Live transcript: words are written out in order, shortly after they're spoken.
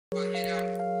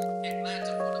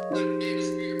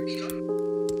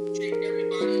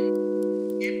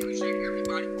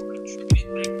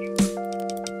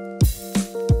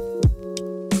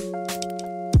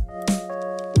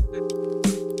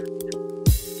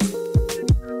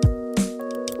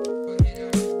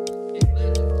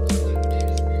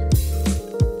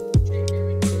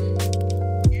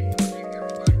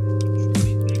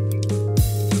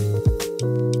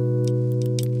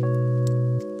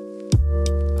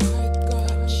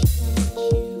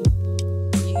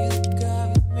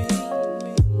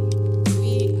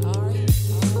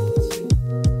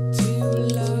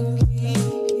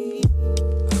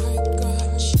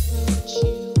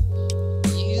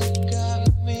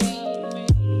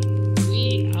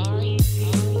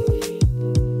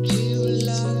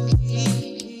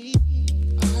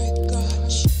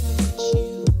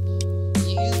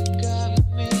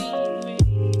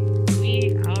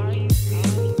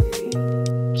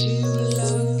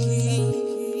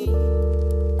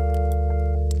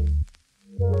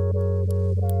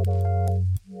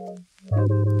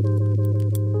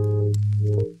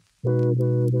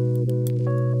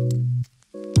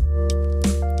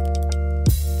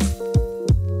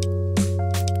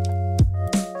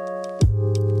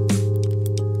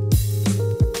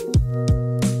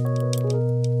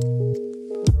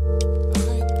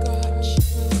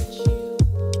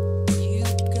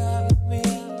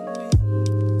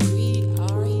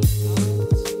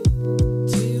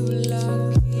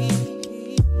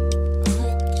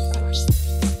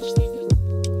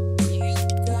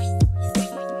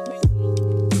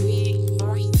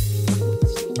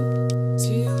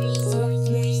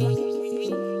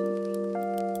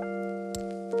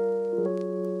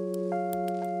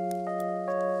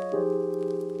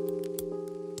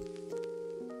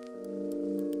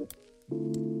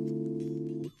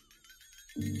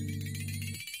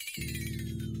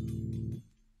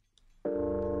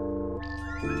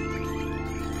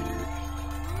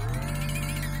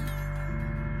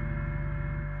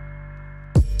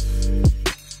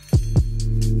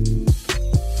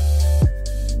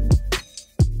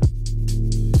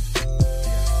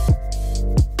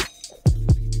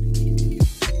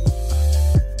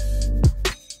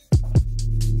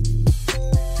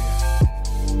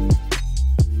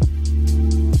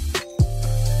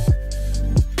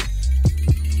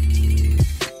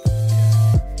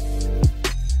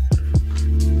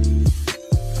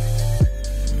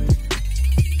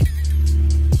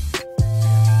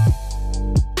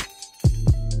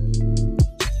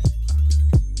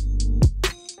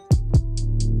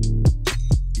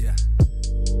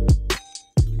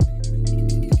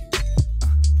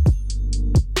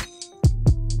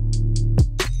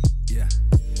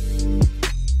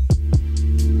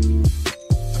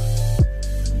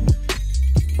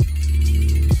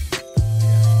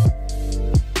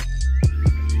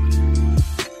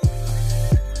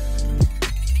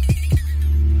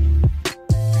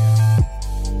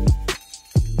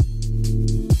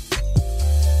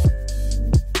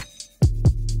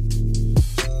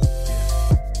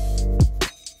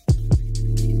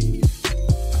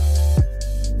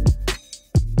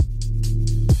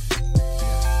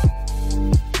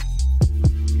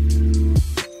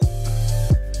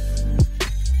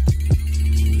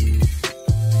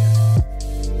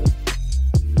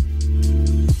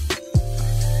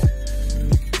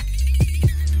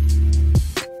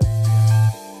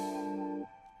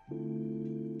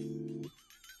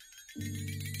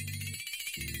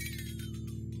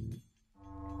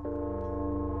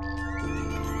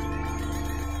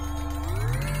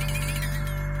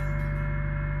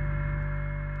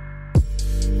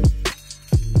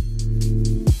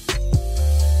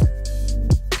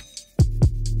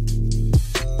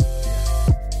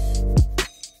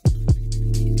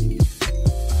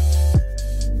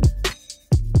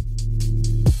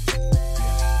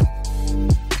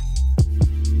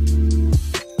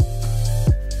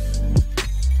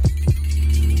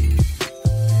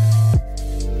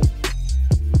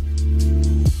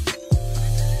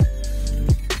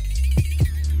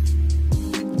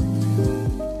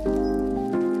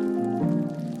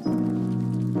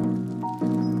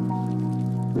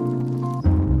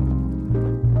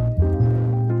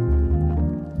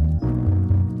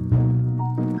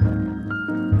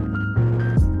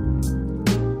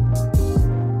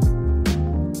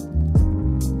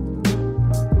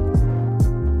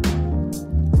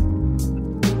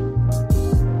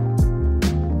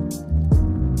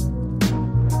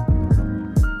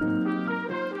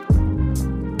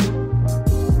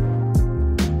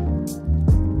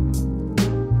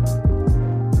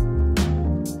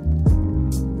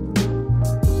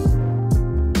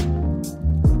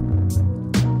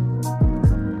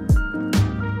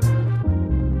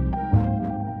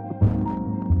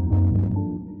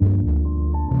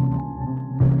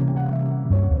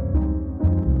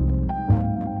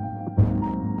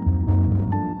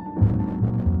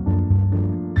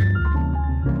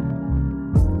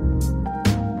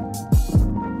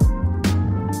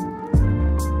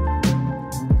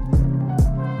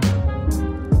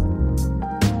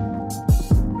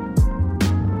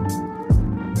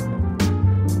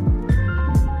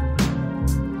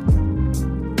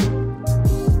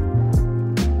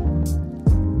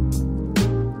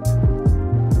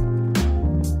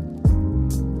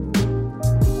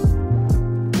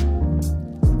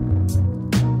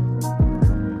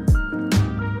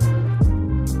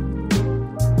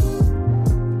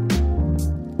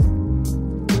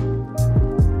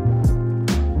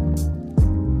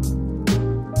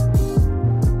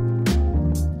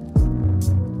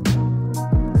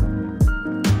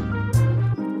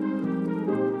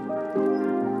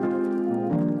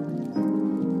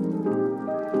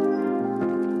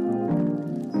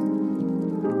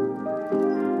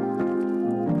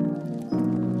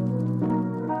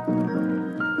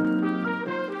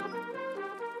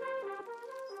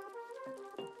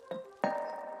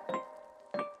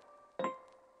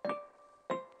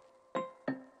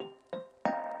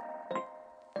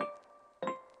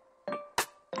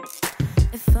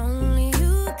If only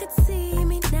you could see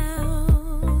me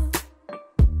now.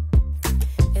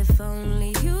 If only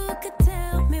you could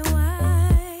tell me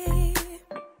why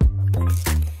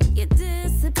you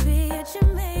disappeared, you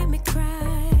made me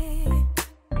cry.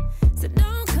 So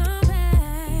don't come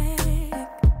back.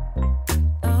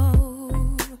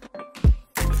 Oh,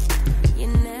 you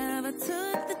never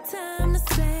took the time to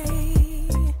say.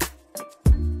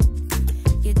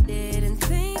 You didn't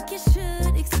think you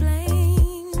should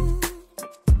explain.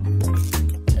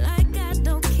 Like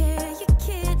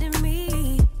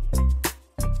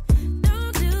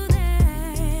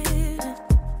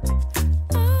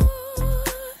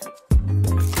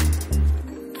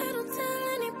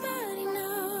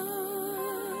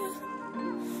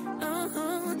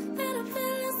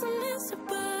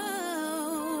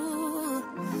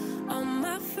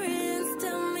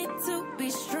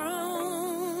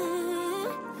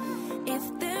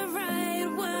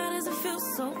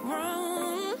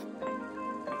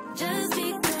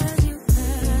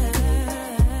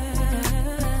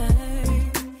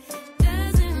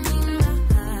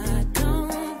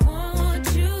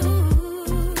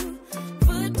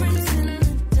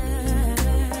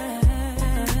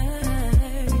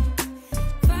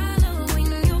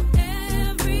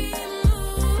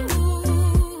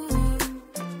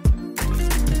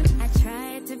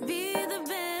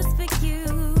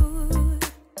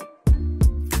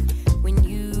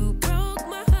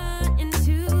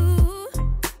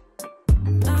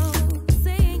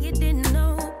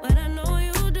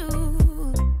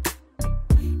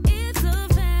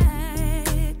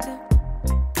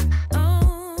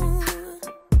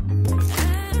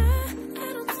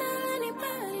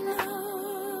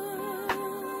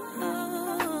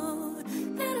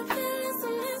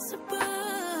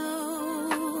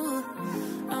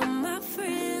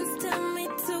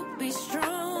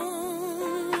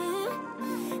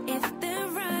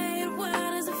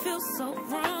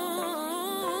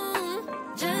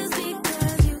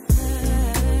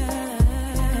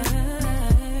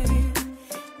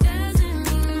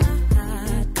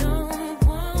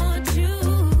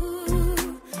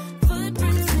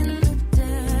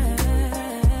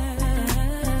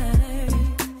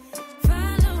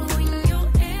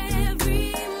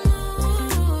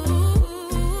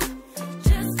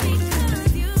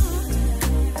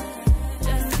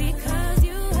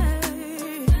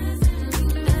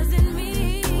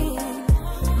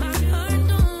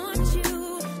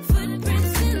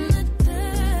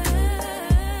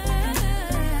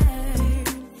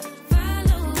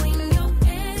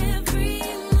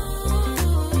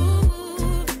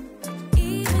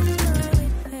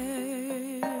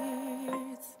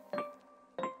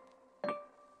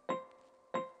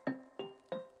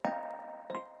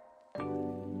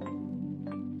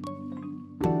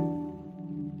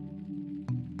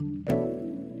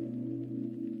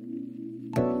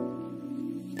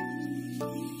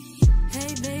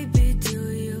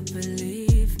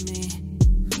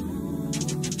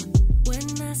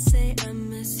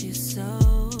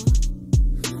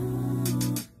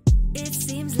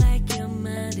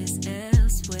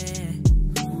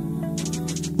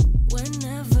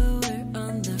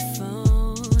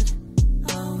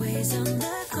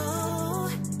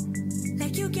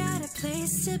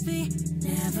be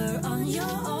never on your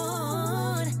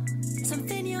own.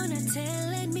 Something you're not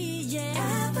telling me yet.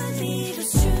 I believe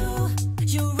it's true.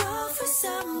 You're wrong for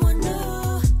someone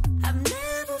new. I've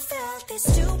never felt this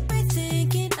stupid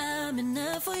thinking I'm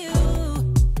enough for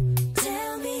you.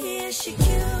 Tell me, is she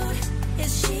cute?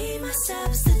 Is she my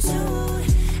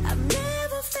substitute? I've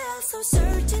never felt so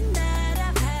certain that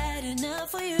I've had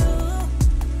enough for you.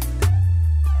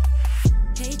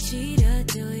 Hey cheater,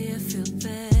 do you feel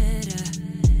better?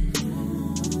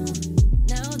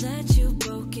 Now that you've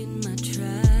broken my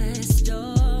trust,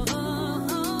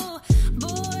 oh,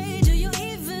 boy, do you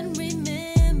even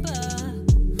remember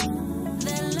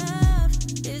that love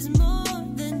is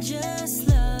more than just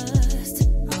lust?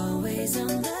 Always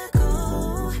on the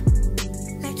go,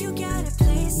 like you got a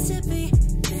place to be,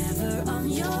 never on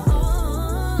your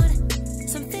own.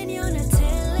 Something you're not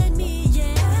telling me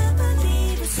yet. I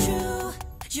believe it's true.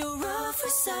 You're wrong for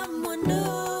someone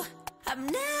new. I've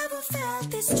never felt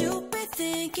this stupid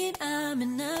thinking I'm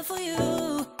enough for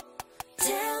you.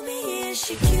 Tell me, is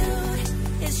she cute?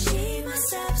 Is she my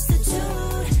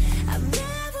substitute? I've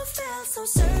never felt so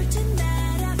certain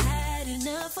that I've had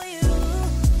enough for you.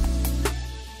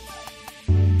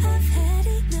 I've had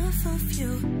enough of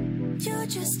you. You're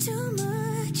just too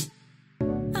much.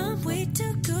 I'm way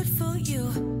too good for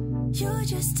you. You're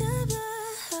just a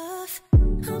bluff.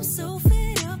 I'm so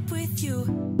fed up with you.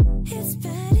 It's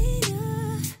bad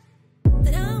enough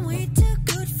that I'm way too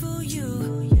good for you.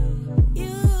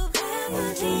 You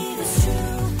never believe it's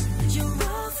true. You're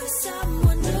wrong for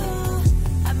someone new.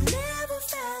 I've never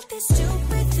felt this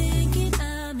stupid thinking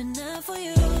I'm enough for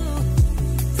you.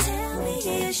 Tell me,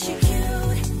 is she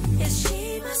cute? Is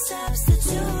she my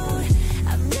substitute?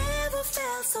 I've never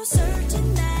felt so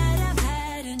certain that I've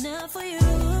had enough for you.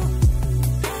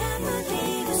 I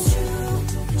believe it's true.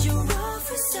 You're wrong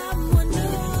for someone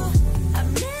new.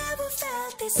 I've never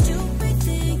felt this stupid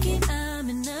thinking I'm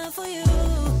enough for you.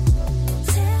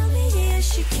 Tell me, is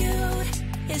she cute?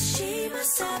 Is she my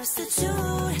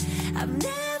substitute? I've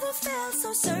never felt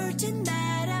so certain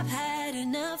that I've had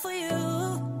enough for you.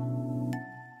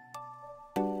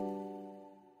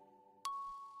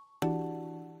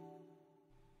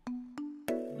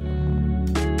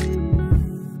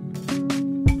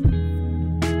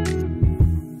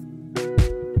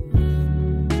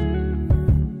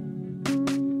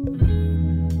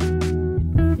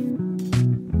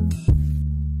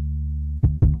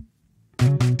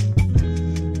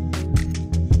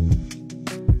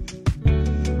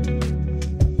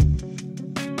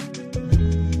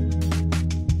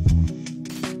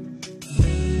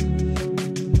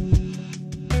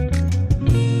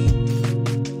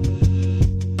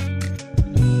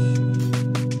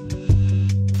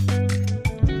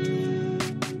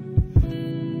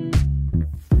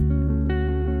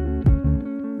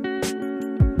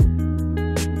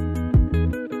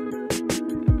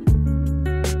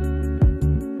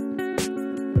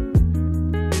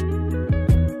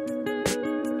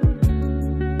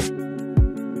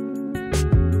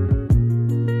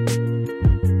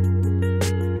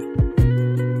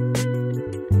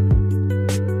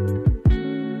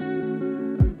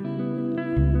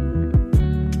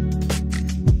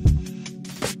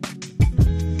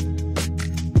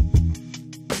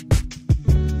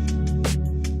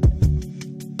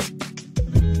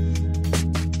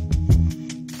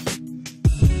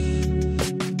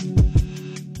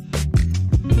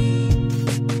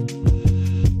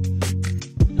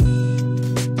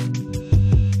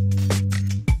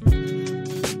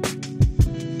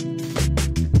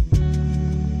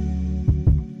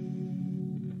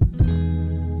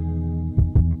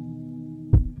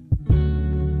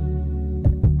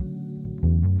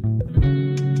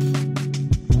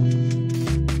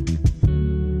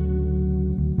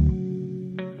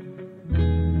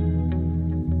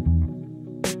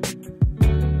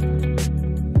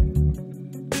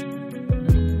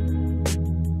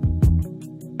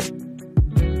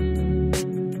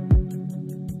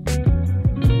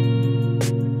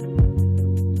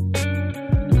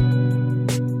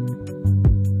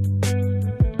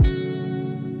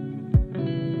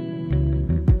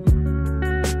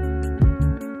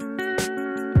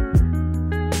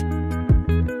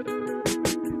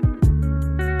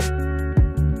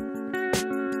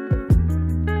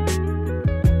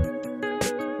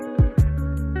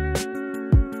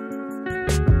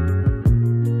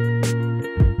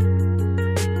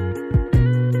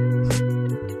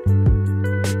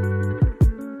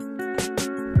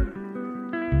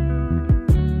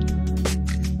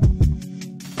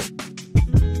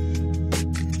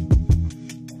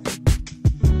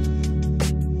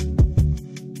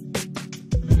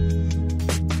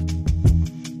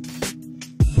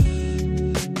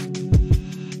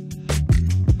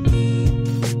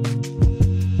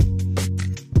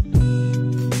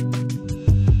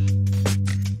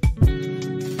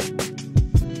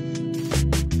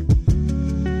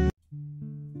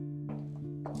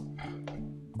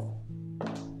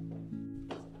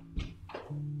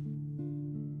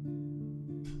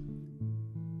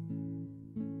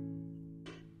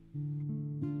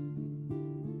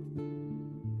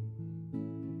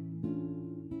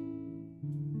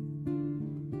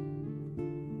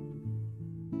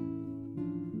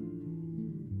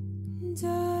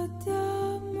 Ya te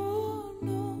amo,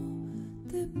 no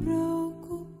te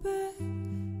preocupes,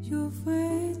 yo fui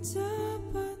hecha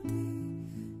para ti,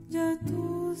 ya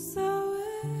tú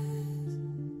sabes.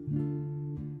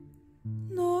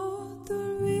 No te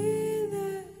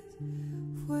olvides,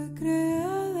 fue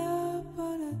creada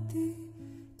para ti,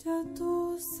 ya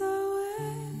tú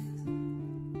sabes.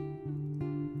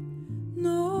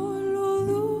 No lo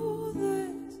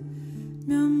dudes,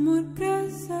 mi amor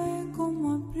crece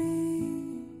como abril.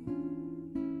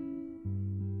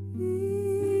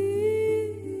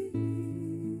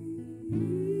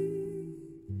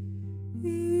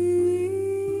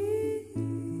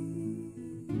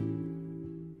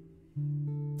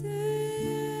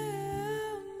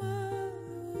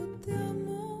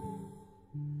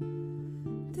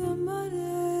 Te amaré,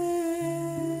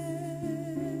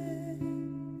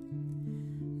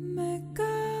 me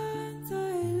cansa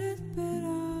el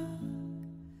esperar,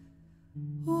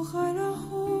 ojalá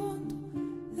juntos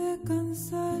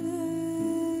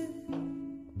descansaré.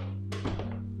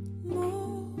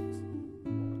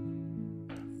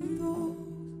 Dos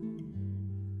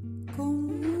con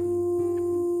uno.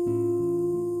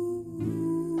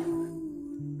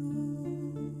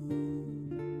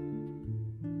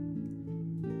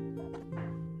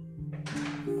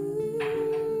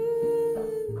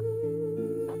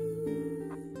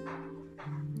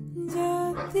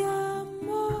 Ya te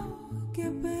amo, que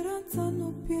esperanza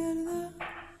no pierda,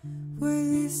 fue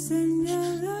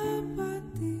diseñada para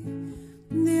ti,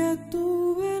 un día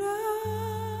tú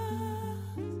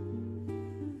verás,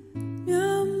 mi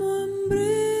amor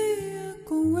brilla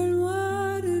como el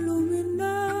mar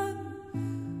iluminado,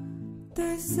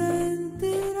 te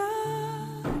sentirás,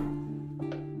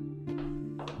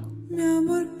 mi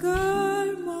amor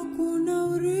calma con una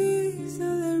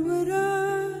brisa del verano.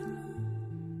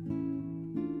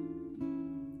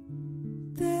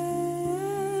 Te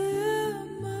he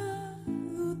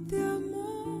amado, te amo,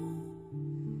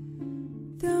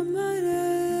 te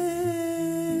amaré.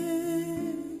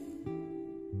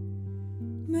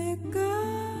 Me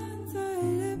cansa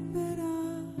el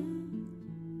esperar,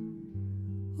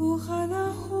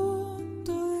 ojalá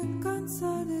juntos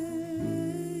descansaré.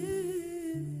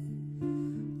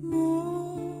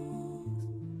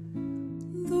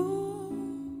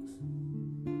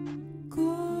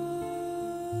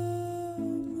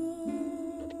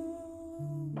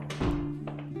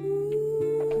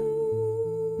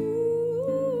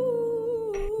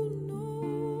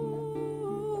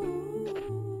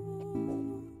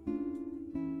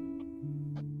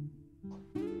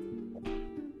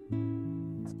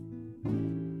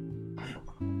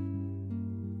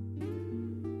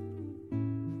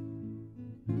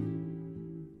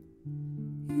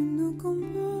 Il nous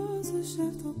compose le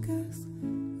chef d'orchestre,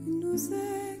 il nous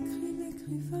écrit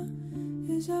l'écrivain,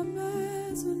 et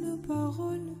jamais une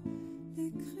parole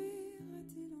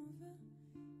l'écrira-t-il en vain.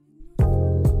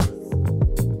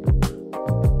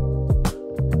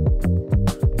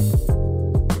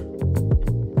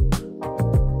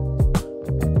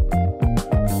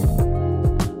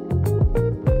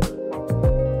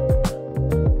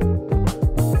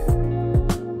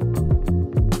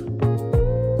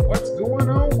 What's going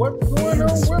on? We're back.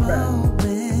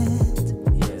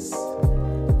 Yes. I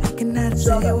cannot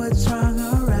say what's wrong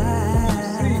or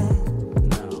right.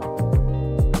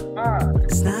 No.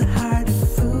 It's not hard to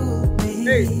fool me.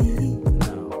 Hey. No.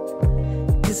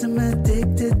 'Cause I'm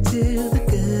addicted to the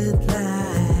good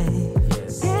life.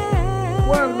 Yes. Yeah.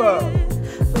 One love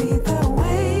Lead the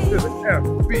way. to the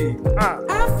FBI.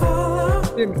 I follow.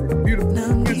 Give me the beautiful No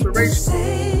need to inspiration.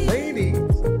 say. Ladies,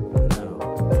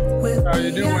 Where how you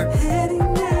we doing? are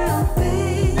heading now,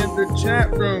 babe. In the chat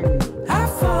room, I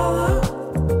follow.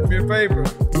 do me a favor.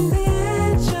 To the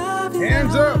edge of it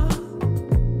Hands all. up.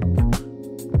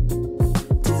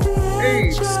 To the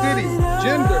Age, edge of city, it all.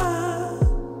 gender.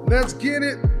 Let's get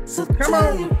it. So Come tell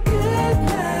on. your good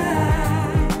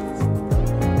lies,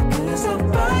 'cause I'll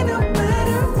buy no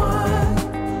matter what.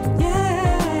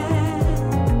 Yeah.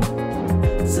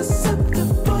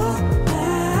 Susceptible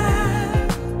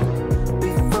lies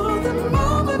before the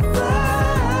moment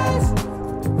flies.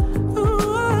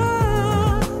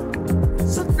 Ooh.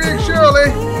 So Big tell Shirley.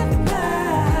 your good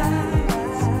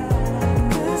lies,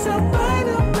 'cause I'll buy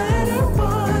no matter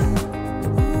what.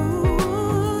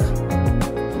 Ooh.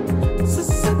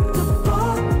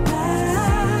 Susceptible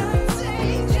lies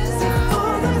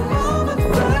before the moment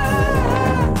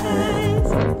flies.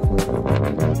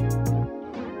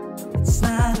 It's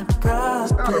not a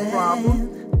problem. Not a problem.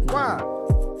 Why?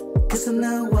 'Cause I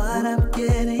know what I'm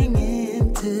getting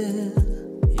into.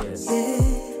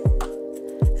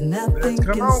 Yeah. And nothing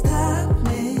Come can on. stop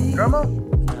me. Come on.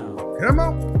 Come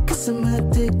on. 'Cause I'm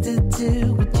addicted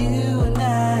to what you and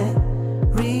I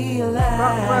realize.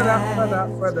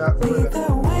 Lead the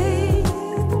way,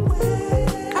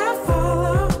 I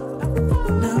follow.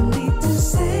 No need to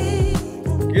say.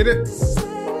 Get it?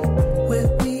 Where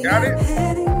we Got are it?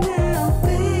 heading now,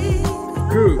 babe.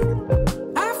 Good.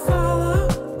 I follow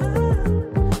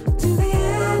to the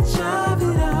edge of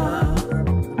it all.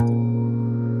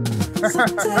 So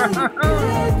tell me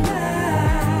good night.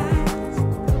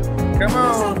 Come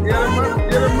on. Get him up.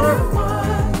 Get him up.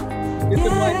 Get the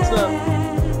lights up.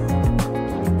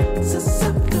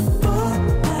 Susceptible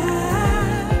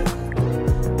now.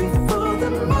 Before the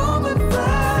moment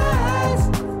flies.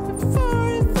 Before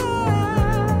it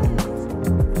flies.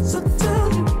 So tell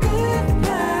you good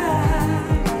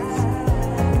night.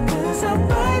 'Cause I'll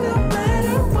fight no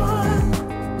matter what.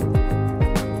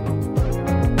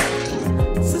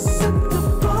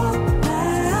 Susceptible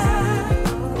now.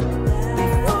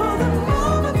 Before the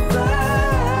moment flies.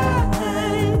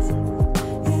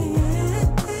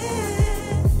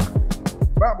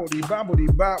 Bobbity, bobbity,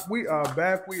 bop. We are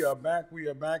back. We are back. We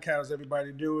are back. How's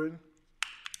everybody doing?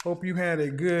 Hope you had a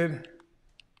good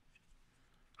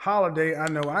holiday. I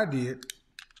know I did.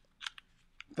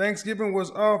 Thanksgiving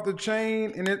was off the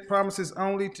chain, and it promises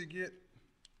only to get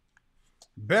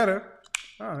better.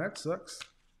 Oh, that sucks.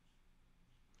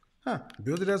 Huh.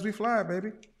 Build it as we fly,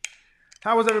 baby.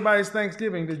 How was everybody's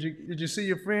Thanksgiving? Did you see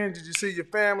your friends? Did you see your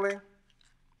family?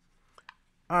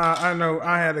 I know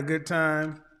I had a good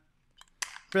time.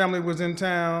 Family was in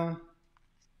town.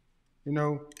 You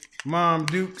know, Mom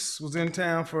Dukes was in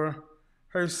town for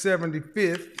her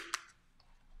 75th,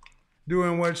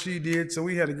 doing what she did. So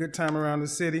we had a good time around the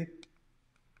city,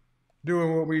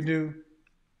 doing what we do.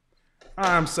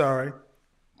 I'm sorry.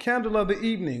 Candle of the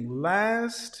Evening,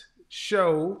 last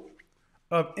show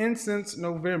of Incense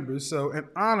November. So in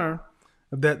honor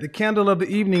of that, the Candle of the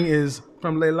Evening is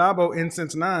from Le Labo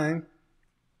Incense 9.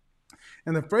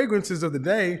 And the fragrances of the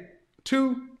day,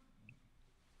 two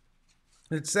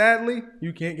that sadly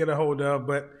you can't get a hold of,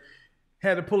 but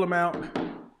had to pull them out.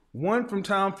 One from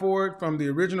Tom Ford from the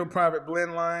original Private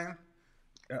Blend line,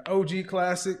 OG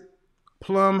classic,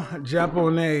 Plum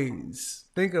Japonaise.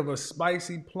 Think of a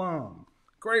spicy plum.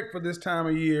 Great for this time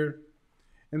of year.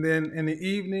 And then in the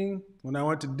evening, when I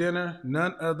went to dinner,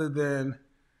 none other than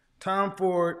Tom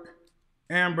Ford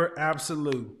Amber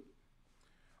Absolute.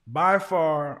 By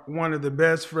far, one of the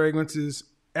best fragrances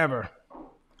ever.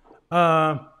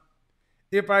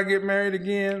 If I get married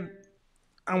again,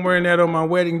 I'm wearing that on my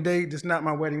wedding date. It's not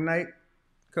my wedding night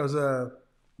because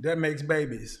that makes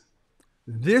babies.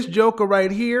 This joker right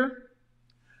here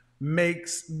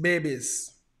makes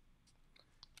babies.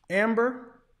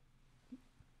 Amber,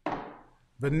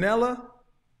 vanilla,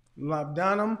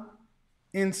 labdanum,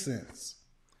 incense.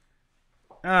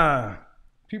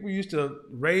 People used to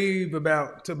rave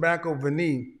about tobacco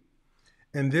vanille,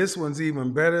 and this one's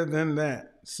even better than that.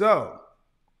 So,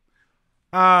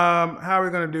 how are we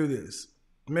going to do this?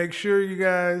 Make sure you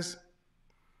guys,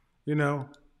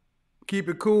 keep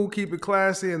it cool, keep it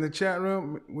classy in the chat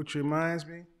room, which reminds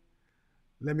me,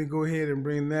 let me go ahead and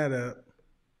bring that up.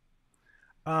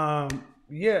 I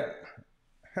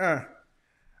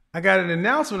got an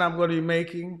announcement I'm going to be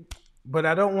making, but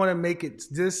I don't want to make it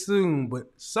this soon,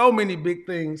 but so many big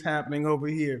things happening over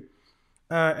here.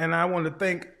 And I want to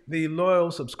thank the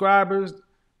loyal subscribers,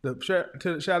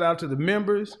 shout out to the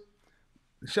members,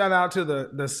 shout out to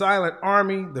the silent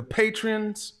army, the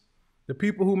patrons, the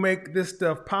people who make this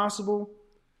stuff possible.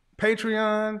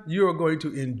 Patreon, you are going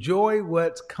to enjoy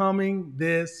what's coming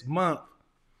this month.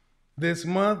 This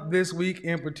week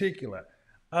in particular.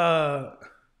 I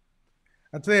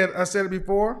said it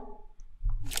before.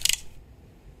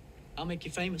 I'll make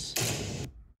you famous.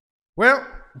 Well,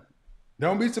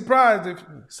 don't be surprised if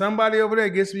somebody over there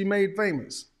gets to be made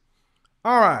famous.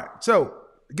 All right, so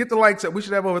get the likes up. We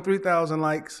should have over 3,000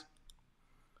 likes.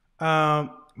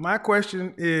 My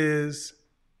question is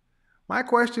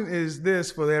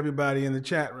this for everybody in the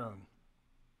chat room.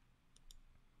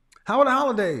 How were the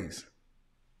holidays?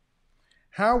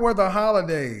 How were the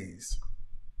holidays?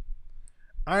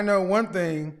 I know one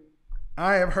thing.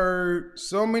 I have heard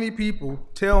so many people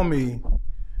tell me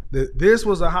that this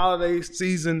was a holiday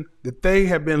season that they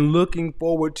have been looking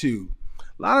forward to.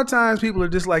 A lot of times people are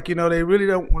just like, they really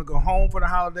don't want to go home for the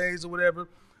holidays or whatever.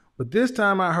 But this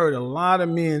time I heard a lot of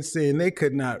men saying they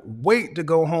could not wait to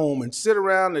go home and sit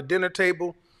around the dinner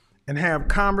table and have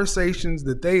conversations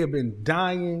that they have been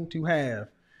dying to have.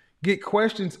 Get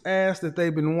questions asked that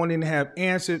they've been wanting to have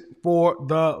answered for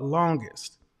the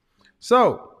longest.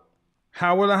 So,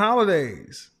 how were the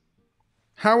holidays?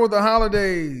 How were the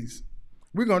holidays?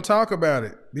 We're going to talk about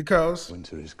it because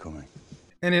Winter is coming.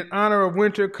 and in honor of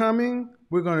winter coming,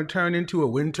 we're going to turn into a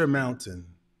winter mountain.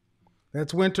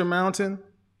 That's Winter Mountain,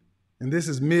 and this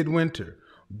is midwinter.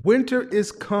 Winter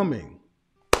is coming.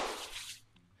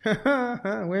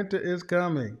 Winter is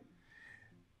coming.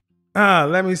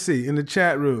 Let me see in the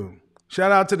chat room.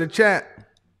 Shout out to the chat.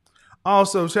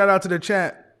 Also, shout out to the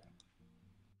chat.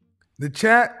 The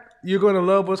chat, you're going to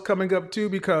love what's coming up too,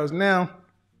 because now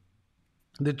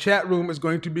the chat room is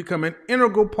going to become an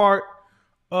integral part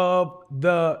of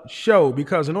the show.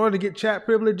 Because in order to get chat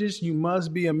privileges, you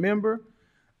must be a member.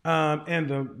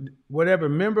 And whatever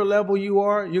member level you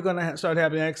are, you're going to start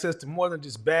having access to more than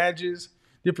just badges,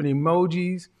 different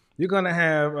emojis. You're going to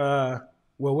have,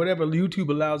 whatever YouTube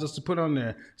allows us to put on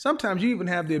there. Sometimes you even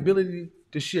have the ability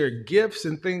to share gifts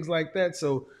and things like that.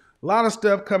 So a lot of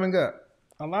stuff coming up.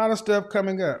 A lot of stuff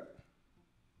coming up.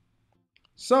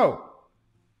 So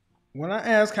when I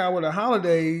ask how were the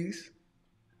holidays,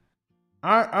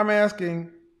 I'm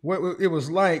asking what it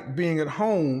was like being at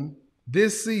home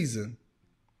this season,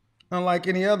 unlike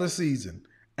any other season,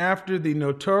 after the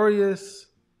notorious,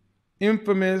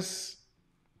 infamous,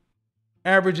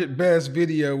 average at best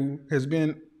video has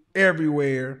been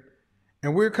everywhere,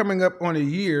 and we're coming up on a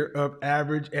year of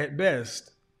average at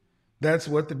best. That's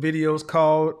what the video's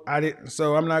called.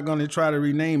 So I'm not going to try to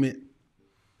rename it.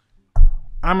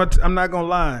 I'm not going to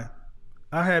lie.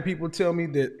 I had people tell me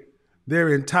that their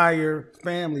entire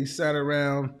family sat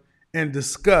around and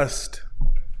discussed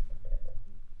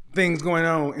things going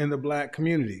on in the Black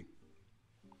community.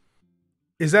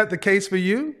 Is that the case for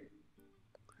you?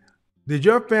 Did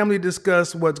your family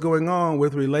discuss what's going on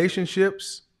with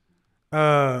relationships?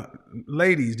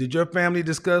 Ladies, did your family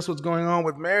discuss what's going on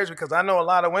with marriage? Because I know a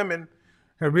lot of women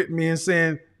have written me and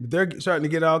saying they're starting to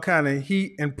get all kind of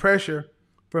heat and pressure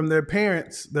from their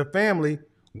parents, their family.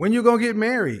 When you gonna get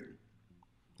married?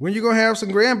 When you gonna have some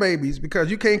grandbabies? Because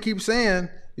you can't keep saying,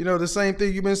 the same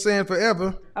thing you've been saying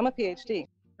forever. I'm a PhD.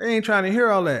 They ain't trying to hear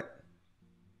all that.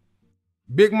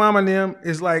 Big Mama and them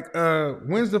is like,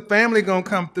 when's the family gonna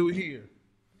come through here?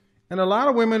 And a lot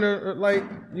of women are like,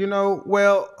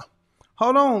 well,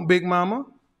 hold on, Big Mama.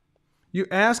 You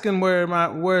asking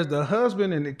where's the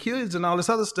husband and the kids and all this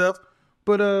other stuff,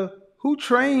 but who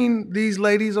trained these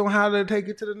ladies on how to take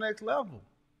it to the next level?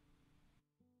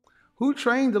 Who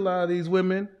trained a lot of these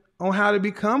women on how to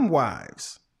become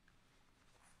wives?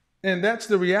 And that's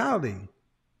the reality.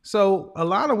 So a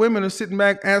lot of women are sitting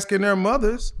back asking their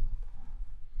mothers,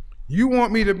 you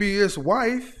want me to be this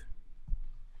wife?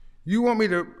 You want me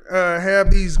to have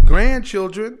these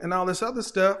grandchildren and all this other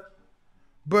stuff,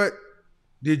 but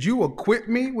did you equip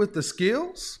me with the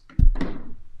skills?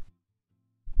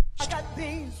 I got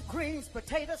beans, greens,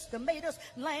 potatoes, tomatoes,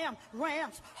 lamb,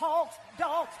 rams, hogs,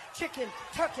 dogs, chicken,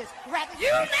 turkeys, rabbits,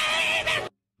 you name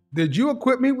it! Did you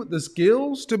equip me with the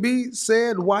skills to be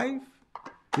said wife?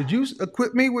 Did you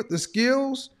equip me with the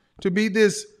skills to be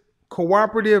this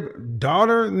cooperative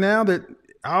daughter now that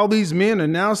all these men are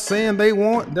now saying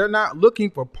they're not looking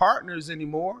for partners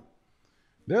anymore.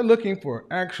 They're looking for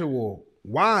actual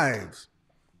wives.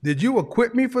 Did you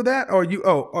equip me for that? Or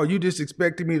you just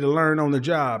expecting me to learn on the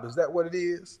job? Is that what it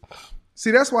is? See,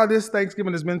 that's why this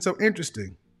Thanksgiving has been so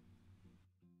interesting.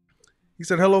 He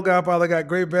said, hello, Godfather, got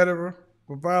great veteran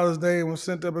for Father's Day and was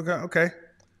sent up. Okay.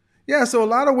 Yeah, so a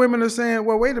lot of women are saying,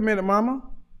 well, wait a minute, mama.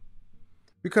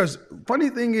 Because funny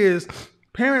thing is,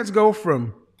 parents go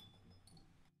from,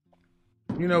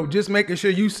 just making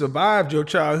sure you survived your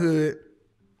childhood.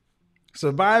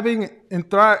 Surviving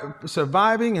and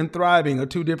thriving are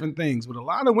two different things. But a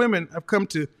lot of women have come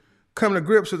to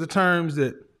grips with the terms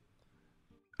that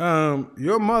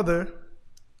your mother,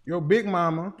 your big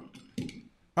mama,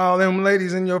 all them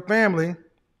ladies in your family,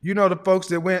 the folks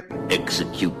that went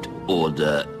Execute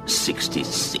Order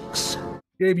 66.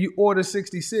 Gave you Order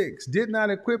 66, did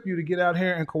not equip you to get out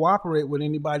here and cooperate with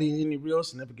anybody in any real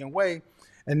significant way.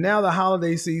 And now the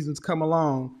holiday season's come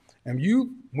along and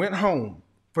you went home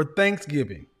for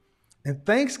Thanksgiving. And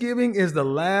Thanksgiving is the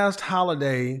last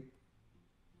holiday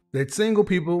that single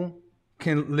people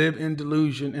can live in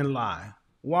delusion and lie.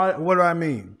 Why? What do I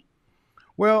mean?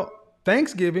 Well,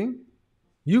 Thanksgiving,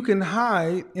 you can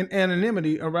hide in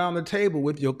anonymity around the table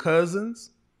with your cousins,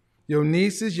 your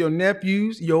nieces, your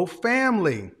nephews, your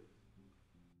family.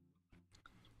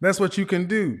 That's what you can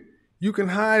do. You can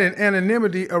hide in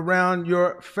anonymity around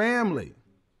your family.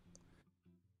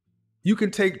 You can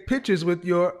take pictures with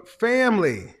your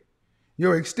family,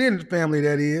 your extended family,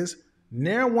 that is.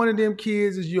 Now one of them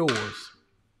kids is yours.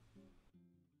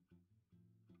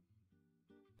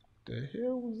 The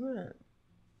hell was that?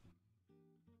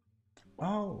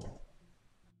 Oh.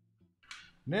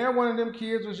 Now one of them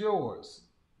kids was yours.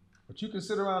 But you can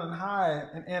sit around and hide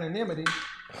in anonymity.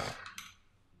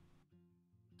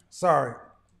 Sorry,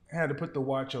 I had to put the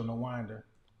watch on the winder.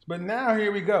 But now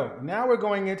here we go. Now we're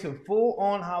going into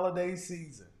full-on holiday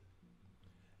season.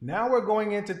 Now we're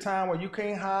going into time where you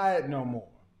can't hide no more.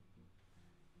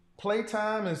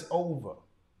 Playtime is over.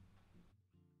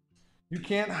 You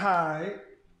can't hide.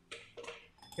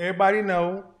 Everybody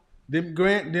know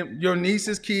your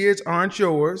niece's kids aren't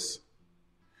yours.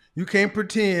 You can't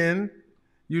pretend,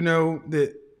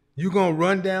 that you're going to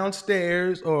run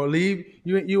downstairs or leave.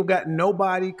 You got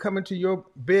nobody coming to your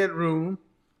bedroom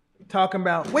talking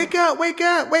about, wake up, wake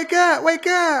up, wake up, wake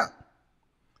up.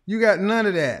 You got none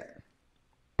of that.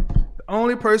 The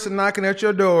only person knocking at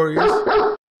your door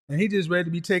is, and he just ready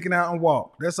to be taken out and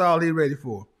walk. That's all he ready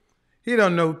for. He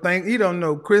don't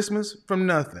know Christmas from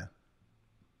nothing.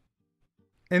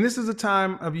 And this is a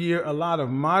time of year a lot of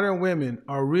modern women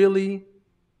are really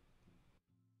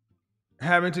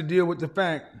having to deal with the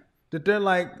fact that they're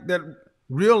like that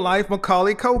real life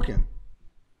Macaulay Culkin.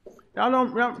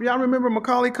 Y'all remember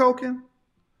Macaulay Culkin?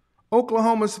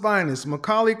 Oklahoma's finest,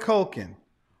 Macaulay Culkin.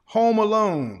 Home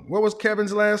Alone. What was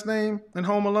Kevin's last name in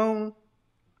Home Alone?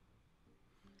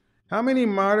 How many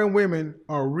modern women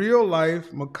are real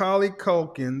life Macaulay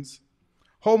Culkins?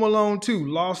 Home Alone 2,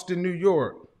 Lost in New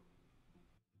York.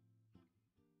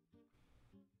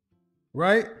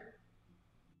 Right?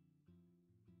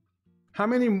 How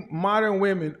many modern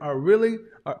women are really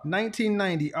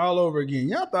 1990 all over again?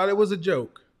 Y'all thought it was a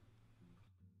joke.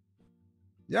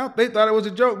 They thought it was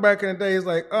a joke back in the day. It's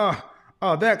like, oh,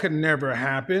 that could never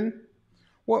happen.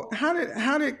 Well, how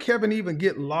did Kevin even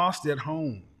get lost at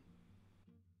home?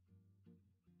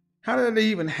 How did it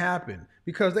even happen?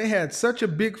 Because they had such a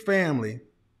big family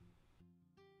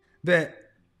that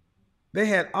they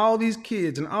had all these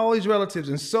kids and all these relatives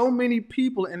and so many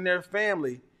people in their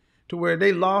family to where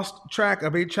they lost track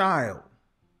of a child.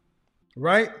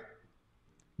 Right?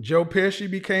 Joe Pesci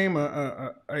became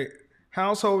a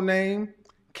household name.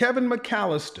 Kevin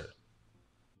McAllister.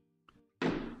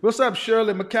 What's up,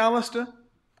 Shirley McAllister?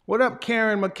 What up,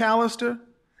 Karen McAllister?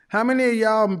 How many of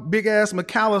y'all big ass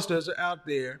McAllisters are out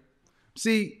there?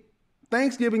 See,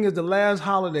 Thanksgiving is the last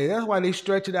holiday. That's why they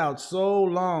stretch it out so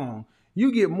long.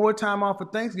 You get more time off for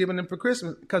Thanksgiving than for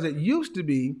Christmas because it used to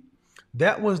be,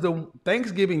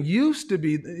 Thanksgiving used to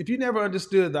be, if you never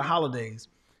understood the holidays,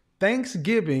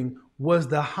 Thanksgiving was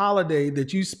the holiday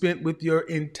that you spent with your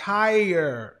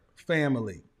entire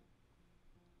family.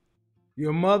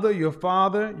 Your mother, your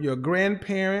father, your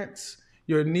grandparents,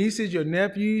 your nieces, your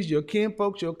nephews, your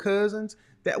kinfolks, your cousins.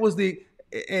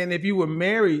 And if you were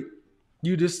married,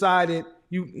 you decided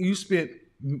you spent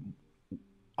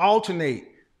alternate.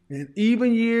 In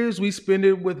even years, we spend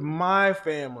it with my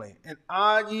family. In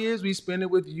odd years, we spend it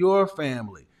with your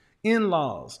family,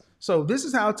 in-laws. So this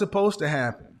is how it's supposed to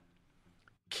happen.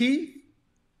 Keith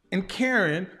and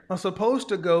Karen are supposed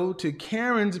to go to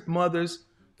Karen's mother's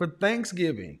for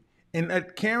Thanksgiving. And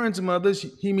at Karen's mother's,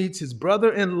 he meets his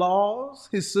brother-in-laws,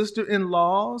 his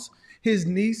sister-in-laws, his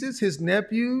nieces, his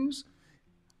nephews,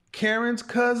 Karen's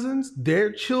cousins,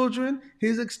 their children,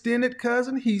 his extended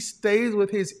cousin. He stays with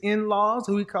his in-laws,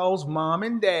 who he calls mom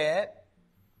and dad.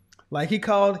 Like he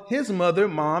called his mother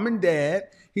mom and dad.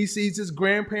 He sees his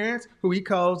grandparents, who he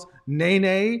calls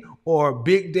Nene or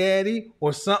Big Daddy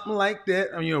or something like that.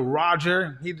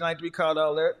 Roger. He didn't like to be called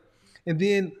all that. And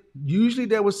then usually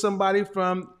there was somebody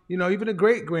from, even a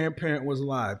great grandparent was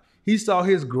alive. He saw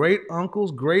his great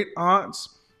uncles, great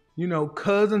aunts,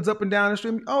 cousins up and down the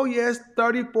street. Oh, yes,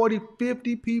 30, 40,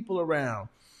 50 people around.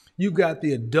 You got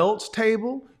the adults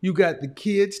table. You got the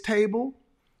kids table.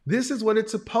 This is what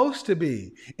it's supposed to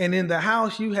be. And in the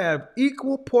house, you have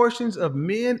equal portions of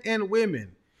men and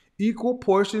women, equal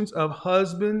portions of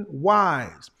husband,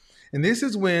 wives. And this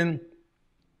is when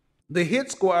the hit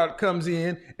squad comes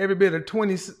in, every bit of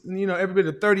 20, every bit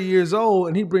of 30 years old,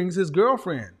 and he brings his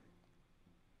girlfriend.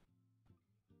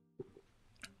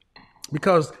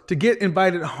 Because to get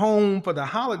invited home for the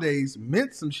holidays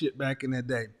meant some shit back in that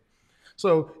day.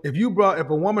 So if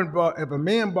a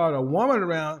man brought a woman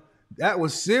around, that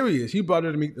was serious. He brought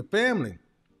her to meet the family.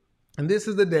 And this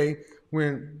is the day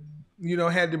when,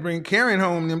 had to bring Karen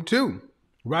home them too,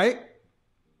 right?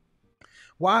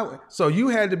 Why? So you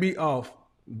had to be off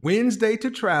Wednesday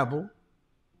to travel,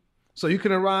 so you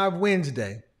can arrive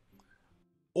Wednesday,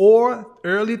 or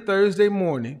early Thursday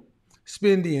morning,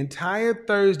 spend the entire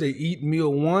Thursday, eat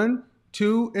meal 1,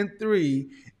 2, and 3,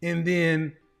 and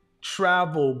then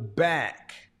travel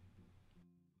back.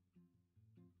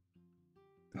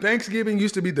 Thanksgiving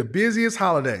used to be the busiest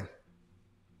holiday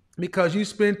because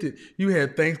you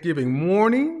had Thanksgiving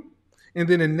morning, And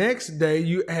then the next day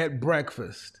you had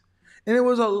breakfast. And it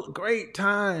was a great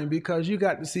time because you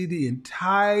got to see the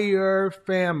entire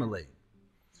family.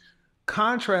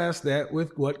 Contrast that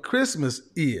with what Christmas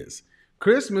is.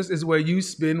 Christmas is where you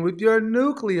spend with your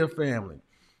nuclear family.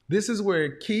 This is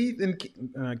where Keith and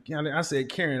I said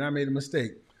Karen, I made a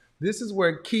mistake. This is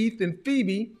where Keith and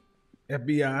Phoebe,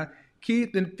 FBI,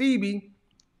 Keith and Phoebe,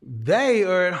 they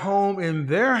are at home in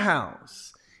their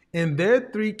house. And their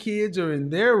 3 kids are in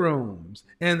their rooms.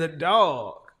 And the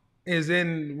dog is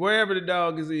in wherever the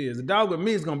dog is. The dog with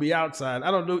me is going to be outside.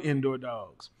 I don't do indoor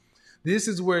dogs. This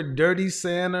is where Dirty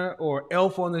Santa or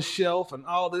Elf on the Shelf and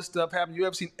all this stuff happens. You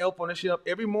ever seen Elf on the Shelf?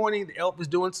 Every morning the elf is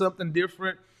doing something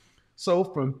different. So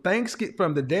from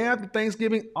the day after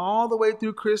Thanksgiving all the way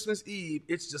through Christmas Eve,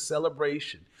 it's just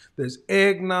celebration. There's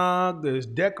eggnog, there's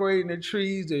decorating the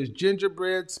trees, there's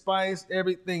gingerbread, spice,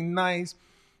 everything nice.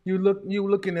 You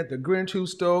looking at the Grinch Who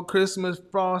Stole Christmas,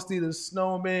 Frosty the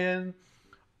Snowman.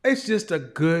 It's just a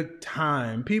good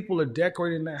time. People are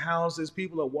decorating their houses.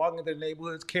 People are walking their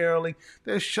neighborhoods caroling.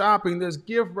 There's shopping. There's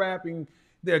gift wrapping.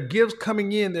 There are gifts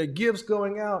coming in. There are gifts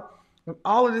going out. And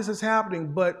all of this is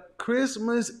happening. But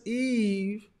Christmas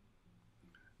Eve,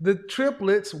 the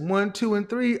triplets, 1, 2, and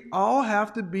 3, all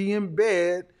have to be in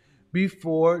bed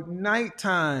before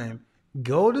nighttime.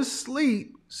 Go to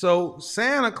sleep so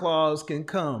Santa Claus can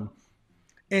come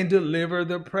and deliver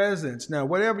the presents. Now,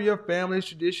 whatever your family's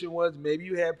tradition was, maybe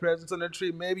you had presents on the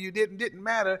tree, maybe you didn't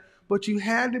matter, but you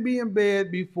had to be in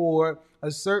bed before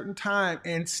a certain time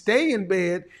and stay in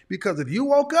bed, because if you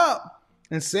woke up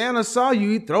and Santa saw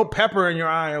you, he'd throw pepper in your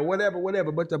eye or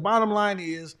whatever. But the bottom line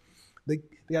is they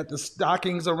got the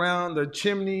stockings around the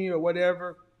chimney or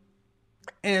whatever.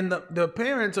 And the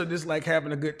parents are just like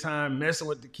having a good time, messing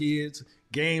with the kids,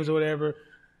 games or whatever.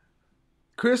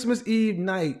 Christmas Eve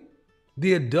night,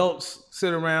 the adults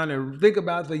sit around and think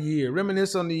about the year,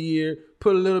 reminisce on the year,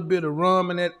 put a little bit of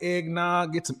rum in that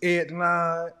eggnog, get some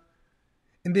eggnog.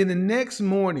 And then the next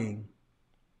morning,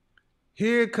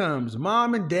 here it comes.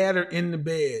 Mom and dad are in the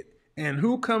bed. And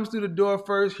who comes through the door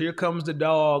first? Here comes the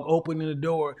dog opening the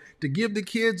door to give the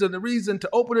kids a reason to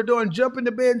open the door and jump in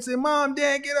the bed and say, Mom,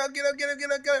 Dad, get up.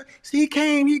 See, he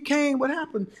came. What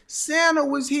happened? Santa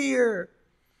was here.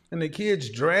 And the kids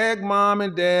drag Mom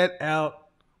and Dad out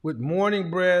with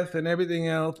morning breath and everything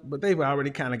else, but they've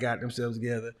already kind of got themselves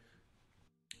together.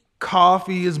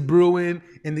 Coffee is brewing,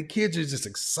 and the kids are just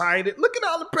excited. Look at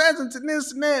all the presents and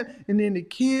this and that. And then the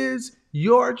kids,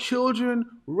 your children,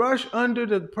 rush under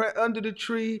the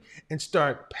tree and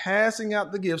start passing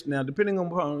out the gifts. Now, depending on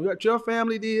what your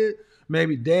family did,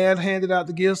 maybe Dad handed out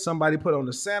the gifts, somebody put on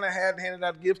the Santa hat and handed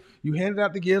out the gifts. You handed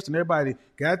out the gifts, and everybody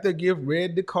got their gift,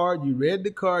 read the card. You read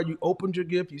the card, you opened your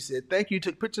gift, you said thank you,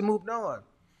 took pictures, moved on.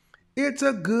 It's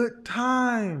a good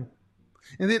time.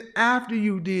 And then after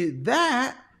you did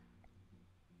that,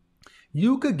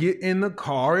 you could get in the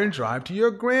car and drive to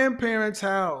your grandparents'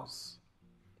 house.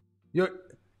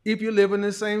 If you live in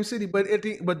the same city. But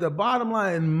the bottom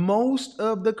line, most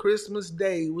of the Christmas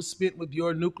day was spent with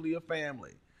your nuclear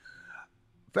family.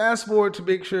 Fast forward to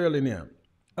Big Shirley now.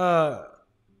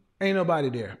 Ain't nobody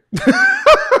there.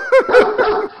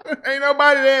 Ain't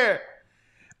nobody there.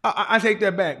 I take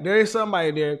that back. There is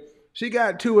somebody there. She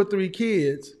got 2 or 3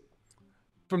 kids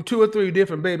from 2 or 3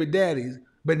 different baby daddies,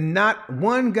 but not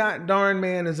one god darn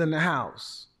man is in the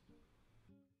house.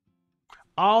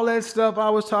 All that stuff I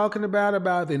was talking about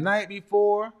the night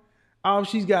before, all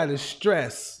she's got is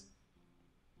stress.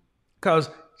 Because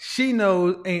she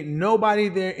knows ain't nobody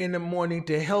there in the morning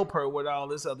to help her with all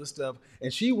this other stuff.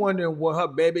 And she wondering what her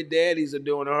baby daddies are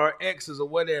doing or her exes or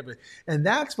whatever. And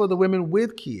that's for the women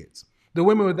with kids. The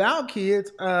women without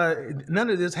kids, none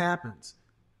of this happens.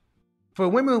 For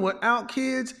women without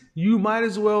kids, you might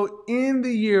as well end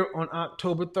the year on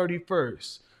October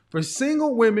 31st. For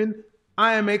single women,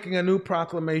 I am making a new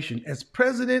proclamation. As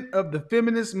president of the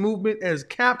feminist movement, as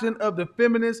captain of the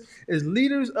feminists, as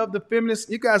leaders of the feminists,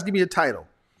 you guys give me a title.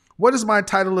 What is my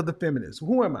title of the feminists?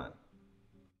 Who am I?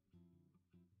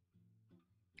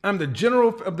 I'm the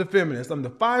general of the feminists. I'm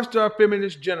the 5-star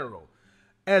feminist general.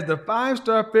 As the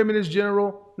 5-star feminist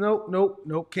general,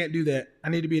 nope, can't do that. I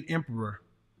need to be an emperor.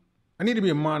 I need to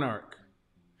be a monarch.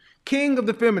 King of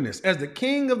the feminists. As the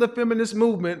king of the feminist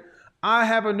movement, I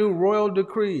have a new royal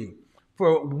decree.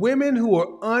 For women who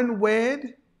are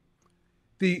unwed,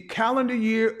 the calendar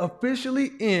year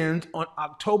officially ends on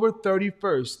October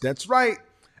 31st. That's right.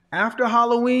 After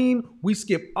Halloween, we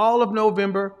skip all of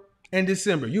November and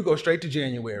December. You go straight to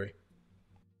January.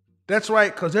 That's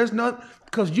right, because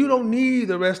you don't need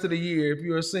the rest of the year if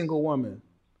you're a single woman.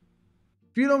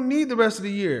 If you don't need the rest of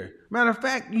the year. Matter of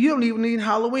fact, you don't even need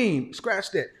Halloween.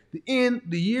 Scratch that.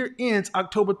 The year ends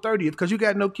October 30th because you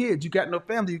got no kids, you got no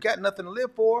family, you got nothing to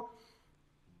live for.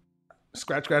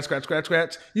 Scratch, scratch, scratch, scratch,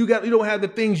 scratch. You don't have the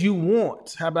things you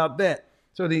want. How about that?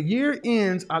 So the year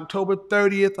ends October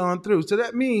 30th on through. So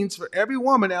that means for every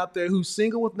woman out there who's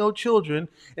single with no children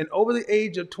and over the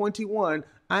age of 21,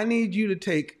 I need you to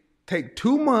take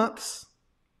 2 months,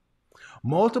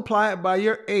 multiply it by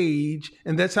your age,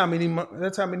 and that's how many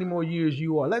more years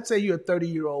you are. Let's say you're a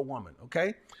 30-year-old woman,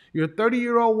 okay? You're a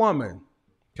 30-year-old woman,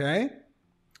 okay?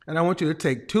 And I want you to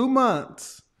take 2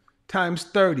 months times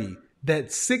 30.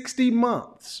 That's 60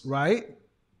 months, right?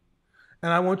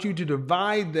 And I want you to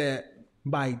divide that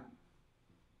by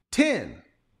 10.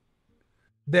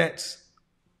 That's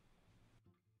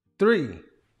 3.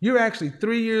 You're actually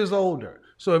 3 years older.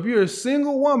 So if you're a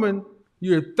single woman,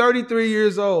 you're 33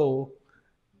 years old,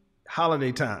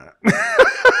 holiday time.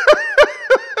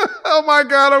 Oh my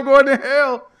God, I'm going to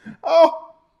hell.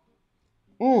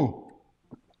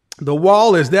 The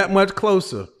wall is that much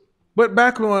closer. But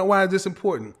back on why is this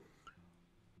important?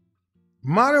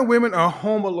 Modern women are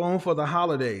home alone for the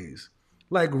holidays,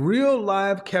 like real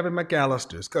live Kevin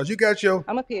McAllisters, because you got your...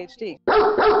 I'm a PhD.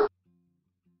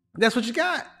 That's what you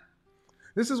got.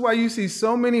 This is why you see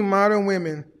so many modern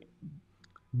women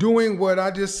doing what I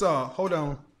just saw. Hold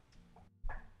on.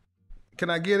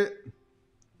 Can I get it?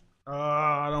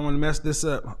 I don't want to mess this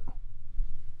up.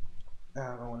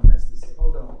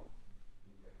 Hold on.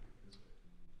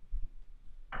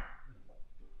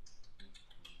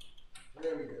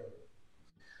 There we go.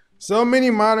 So many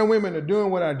modern women are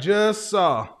doing what I just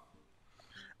saw.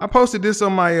 I posted this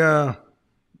on my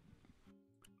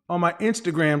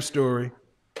Instagram story.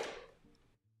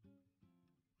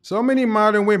 So many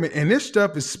modern women, and this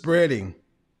stuff is spreading.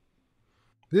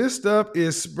 This stuff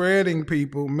is spreading,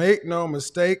 people. Make no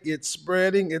mistake, it's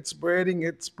spreading, it's spreading,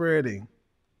 it's spreading.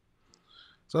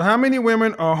 So how many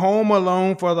women are home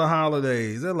alone for the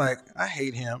holidays? They're like, I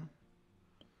hate him.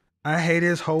 I hate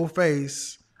his whole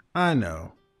face. I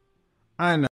know,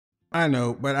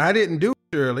 but I didn't do it,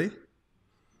 Shirley.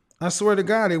 I swear to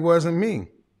God, it wasn't me.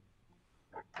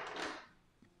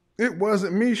 It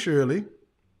wasn't me, Shirley.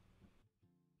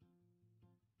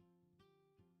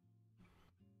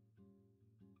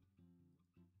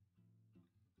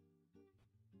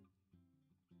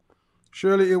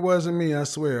 Shirley, it wasn't me, I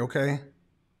swear, okay?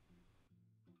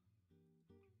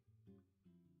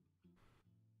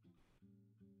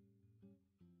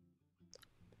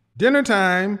 Dinner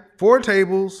time, 4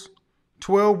 tables,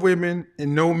 12 women,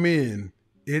 and no men.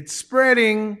 It's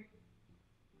spreading.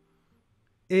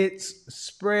 It's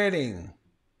spreading.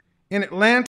 In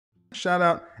Atlanta, shout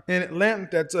out. In Atlanta,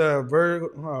 that's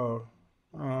Virgil.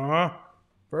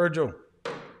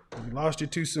 You lost you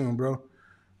too soon, bro.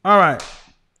 All right.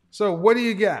 So what do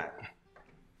you got?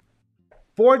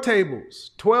 4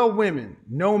 tables, 12 women,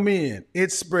 no men.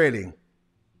 It's spreading.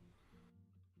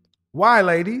 Why,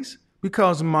 ladies?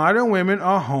 Because modern women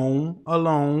are home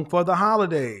alone for the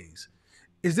holidays.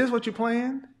 Is this what you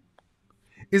planned?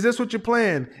 Is this what you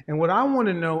planned? And what I want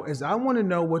to know is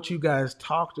what you guys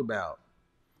talked about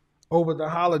over the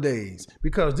holidays.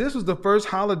 Because this was the first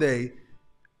holiday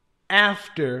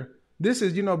after, this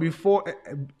is, before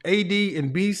AD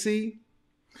and BC.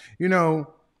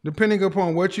 Depending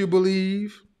upon what you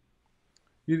believe,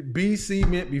 BC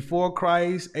meant before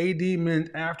Christ, AD meant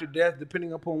after death,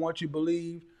 depending upon what you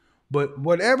believe. But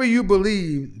whatever you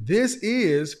believe, this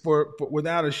is, for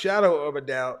without a shadow of a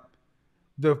doubt,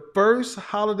 the first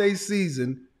holiday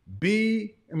season before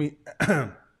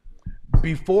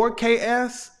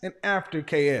KS and after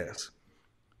KS.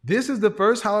 This is the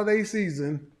first holiday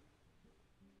season.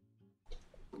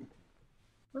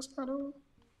 That's not all.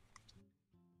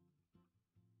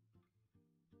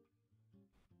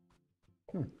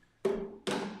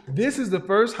 This is the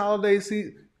first holiday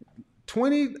season.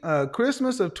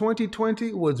 Christmas of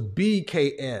 2020 was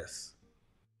BKS,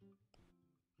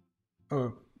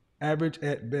 or average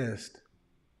at best,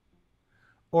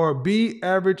 or B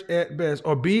average at best,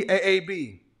 or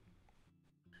BAAB.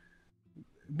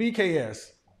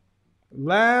 BKS.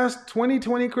 Last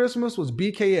 2020 Christmas was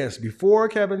BKS, before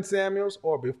Kevin Samuels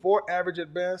or before average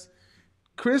at best.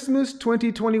 Christmas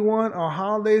 2021 or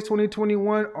holidays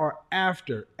 2021 are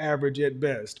after average at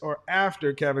best or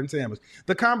after Kevin Samuels.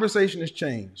 The conversation has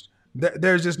changed.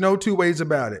 There's just no two ways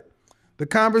about it. The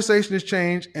conversation has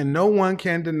changed and no one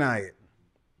can deny it.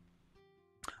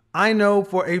 I know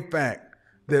for a fact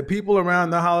that people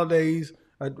around the holidays,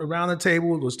 around the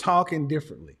table, was talking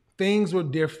differently. Things were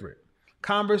different.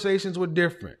 Conversations were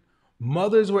different.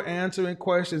 Mothers were answering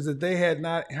questions that they had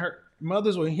not heard.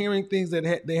 Mothers were hearing things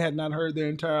that they had not heard their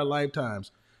entire lifetimes.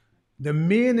 The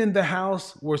men in the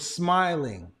house were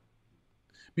smiling.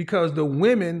 because the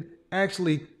women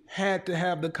actually had to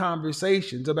have the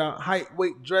conversations about height,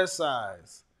 weight, dress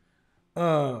size.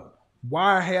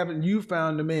 Why haven't you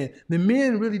found a man? The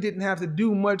men really didn't have to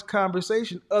do much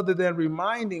conversation other than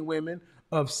reminding women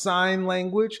of sign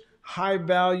language, high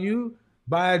value,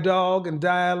 buy a dog and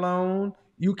die alone.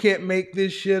 You can't make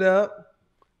this shit up.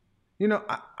 You know,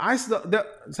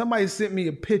 somebody sent me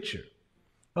a picture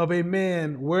of a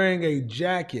man wearing a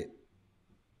jacket.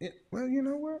 Well, you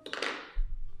know what?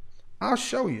 I'll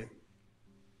show you.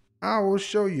 I will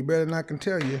show you better than I can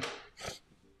tell you.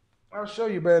 I'll show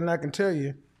you better than I can tell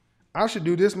you. I should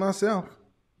do this myself.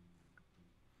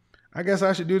 I guess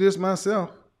I should do this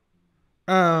myself.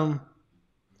 To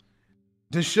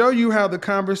show you how the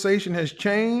conversation has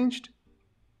changed.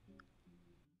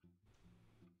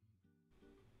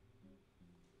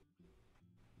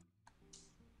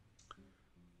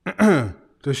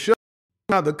 To show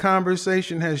you how the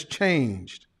conversation has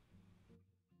changed.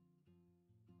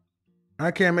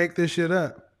 I can't make this shit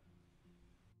up.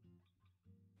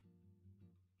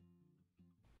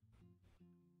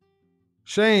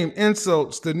 Shame,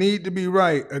 insults, the need to be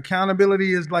right.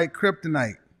 Accountability is like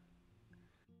kryptonite.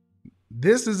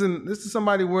 This is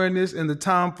somebody wearing this in the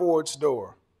Tom Ford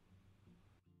store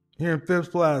here in Phipps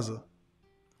Plaza.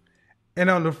 And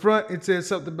on the front, it says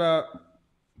something about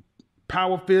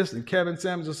Power Fist and Kevin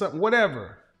Samuels or something,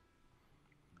 whatever.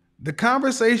 The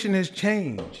conversation has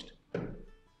changed.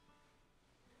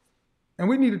 And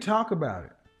we need to talk about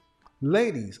it.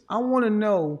 Ladies, I want to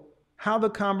know how the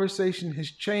conversation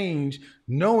has changed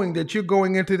knowing that you're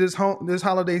going into this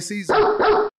holiday season.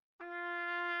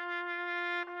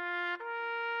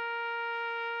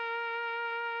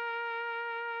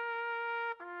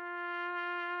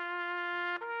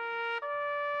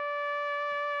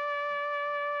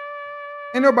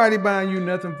 Ain't nobody buying you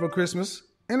nothing for Christmas.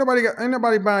 Ain't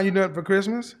nobody buying you nothing for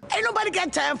Christmas. Ain't nobody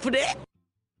got time for that.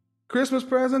 Christmas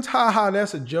presents? Ha ha,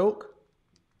 that's a joke.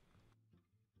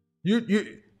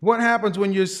 What happens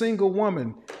when you're a single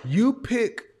woman?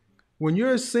 When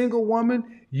you're a single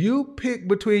woman, you pick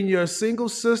between your single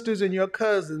sisters and your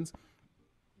cousins,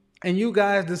 and you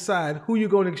guys decide who you're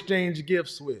going to exchange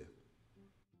gifts with.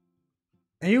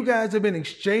 And you guys have been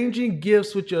exchanging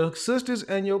gifts with your sisters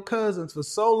and your cousins for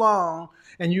so long,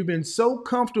 and you've been so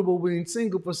comfortable being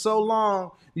single for so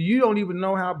long, you don't even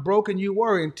know how broken you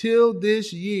were until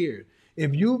this year.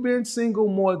 If you've been single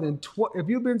if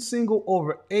you've been single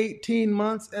over 18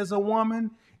 months as a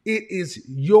woman, it is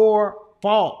your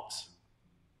fault.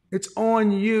 It's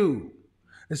on you.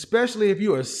 Especially if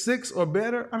you are 6 or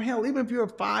better. I mean, hell, even if you're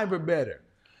 5 or better.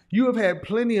 You have had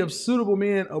plenty of suitable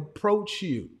men approach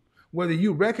you, whether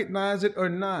you recognize it or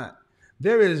not.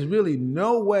 There is really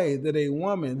no way that a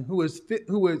woman who is fit,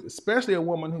 especially a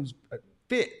woman who's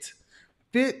fit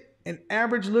and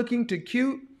average looking to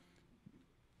cute,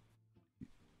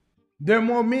 there are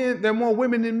more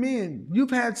women than men.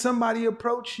 You've had somebody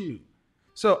approach you.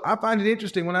 So I find it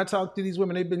interesting when I talk to these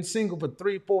women, they've been single for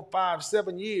 3, 4, 5,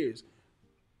 7 years.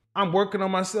 I'm working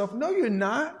on myself. No, you're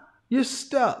not. You're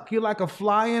stuck. You're like a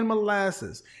fly in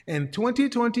molasses. And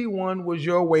 2021 was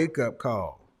your wake-up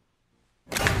call.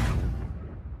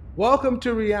 Welcome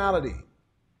to reality.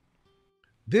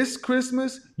 This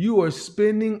Christmas, you are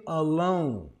spending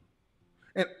alone.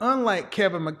 And unlike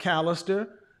Kevin McAllister,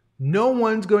 no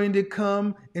one's going to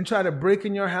come and try to break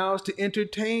in your house to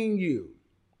entertain you.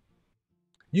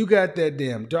 You got that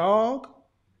damn dog,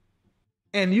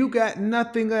 and you got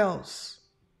nothing else.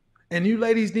 And you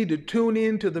ladies need to tune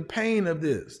in to the pain of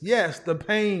this. Yes, the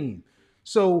pain.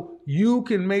 So you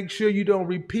can make sure you don't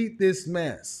repeat this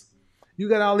mess. You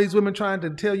got all these women trying to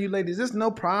tell you ladies, there's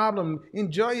no problem.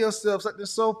 Enjoy yourself, such and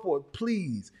so forth.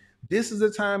 Please. This is the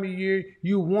time of year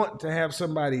you want to have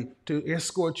somebody to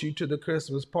escort you to the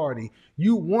Christmas party.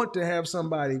 You want to have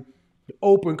somebody to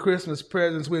open Christmas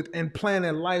presents with and plan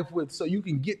a life with so you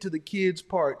can get to the kids'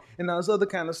 part and all this other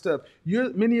kind of stuff.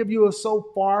 Many of you are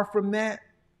so far from that.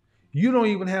 You don't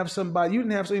even have somebody, you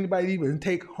didn't have anybody to even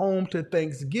take home to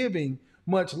Thanksgiving,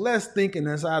 much less thinking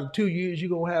inside of 2 years you're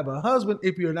going to have a husband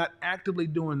if you're not actively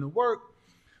doing the work.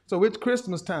 So it's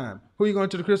Christmas time. Who are you going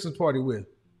to the Christmas party with?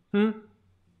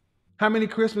 How many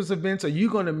Christmas events are you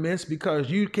going to miss because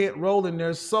you can't roll in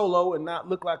there solo and not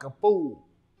look like a fool?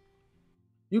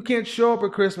 You can't show up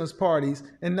at Christmas parties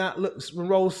and not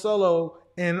roll solo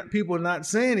and people not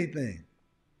say anything,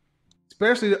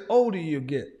 especially the older you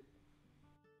get.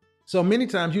 So many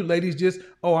times you ladies just,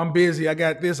 oh, I'm busy. I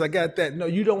got this, I got that. No,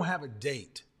 you don't have a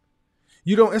date.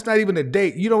 It's not even a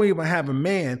date. You don't even have a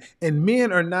man. And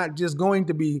men are not just going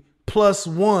to be plus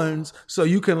ones so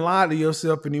you can lie to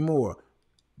yourself anymore.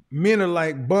 Men are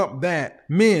like, bump that.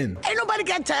 Men. Ain't nobody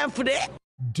got time for that.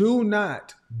 Do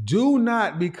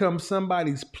not become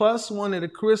somebody's plus one at a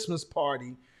Christmas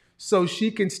party so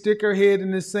she can stick her head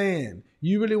in the sand.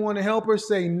 You really want to help her?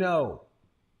 Say no.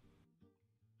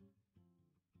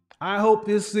 I hope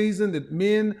this season that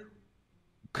men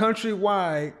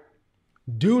countrywide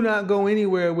do not go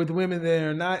anywhere with women they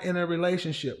are not in a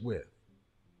relationship with.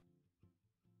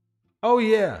 Oh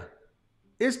yeah,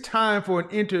 it's time for an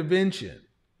intervention.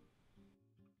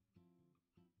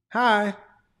 Hi,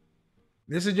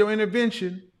 this is your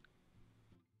intervention.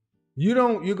 You're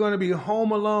going to be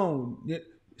home alone.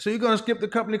 So you're going to skip the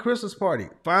company Christmas party.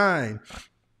 Fine.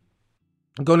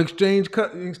 I'm going to exchange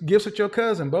gifts with your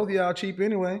cousin. Both of y'all cheap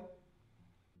anyway.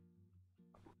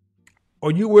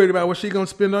 Or you worried about what she going to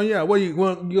spend on you? What you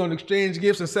going to exchange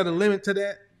gifts and set a limit to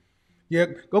that? Yeah.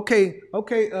 Okay.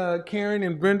 Karen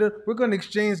and Brenda, we're going to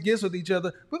exchange gifts with each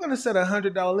other. We're going to set a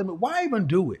 $100 limit. Why even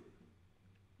do it?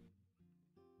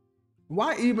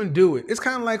 Why even do it? It's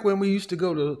kind of like when we used to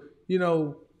go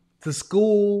to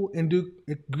school and do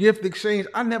gift exchange.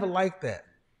 I never liked that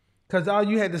because all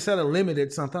you had to set a limit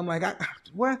at something. I'm like,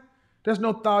 what? There's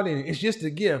no thought in it. It's just a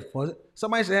gift.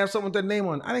 Somebody should have something with their name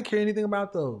on it. I didn't care anything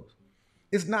about those.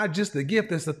 It's not just the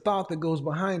gift. It's the thought that goes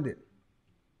behind it.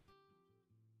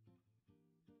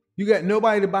 You got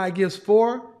nobody to buy gifts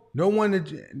for. No one.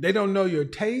 They don't know your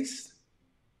taste.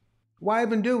 Why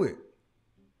even do it?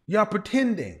 Y'all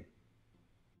pretending.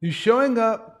 You're showing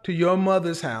up to your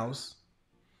mother's house.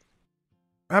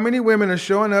 How many women are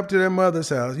showing up to their mother's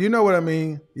house? You know what I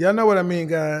mean. Y'all know what I mean,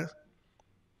 guys.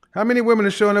 How many women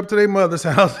are showing up to their mother's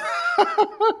house?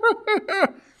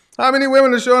 How many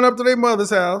women are showing up to their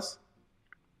mother's house?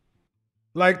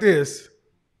 Like this.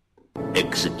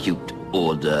 Execute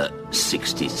Order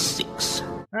 66.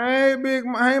 Hey,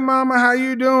 hey, mama, how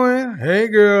you doing? Hey,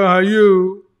 girl, how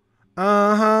you?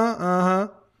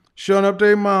 Showing up to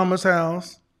their mama's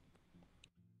house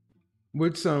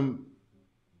with some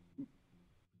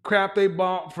crap they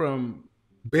bought from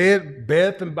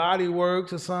Bath and Body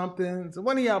Works or something. So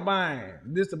what are y'all buying?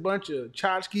 Just a bunch of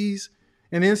tchotchkes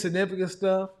and insignificant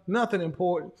stuff. Nothing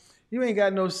important. You ain't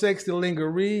got no sexy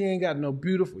lingerie. You ain't got no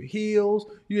beautiful heels.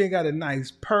 You ain't got a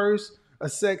nice purse, a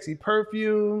sexy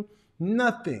perfume.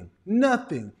 Nothing.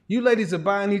 You ladies are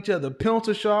buying each other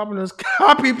pencil sharpeners,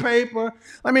 copy paper.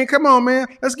 I mean, come on, man.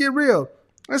 Let's get real.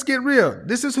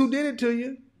 This is who did it to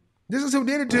you.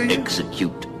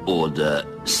 Execute Order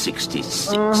 66.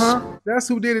 That's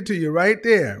who did it to you right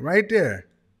there.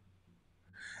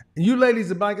 And you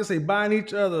ladies are buying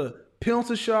each other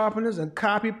pencil sharpeners and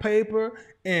copy paper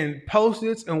and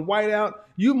Post-its and whiteout.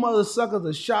 You mother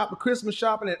suckers are Christmas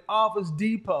shopping at Office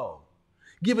Depot,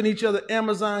 giving each other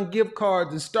Amazon gift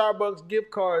cards and Starbucks gift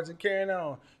cards and carrying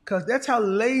on. Because that's how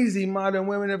lazy modern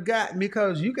women have gotten,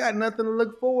 because you got nothing to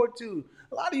look forward to.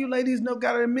 A lot of you ladies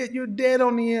got to admit you're dead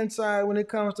on the inside when it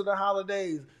comes to the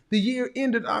holidays. The year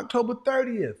ended October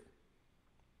 30th.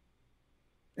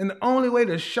 And the only way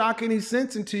to shock any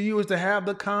sense into you is to have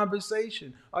the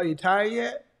conversation. Are you tired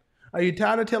yet? Are you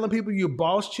tired of telling people you're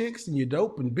boss chicks and you're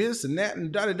dope and this and that and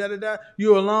da-da-da-da-da?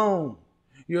 You're alone.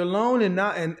 You're alone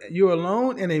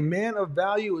and a man of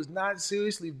value is not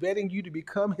seriously vetting you to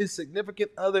become his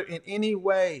significant other in any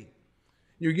way.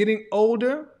 You're getting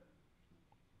older,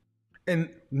 and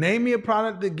name me a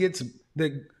product that gets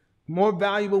more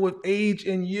valuable with age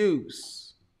and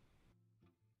use.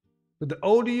 But the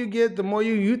older you get, the more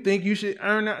you think you should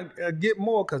get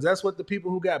more, because that's what the people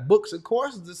who got books and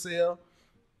courses to sell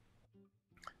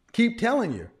keep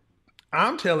telling you.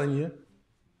 I'm telling you,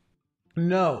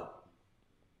 no.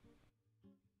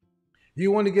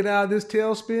 You want to get out of this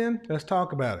tailspin? Let's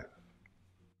talk about it.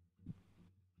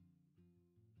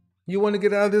 You want to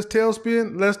get out of this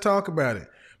tailspin? Let's talk about it.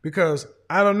 Because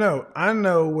I don't know. I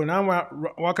know when I'm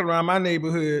walking around my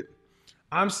neighborhood,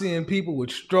 I'm seeing people with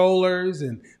strollers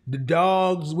and the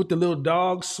dogs with the little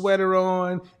dog sweater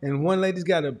on, and one lady's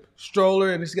got a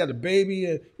stroller and she's got a baby.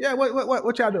 And yeah,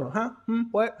 what y'all doing? Huh?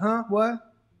 What? Huh? What?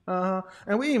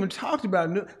 And we even talked about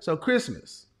so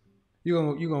Christmas.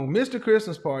 You're gonna miss the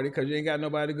Christmas party because you ain't got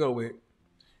nobody to go with.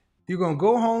 You're gonna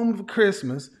go home for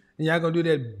Christmas and y'all gonna do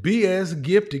that BS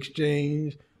gift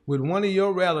exchange with one of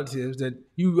your relatives that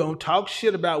you gonna talk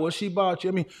shit about what she bought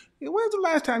you. I mean, when's the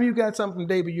last time you got something from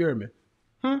David Yurman?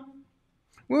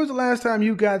 When was the last time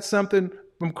you got something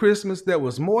from Christmas that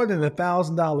was more than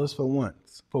 $1,000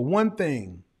 for one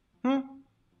thing?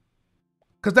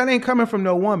 Because that ain't coming from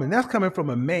no woman. That's coming from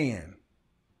a man.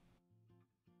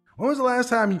 When was the last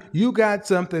time you got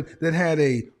something that had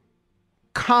a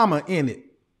comma in it?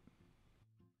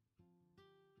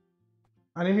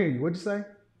 I didn't hear you. What'd you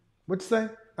say?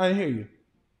 I didn't hear you.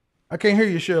 I can't hear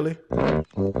you, Shirley.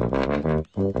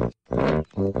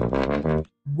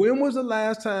 When was the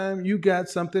last time you got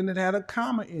something that had a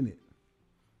comma in it?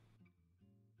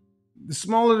 The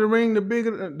smaller the ring, the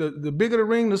bigger the bigger the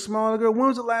ring, the smaller the girl. When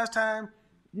was the last time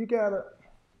you got a...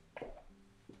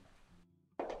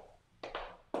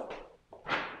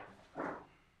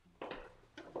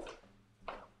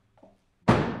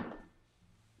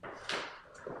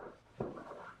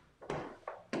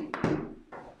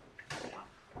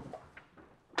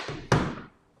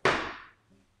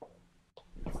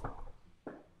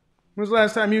 When was the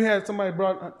last time you had somebody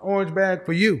brought an orange bag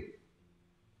for you?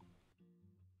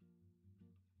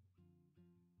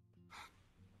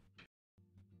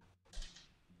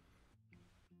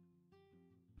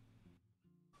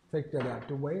 Take that out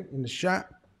the way in the shot.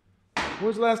 When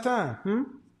was the last time?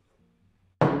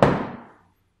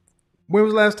 When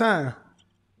was the last time?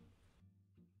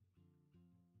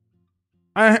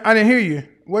 I didn't hear you.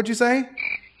 What'd you say?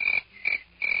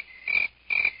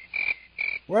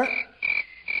 What?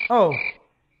 Oh,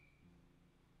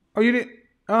 you didn't.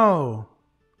 Oh,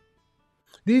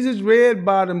 these is red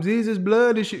bottoms. These is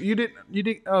blood issue. You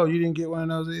didn't. Oh, you didn't get one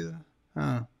of those either.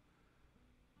 Huh.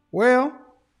 Well,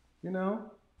 you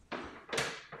know,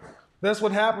 that's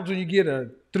what happens when you get a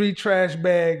 3 trash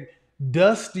bag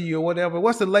dusty or whatever.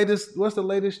 What's the latest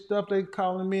stuff they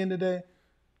calling men today?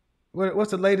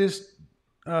 What's the latest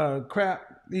crap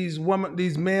these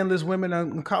manless women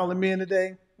are calling men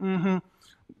today? Mm-hmm.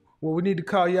 What we need to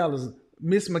call y'all is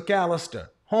Miss McAllister.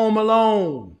 Home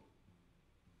Alone.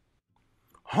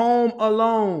 Home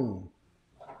Alone.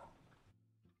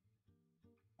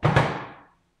 I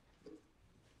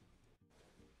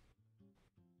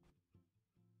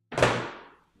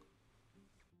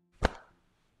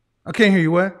can't hear you.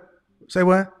 What? Say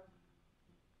what?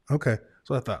 Okay,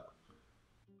 so I thought.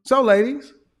 So,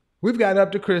 ladies, we've got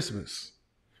up to Christmas,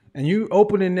 and you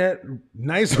opening that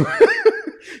nice...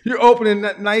 You're opening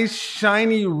that nice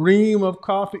shiny ream of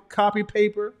copy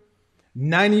paper,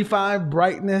 95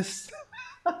 brightness.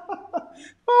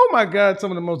 Oh my God,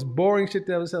 some of the most boring shit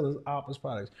they ever sell is office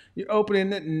products. You're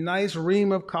opening that nice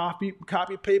ream of copy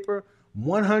paper,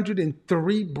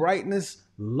 103 brightness,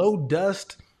 low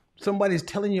dust. Somebody's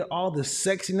telling you all the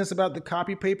sexiness about the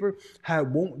copy paper, how it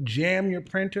won't jam your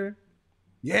printer.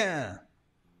 Yeah,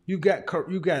 you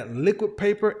got liquid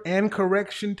paper and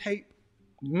correction tape.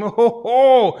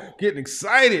 Oh, getting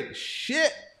excited.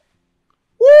 Shit.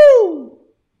 Woo!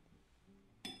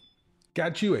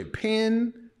 Got you a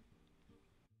pen.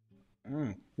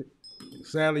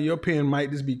 Sadly, your pen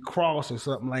might just be cross or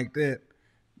something like that.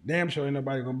 Damn sure ain't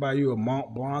nobody gonna buy you a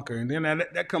Mont Blanc, and then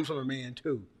that comes from a man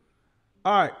too.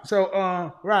 All right,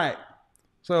 so right.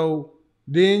 So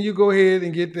then you go ahead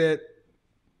and get that,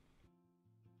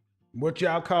 what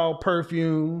y'all call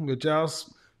perfume, that y'all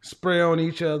spray on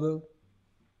each other.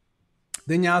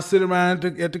 Then y'all sit around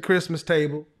at the Christmas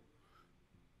table.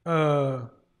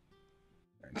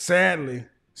 Sadly,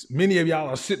 many of y'all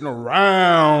are sitting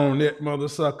around that mother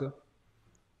sucker.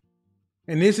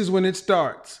 And this is when it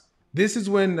starts. This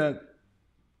is when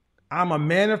I'm a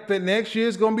manifest. Next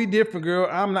year's going to be different, girl.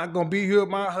 I'm not going to be here with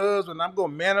my husband. I'm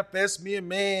going to manifest me a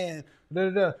man.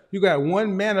 You got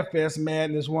one manifest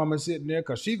madness woman sitting there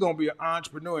because she's going to be an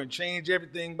entrepreneur and change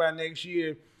everything by next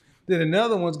year. Then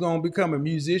another one's going to become a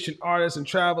musician, artist, and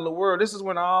travel the world. This is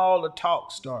when all the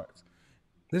talk starts.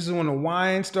 This is when the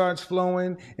wine starts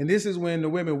flowing. And this is when the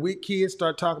women with kids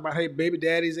start talking about, hey, baby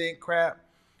daddies ain't crap.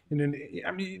 And then,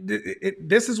 I mean,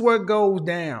 this is where it goes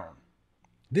down.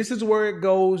 This is where it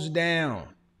goes down.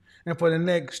 And for the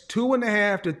next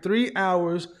 2.5 to 3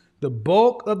 hours, the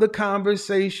bulk of the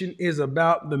conversation is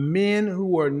about the men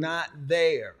who are not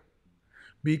there.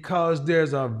 Because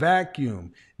there's a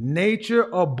vacuum. Nature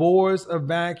abhors a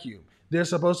vacuum. There's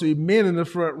supposed to be men in the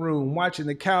front room watching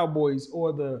the Cowboys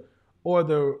or the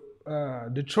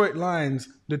Detroit Lions,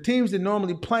 the teams that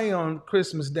normally play on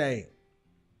Christmas Day.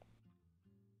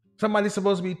 Somebody's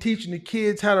supposed to be teaching the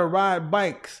kids how to ride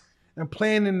bikes and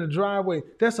playing in the driveway.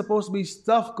 There's supposed to be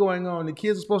stuff going on. The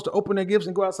kids are supposed to open their gifts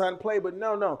and go outside and play, but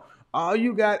no. All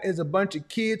you got is a bunch of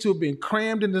kids who have been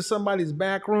crammed into somebody's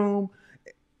back room,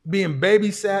 being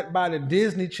babysat by the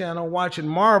Disney Channel, watching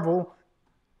Marvel.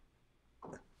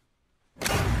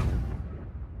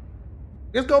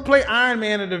 Let's go play Iron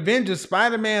Man or the Avengers,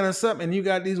 Spider-Man or something. And you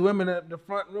got these women in the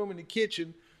front room in the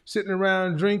kitchen sitting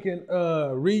around drinking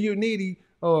Reuniti,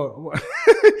 or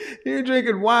you're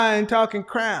drinking wine, talking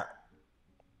crap.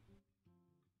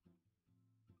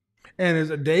 And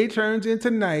as a day turns into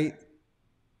night,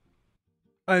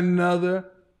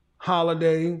 another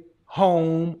holiday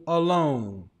home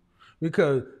alone.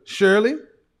 Because Shirley,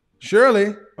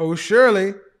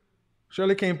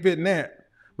 Shirley can't fit in that.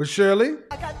 But Shirley,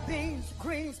 I got beans,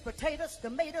 greens, potatoes,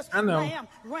 tomatoes, I know. lamb,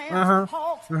 rams,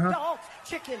 hogs, dogs,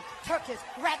 chicken, turkeys,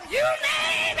 rabbits. You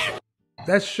name it!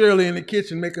 that's Shirley in the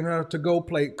kitchen making her to-go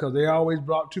plate because they always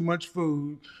brought too much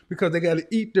food because they got to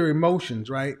eat their emotions,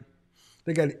 right?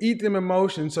 They got to eat them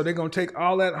emotions, so they're going to take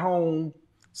all that home.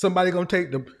 Somebody going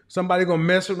to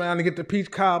mess around and get the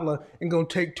peach cobbler and going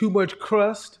to take too much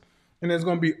crust, and there's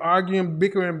going to be arguing,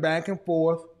 bickering back and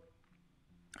forth.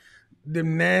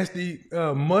 Them nasty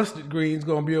mustard greens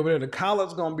going to be over there. The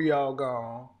collards going to be all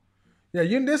gone. Yeah,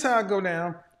 this how it go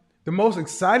down. The most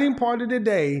exciting part of the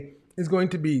day is going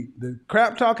to be the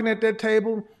crap talking at that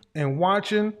table and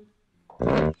watching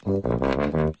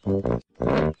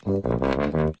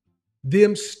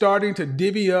them starting to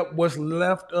divvy up what's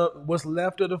left of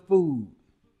the food.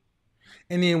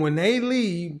 And then when they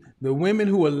leave, the women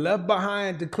who are left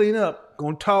behind to clean up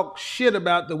gonna talk shit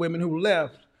about the women who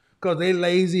left because they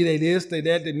lazy, they this, they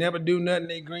that, they never do nothing,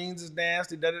 they greens is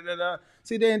nasty, da da da da.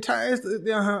 See, the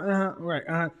entire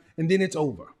right, and then it's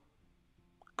over.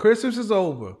 Christmas is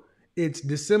over. It's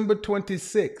December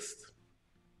 26th.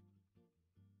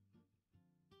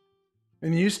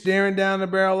 And you staring down the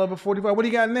barrel of a 45. What do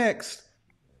you got next?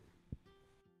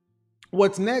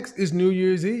 What's next is New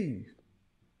Year's Eve.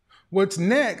 What's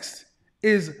next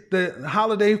is the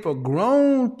holiday for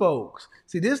grown folks.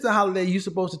 See, this is the holiday you're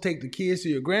supposed to take the kids to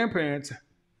your grandparents,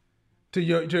 to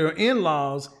your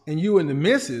in-laws, and you and the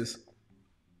missus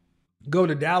go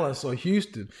to Dallas or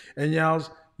Houston, and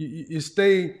you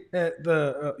stay at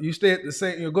the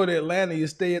St. You go to Atlanta, you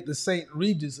stay at the St.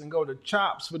 Regis and go to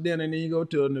Chops for dinner, and then you go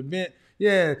to an event.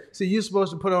 Yeah, see, you're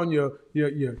supposed to put on your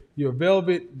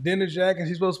velvet dinner jacket.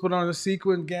 You're supposed to put on a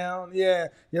sequin gown. Yeah,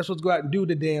 you're supposed to go out and do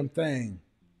the damn thing.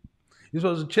 You're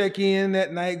supposed to check in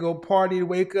that night, go party,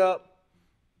 wake up.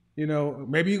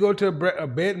 Maybe you go to a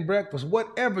bed and breakfast.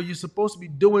 Whatever, you're supposed to be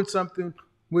doing something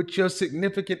with your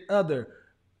significant other.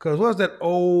 Because what's that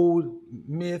old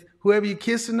myth? Whoever you're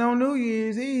kissing on New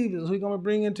Year's Eve is who you're going to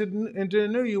bring into the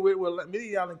New Year with. Well, many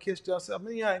of y'all ain't kissed yourself.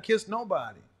 Many of y'all ain't kissed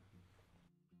nobody.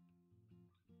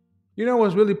 You know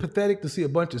what's really pathetic? To see a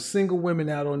bunch of single women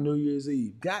out on New Year's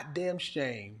Eve. Goddamn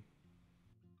shame.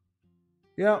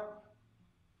 Yep.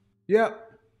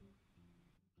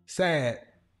 Sad.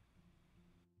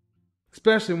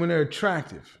 Especially when they're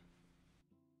attractive.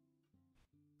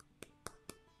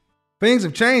 Things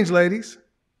have changed, ladies.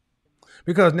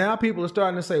 Because now people are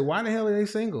starting to say, why the hell are they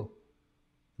single?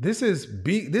 This is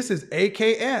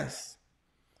AKS.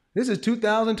 This is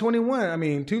 2021. I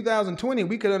mean, 2020,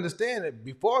 we could understand it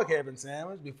before Kevin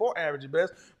Samuels, before Average at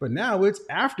Best, but now it's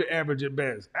after Average at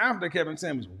Best, after Kevin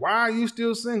Samuels. Why are you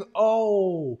still single?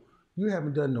 Oh, you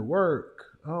haven't done the work.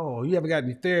 Oh, you haven't got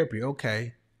any therapy.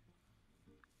 Okay.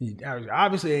 You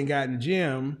obviously ain't got in the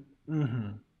gym.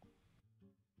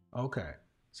 Okay.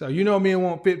 So men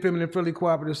want fit, feminine, fully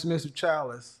cooperative, submissive,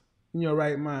 childless. In your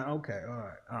right mind. Okay. All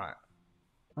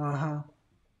right.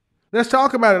 Let's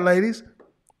talk about it, ladies.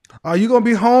 Are you going to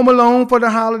be home alone for the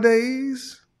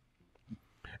holidays?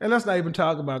 And let's not even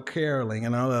talk about caroling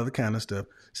and all that other kind of stuff.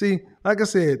 See, like I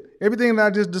said, everything that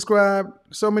I just described,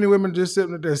 so many women just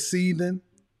sitting there seething.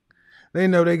 They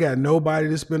know they got nobody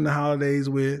to spend the holidays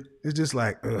with. It's just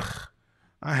like, ugh,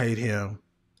 I hate him.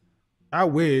 I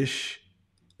wish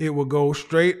it would go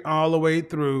straight all the way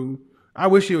through. I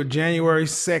wish it was January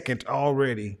 2nd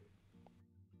already.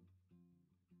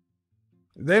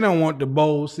 They don't want the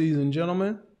bowl season,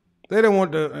 gentlemen. They don't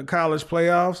want the college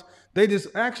playoffs. They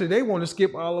want to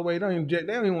skip all the way. They don't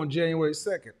even want January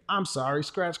 2nd. I'm sorry.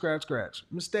 Scratch.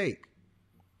 Mistake.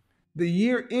 The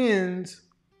year ends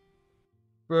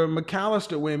for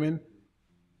McAllister women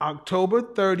October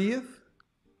 30th,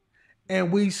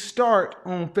 and we start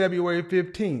on February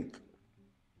 15th.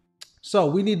 So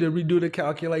we need to redo the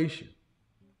calculation.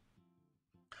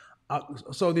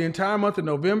 So the entire month of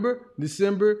November,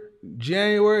 December,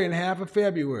 January, and half of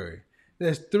February.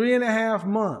 That's 3.5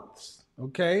 months,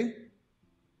 okay?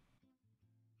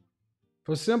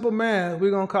 For simple math, we're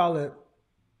going to call it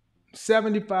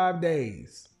 75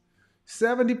 days.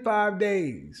 75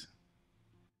 days.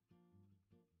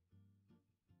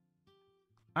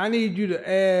 I need you to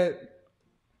add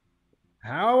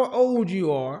how old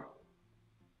you are.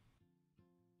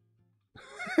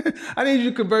 I need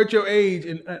you to convert your age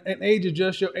and age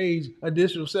adjust your age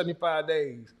additional 75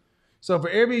 days. So for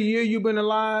every year you've been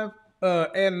alive,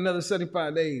 add another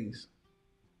 75 days.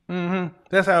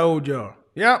 That's how old you are.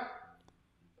 Yep.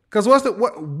 Because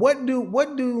what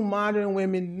do modern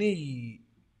women need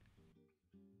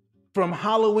from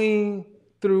Halloween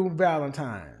through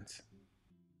Valentine's?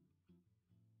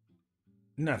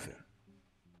 Nothing.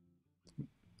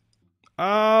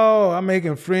 Oh, I'm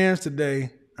making friends today.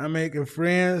 I'm making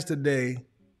friends today,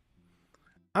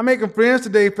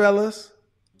 fellas.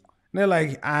 And they're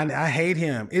like, I hate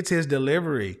him. It's his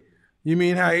delivery. You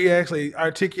mean how he actually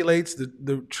articulates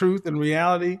the truth and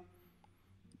reality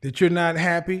that you're not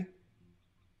happy?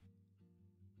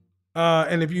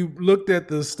 And if you looked at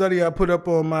the study I put up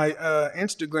on my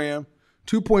Instagram,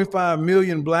 2.5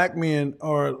 million black men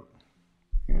are,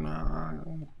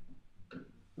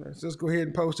 let's just go ahead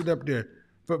and post it up there.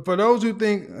 For those who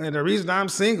think the reason I'm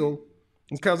single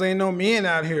is because ain't no men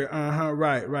out here.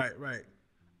 Right.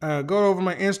 Go over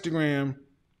my Instagram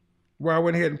where I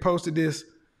went ahead and posted this.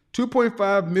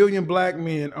 2.5 million black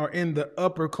men are in the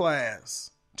upper class.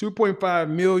 2.5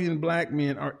 million black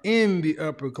men are in the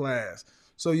upper class.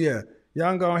 So yeah,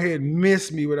 y'all can go ahead and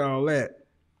miss me with all that.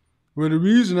 Well, the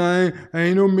reason I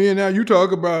ain't no men out, you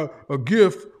talk about a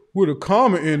gift with a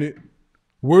comma in it.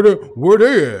 Where they at?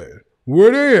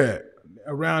 Where they at?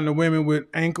 Around the women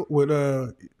with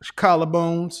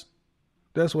collarbones.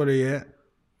 That's where they at.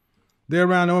 They're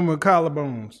around the women with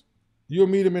collarbones. You'll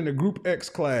meet them in the Group X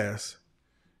class.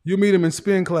 You'll meet them in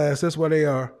spin class. That's where they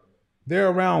are. They're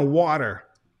around water.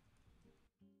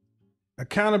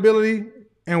 Accountability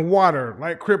and water,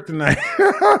 like kryptonite.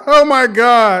 Oh my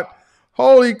God.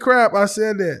 Holy crap, I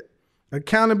said that.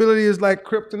 Accountability is like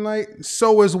kryptonite.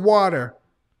 So is water.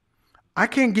 I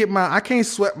can't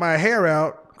sweat my hair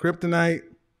out, kryptonite.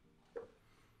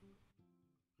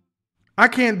 I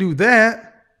can't do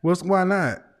that. Why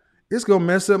not? It's gonna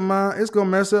mess up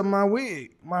my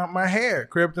wig, my hair,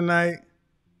 kryptonite.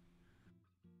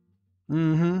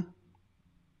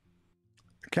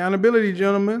 Accountability,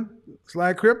 gentlemen. It's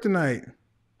like kryptonite.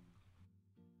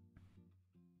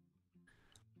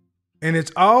 And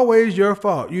it's always your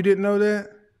fault. You didn't know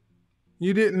that?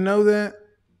 You didn't know that?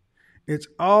 It's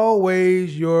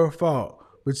always your fault.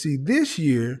 But see, this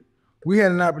year, we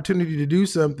had an opportunity to do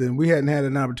something we hadn't had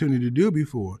an opportunity to do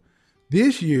before.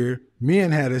 This year,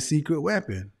 men had a secret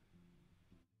weapon.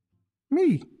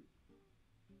 Me.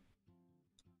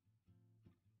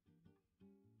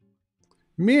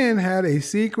 Men had a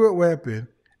secret weapon,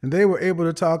 and they were able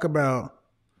to talk about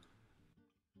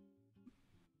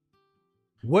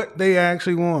what they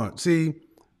actually want. See,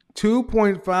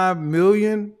 2.5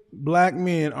 million black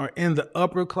men are in the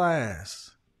upper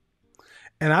class.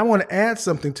 And I want to add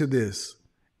something to this.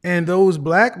 And those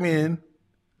black men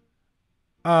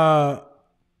tend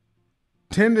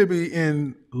to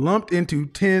be lumped into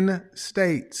 10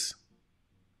 states.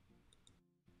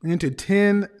 Into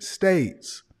 10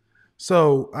 states.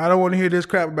 So I don't want to hear this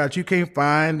crap about you can't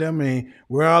find them and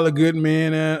where all the good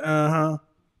men at.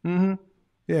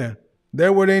 Yeah.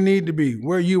 They're where they need to be.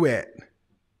 Where you at?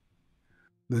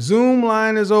 The Zoom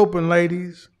line is open,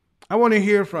 ladies. I want to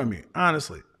hear from you,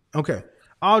 honestly. Okay.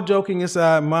 All joking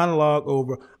aside, monologue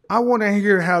over. I want to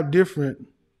hear how different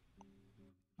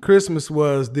Christmas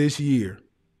was this year.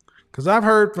 Because I've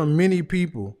heard from many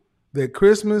people that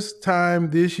Christmas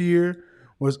time this year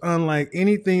was unlike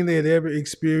anything they had ever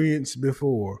experienced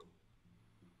before.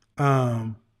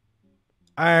 I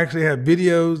actually have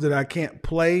videos that I can't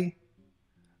play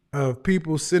of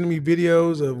people sending me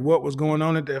videos of what was going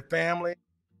on at their family.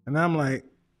 And I'm like,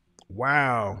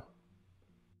 wow.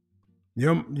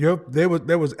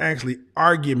 There was actually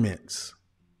arguments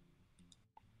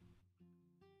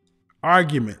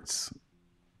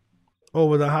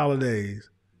over the holidays.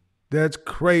 That's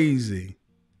crazy.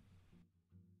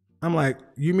 I'm like,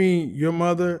 you mean your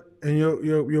mother and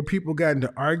your people got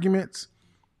into arguments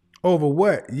over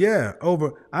what? Yeah,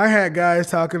 over. I had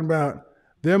guys talking about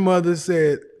their mother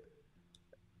said,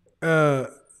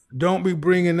 don't be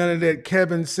bringing none of that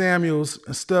Kevin Samuels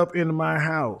stuff into my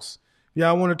house.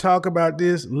 Y'all want to talk about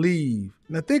this? Leave.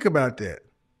 Now think about that.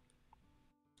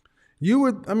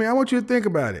 I want you to think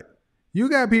about it. You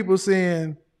got people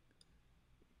saying,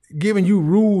 giving you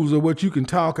rules of what you can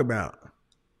talk about.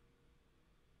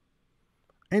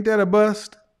 Ain't that a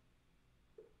bust?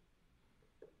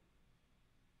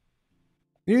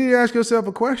 You need to ask yourself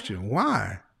a question.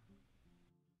 Why?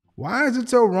 Why is it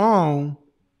so wrong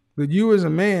that you as a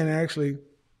man actually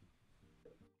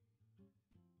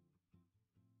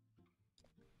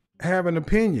have an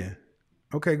opinion?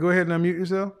 Okay, go ahead and unmute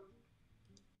yourself.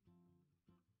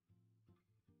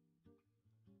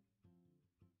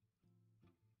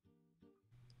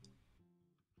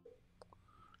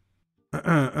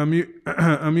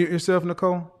 Unmute yourself,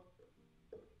 Nicole.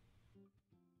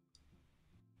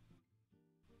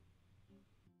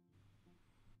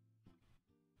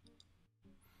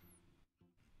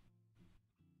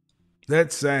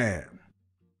 That's sad.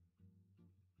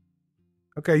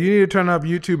 Okay, you need to turn off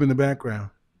YouTube in the background.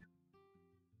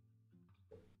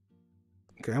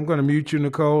 Okay, I'm going to mute you,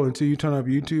 Nicole, until you turn off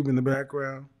YouTube in the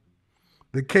background.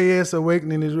 The KS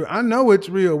awakening is real. I know it's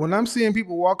real. When I'm seeing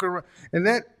people walking around,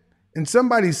 and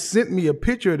somebody sent me a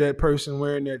picture of that person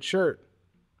wearing that shirt.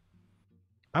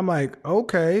 I'm like,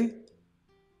 okay.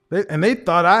 They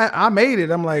thought I made it.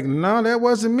 I'm like, no, that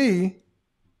wasn't me.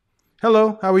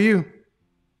 Hello, how are you?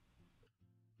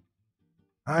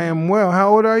 I am well.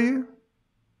 How old are you?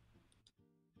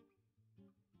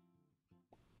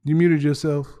 You muted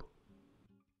yourself.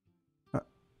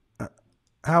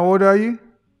 How old are you?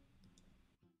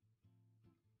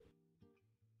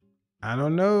 I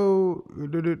don't know.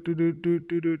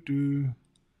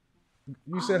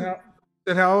 You said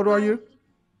how old are you?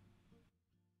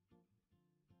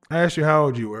 I asked you how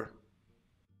old you were.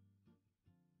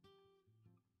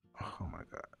 Oh my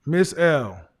God. Miss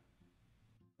L.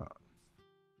 Oh,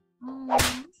 I'm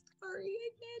sorry, I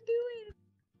can't do it.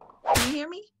 Can you hear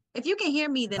me? If you can hear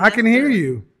me, then I can hear good.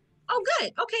 you. Oh,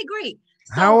 good. Okay, great.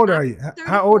 So how old are you?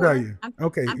 How old are 34. you?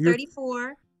 Okay. I'm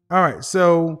 34. All right.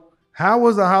 So how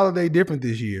was the holiday different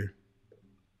this year?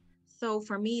 So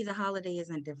for me, the holiday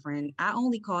isn't different. I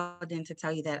only called in to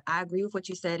tell you that I agree with what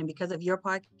you said. And because of your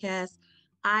podcast,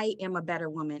 I am a better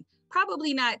woman.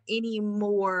 Probably not any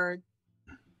more,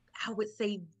 I would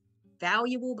say,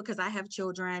 valuable because I have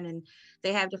children and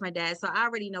they have different dads. So I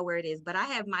already know where it is. But I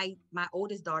have my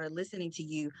oldest daughter listening to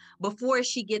you before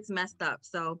she gets messed up.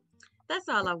 So that's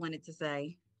all I wanted to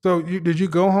say. So did you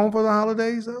go home for the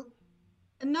holidays though?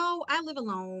 No, I live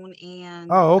alone and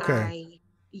Oh, okay.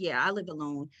 I live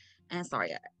alone. And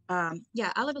sorry,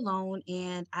 I live alone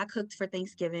and I cooked for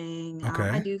Thanksgiving. Okay.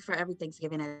 I do for every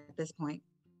Thanksgiving at this point.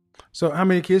 So how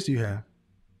many kids do you have?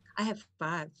 I have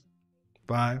 5.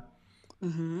 5.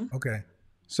 Mm-hmm. Okay.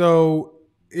 So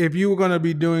if you were going to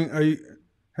be doing,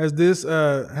 has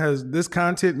this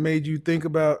content made you think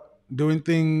about doing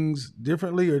things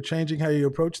differently or changing how you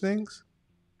approach things?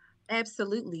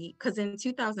 Absolutely. Because in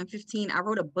 2015, I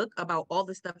wrote a book about all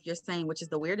the stuff you're saying, which is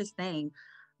the weirdest thing.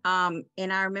 And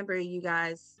I remember you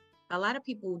guys, a lot of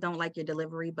people don't like your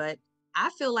delivery, but I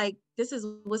feel like this is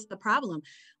what's the problem.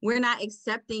 We're not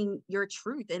accepting your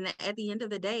truth. And at the end of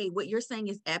the day, what you're saying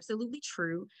is absolutely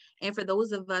true. And for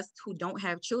those of us who don't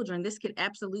have children, this could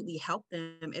absolutely help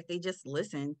them if they just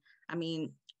listen. I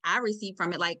mean, I received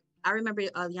from it. Like, I remember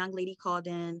a young lady called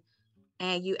in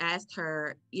and you asked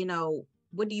her,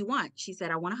 what do you want? She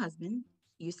said, I want a husband.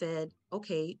 You said,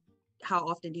 okay, how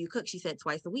often do you cook? She said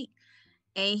twice a week.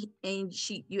 And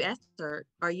you asked her,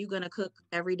 are you going to cook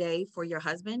every day for your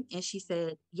husband? And she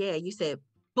said, yeah. You said,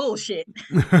 bullshit.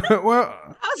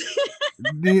 Well,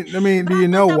 do you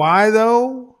know why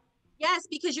though? Yes,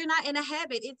 because you're not in a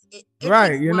habit.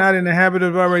 Right. You're not in the habit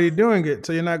of already doing it.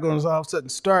 So you're not going to all of a sudden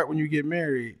start when you get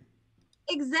married.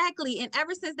 Exactly. And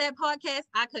ever since that podcast,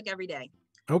 I cook every day.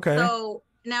 Okay. So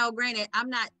now, granted,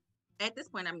 at this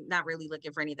point, I'm not really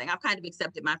looking for anything. I've kind of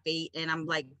accepted my fate and I'm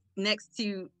like next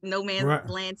to no man's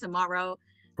land tomorrow.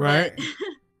 Right.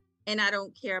 And I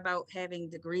don't care about having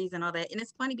degrees and all that. And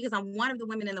it's funny because I'm one of the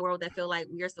women in the world that feel like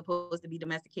we are supposed to be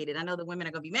domesticated. I know the women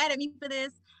are going to be mad at me for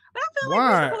this, but I feel like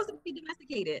we're supposed to be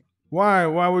domesticated. Why?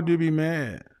 Why would you be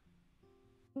mad?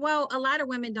 Well, a lot of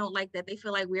women don't like that. They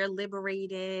feel like we're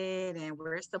liberated and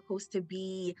we're supposed to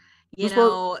be,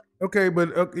 Okay, but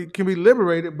it can be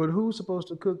liberated, but who's supposed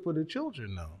to cook for the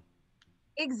children though?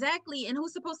 Exactly. And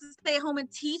who's supposed to stay at home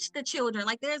and teach the children?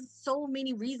 Like, there's so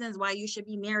many reasons why you should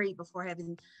be married before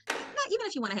having, not even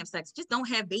if you want to have sex, just don't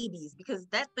have babies because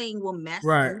that thing will mess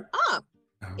you up.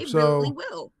 It really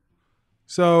will.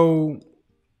 So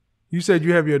you said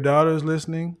you have your daughters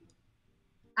listening?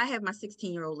 I have my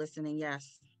 16-year-old listening,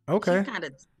 yes. Okay.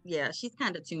 She's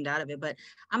kind of tuned out of it, but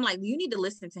I'm like, you need to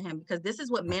listen to him because this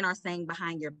is what men are saying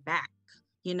behind your back,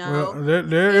 Well,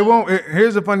 it won't.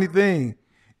 Here's the funny thing.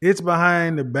 It's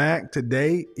behind the back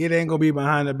today. It ain't gonna be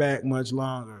behind the back much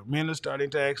longer. Men are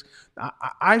starting to ask.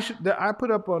 I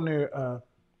put up on there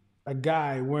a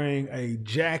guy wearing a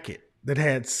jacket that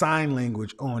had sign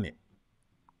language on it.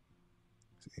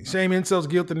 Shame, insults,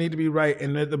 guilt, and need to be right.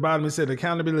 And at the bottom it said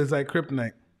accountability is like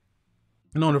kryptonite.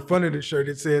 And on the front of the shirt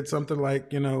it said something like,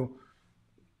 believe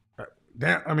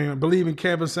in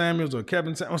Kevin Samuels or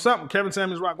Kevin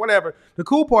Samuels rock, whatever. The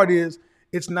cool part is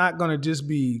it's not gonna just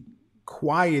be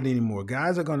quiet anymore.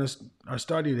 Guys are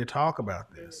starting to talk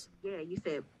about this. Yeah, you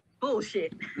said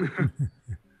bullshit.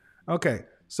 Okay,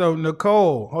 so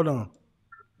Nicole, hold on.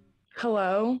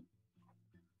 Hello.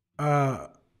 Why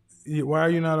are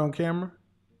you not on camera?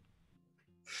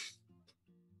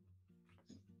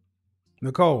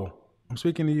 Nicole, I'm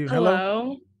speaking to you.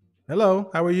 Hello. Hello.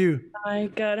 How are you? Hi.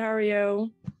 Good. How are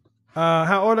you?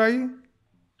 How old are you?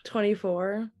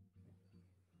 24.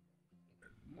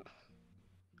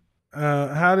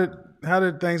 How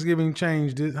did Thanksgiving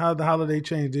change? How did the holiday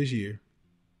change this year?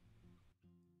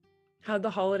 How'd the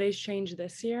holidays change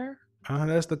this year?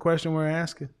 That's the question we're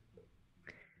asking.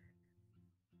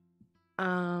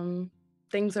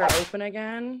 Things are open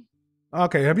again.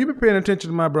 Okay, have you been paying attention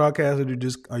to my broadcast, or did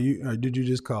you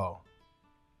just call?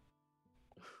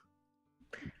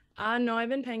 No, I've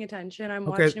been paying attention. I'm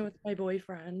Okay. watching it with my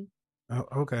boyfriend. Oh,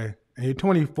 okay. And you're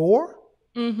 24?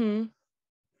 Mm-hmm.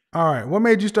 All right. What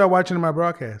made you start watching my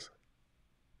broadcast?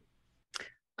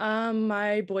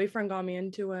 My boyfriend got me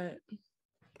into it.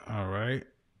 All right.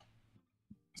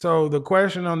 So the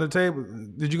question on the table,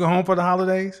 did you go home for the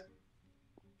holidays?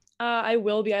 I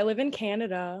will be. I live in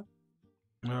Canada.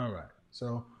 All right.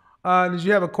 So did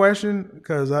you have a question?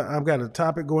 Because I've got a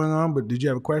topic going on, but did you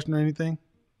have a question or anything?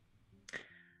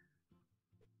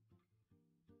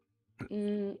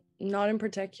 Not in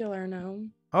particular, no.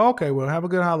 Okay. Well, have a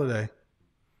good holiday.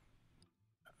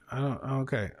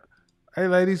 Okay. Hey,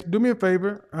 ladies, do me a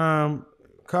favor.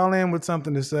 Call in with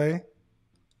something to say.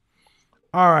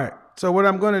 All right. So what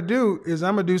I'm going to do is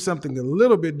I'm going to do something a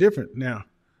little bit different now.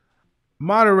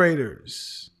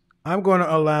 Moderators, I'm going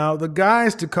to allow the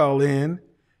guys to call in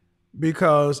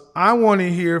because I want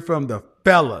to hear from the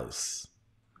fellas,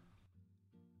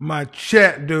 my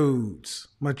chat dudes,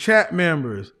 my chat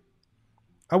members.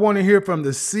 I want to hear from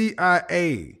the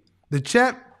CIA. The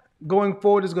chat going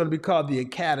forward is going to be called the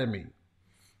Academy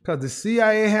because the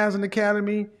CIA has an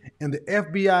academy and the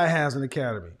FBI has an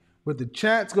academy. But the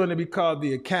chat's going to be called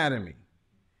the Academy.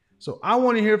 So I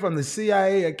want to hear from the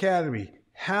CIA Academy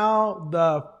how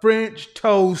the French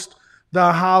toast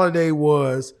the holiday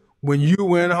was when you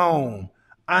went home.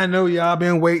 I know y'all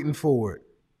been waiting for it.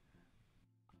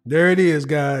 There it is,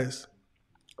 guys.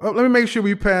 Oh, let me make sure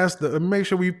we pass the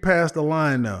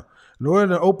line now. In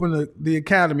order to open the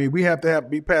Academy, we have to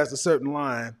be past a certain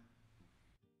line.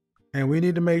 And we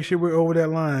need to make sure we're over that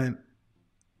line.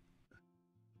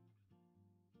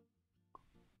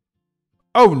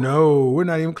 Oh, no, we're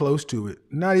not even close to it.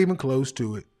 Not even close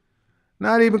to it.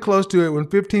 Not even close to it. When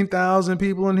 15,000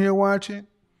 people in here watching,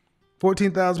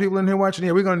 14,000 people in here watching,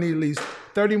 we're going to need at least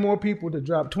 30 more people to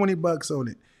drop $20 on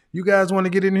it. You guys want to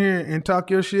get in here and talk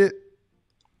your shit?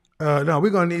 No, we're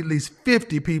going to need at least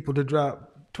 50 people to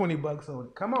drop $20 on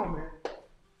it. Come on, man.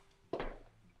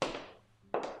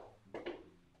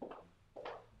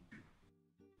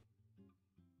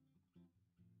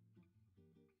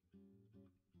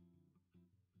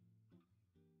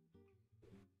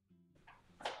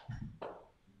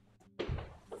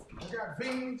 I got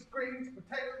beans, greens,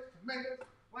 potatoes, tomatoes,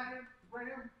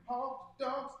 ram, hog,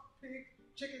 dogs, pig,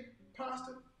 chicken,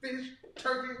 pasta, fish,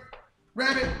 turkey,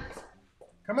 rabbit.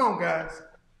 Come on, guys.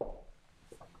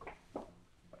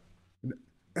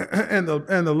 And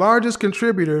the largest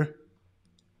contributor,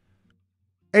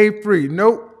 A-Free.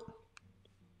 Nope.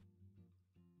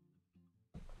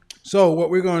 So what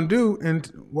we're going to do, and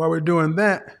while we're doing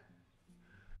that,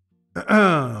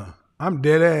 I'm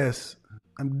dead ass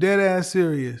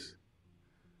serious.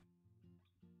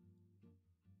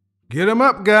 Get them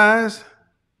up, guys.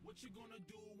 What you gonna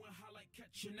do when highlight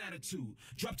catch an attitude?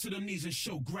 Drop to them knees and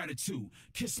show gratitude.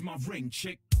 Kiss my ring,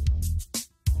 chick.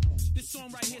 This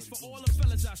song right here is for all the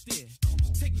fellas out there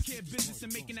taking care of business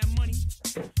and making that money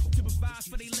to provide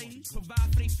for their ladies, provide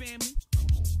for their family,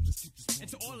 and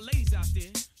to all the ladies out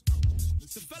there.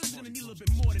 The fellas gonna need a little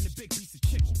bit more than a big piece of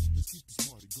chicken.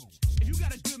 If you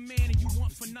got a good man and you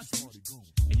want for nothing,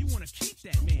 and you want to keep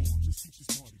that man,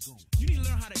 you need to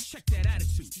learn how to check that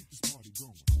attitude.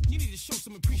 You need to show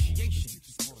some appreciation.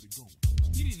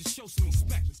 You need to show some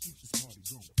respect.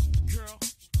 Girl,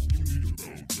 you need to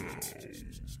bow down.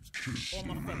 All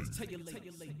my fellas, tell your ladies.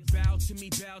 Bow to me,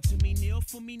 kneel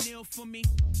for me.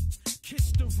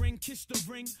 Kiss the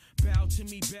ring. Bow to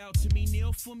me,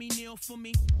 kneel for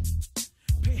me.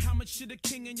 Pay homage to the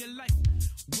king in your life.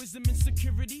 Wisdom and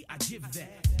security, I give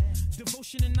that.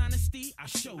 Devotion and honesty, I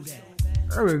show that.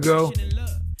 There we go. Love,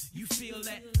 you feel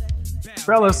that?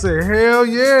 Fellas say, hell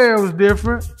yeah, it was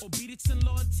different. Obedience and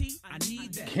loyalty, I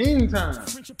need that. King time.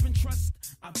 Friendship and trust,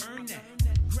 I've earned that.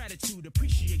 Gratitude,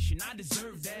 appreciation, I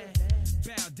deserve that.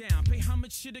 Bow down, pay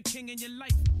homage to the king in your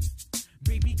life.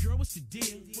 Baby girl, what's the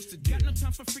deal? Got no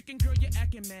time for freaking girl, you're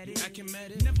acting mad.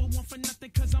 Never want for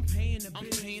nothing cause I'm paying the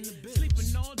bill.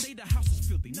 Sleeping all day, the house is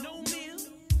filthy. No meal.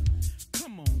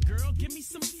 Come on, girl, give me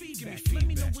some feedback. Let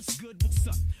me know what's good, what's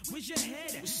up. Where's your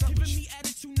head at? Giving me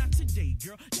attitude, not today,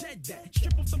 girl. Dead that.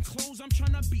 Strip off them clothes, I'm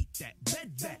tryna beat that.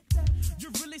 Bed that.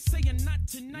 You're really saying not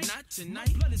tonight? Not tonight.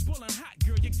 My blood is boiling hot,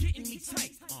 girl. You're getting me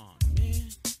tight. Aw, man.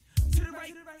 To the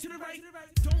right, to the right.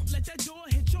 Don't let that door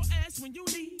hit your ass when you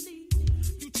leave.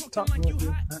 You talking like you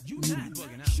hot, you not.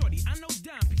 Shorty, I know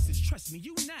dime pieces, trust me,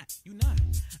 you not.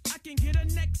 I can get a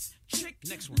next chick,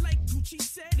 next one. Like Gucci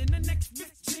said, in the next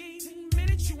 15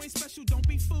 minutes. You ain't special, don't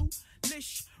be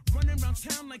foolish. Running around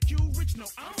town like you rich, no,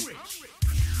 I'm rich.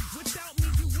 Without me,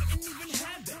 you wouldn't even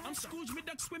have that. I'm Scrooge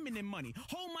McDuck swimming in money.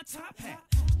 Hold my top hat.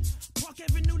 Park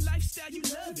Avenue lifestyle, you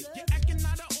love it. You're acting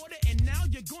out of order, and now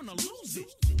you're gonna lose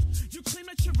it. You claim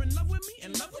that you're in love with me,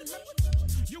 in love with me.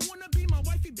 You wanna be my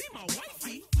wifey, be my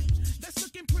wifey. That's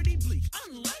looking pretty bleak,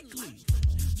 unlikely.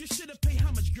 You should've paid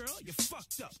homage, girl. You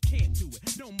fucked up, can't do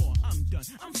it no more. I'm done.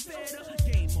 I'm fed up.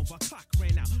 Game over, clock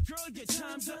ran out. Girl, your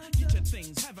time's up. Get your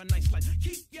things, have a nice life.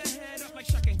 Keep your head up like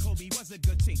Shaq and Kobe was a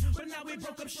good team. But now we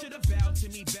broke up. Should've bowed to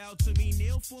me,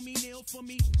 kneel for me, kneel for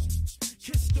me.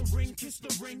 Kiss the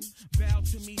ring, bow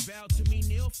to me,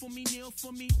 kneel for me, kneel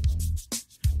for me.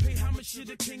 Pay homage to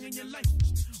the king in your life.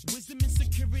 Wisdom and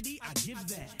security, I give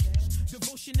that.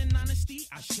 Devotion and honesty,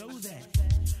 I show that.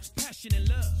 Passion and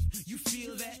love, you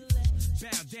feel that?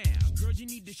 Bow down, girl, you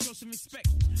need to show some respect.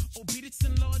 Obedience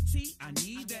and loyalty, I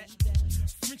need that.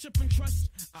 Friendship and trust,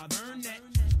 I've earned that.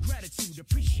 Gratitude,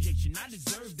 appreciation, I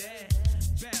deserve that.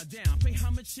 Bow down, pay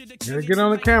homage to the king. Yeah, get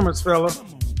on the cameras, fella.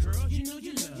 Come on, girl, you know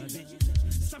you love it.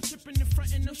 Stop tripping in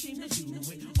front and no shame to do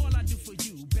it. All I do for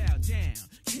you, bow down,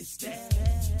 kiss that.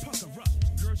 Pucker up,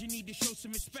 girl, you need to show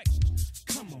some respect.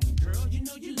 Come on, girl, you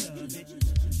know you love it.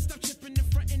 Stop tripping in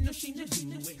front and no shame to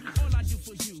do it. All I do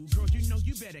for you, girl, you know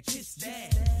you better kiss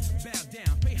that. Bow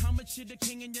down, pay homage to the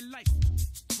king in your life.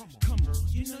 Come on,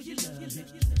 you know you love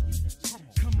it.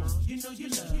 Come on, you know you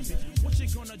love it. What you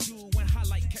gonna do when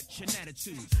highlight catch an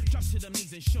attitude? Drop to the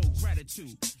knees and show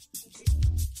gratitude.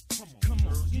 Come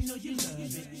on, you know you love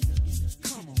it.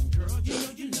 Come on, girl, you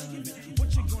know you love it.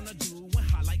 What you gonna do when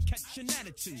highlight catch an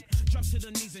attitude? Drop to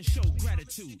the knees and show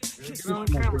gratitude.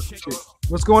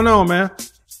 What's going on, man?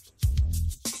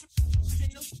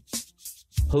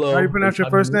 Hello. How do you pronounce your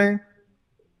first name?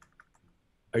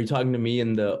 Are you talking to me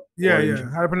in the Yeah, orange? yeah.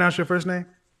 How do you pronounce your first name?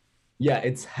 Yeah,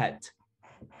 it's Het.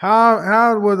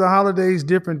 How were the holidays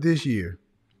different this year?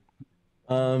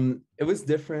 It was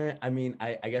different. I mean,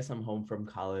 I guess I'm home from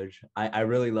college. I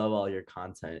really love all your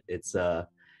content. It's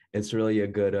really a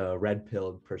good red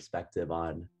pilled perspective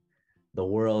on the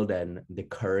world and the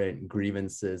current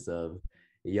grievances of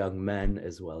young men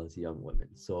as well as young women.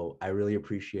 So I really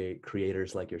appreciate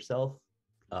creators like yourself.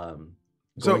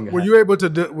 So were you able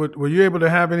to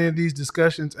have any of these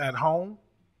discussions at home?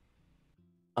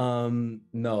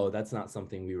 No, that's not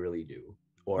something we really do.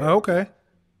 Or okay.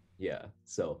 Yeah.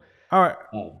 So all right.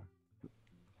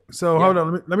 So hold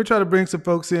on. Let me try to bring some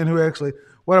folks in who actually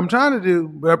what I'm trying to do,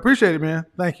 but I appreciate it, man.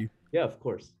 Thank you. Yeah, of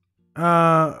course. Go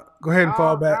ahead and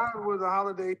fall back. How was the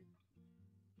holiday?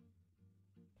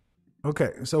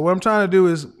 Okay, so what I'm trying to do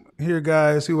is hear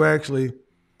guys who actually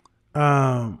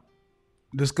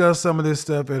discuss some of this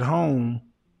stuff at home.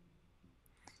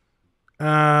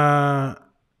 I'm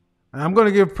going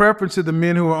to give preference to the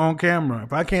men who are on camera.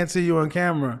 If I can't see you on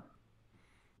camera,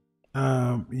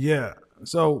 yeah.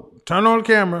 So turn on the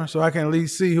camera so I can at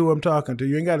least see who I'm talking to.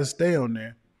 You ain't got to stay on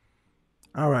there.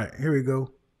 All right, here we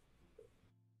go.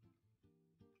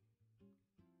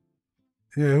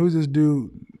 Yeah, who's this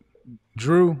dude?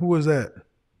 Drew? Who was that?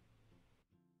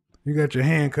 You got your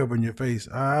hand covering your face.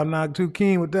 I'm not too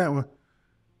keen with that one.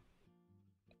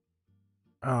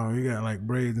 Oh, you got like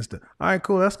braids and stuff. All right,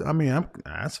 cool. That's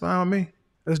fine with me.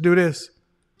 Let's do this.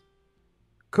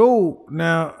 Cool.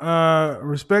 Now,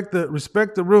 respect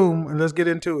the room and let's get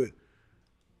into it.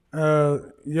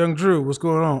 Young Drew, what's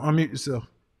going on? Unmute yourself.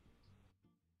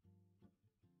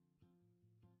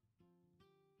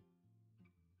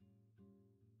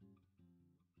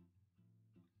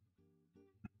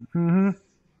 Mm-hmm.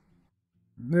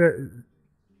 Yeah.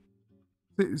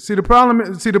 See the problem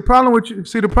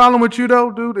with you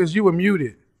though, dude, is you were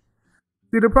muted.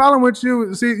 See the problem with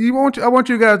you. I want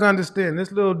you guys to understand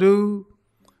this little dude.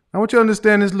 I want you to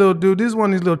understand this little dude. This is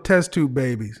one of these little test tube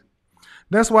babies.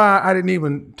 That's why I didn't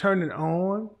even turn it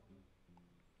on.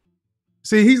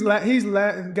 See, he's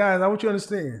guys. I want you to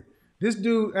understand. This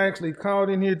dude actually called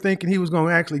in here thinking he was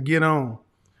gonna actually get on.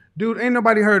 Dude, ain't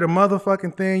nobody heard a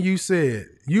motherfucking thing you said.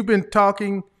 You've been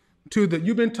talking to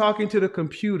the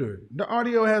computer. The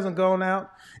audio hasn't gone out.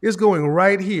 It's going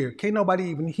right here. Can't nobody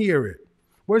even hear it.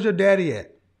 Where's your daddy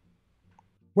at?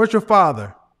 Where's your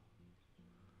father?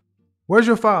 Where's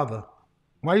your father?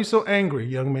 Why are you so angry,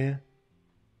 young man?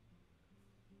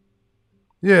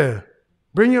 Yeah.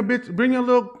 Bring your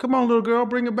little, come on, little girl,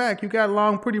 bring it back. You got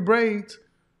long, pretty braids.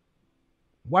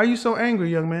 Why are you so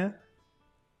angry, young man?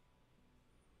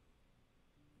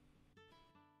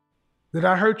 Did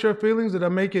I hurt your feelings? Did I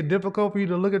make it difficult for you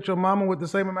to look at your mama with the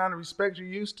same amount of respect you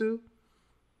used to?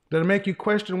 Did it make you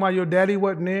question why your daddy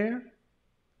wasn't there?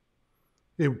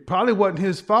 It probably wasn't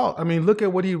his fault. I mean, look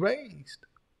at what he raised.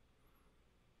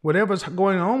 Whatever's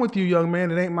going on with you, young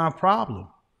man, it ain't my problem.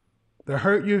 The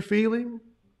hurt you're feeling,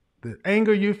 the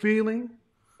anger you're feeling,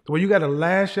 where you got to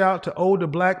lash out to older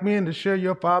black men to share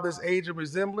your father's age and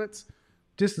resemblance,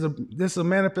 this is a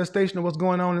manifestation of what's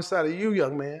going on inside of you,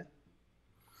 young man.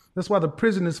 That's why the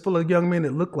prison is full of young men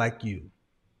that look like you.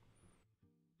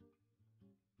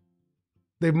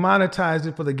 They've monetized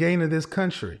it for the gain of this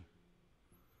country.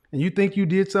 And you think you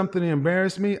did something to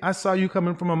embarrass me? I saw you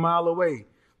coming from a mile away,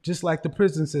 just like the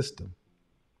prison system.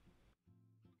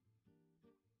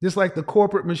 Just like the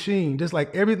corporate machine, just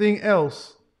like everything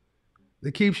else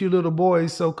that keeps you little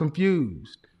boys so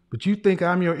confused. But you think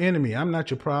I'm your enemy. I'm not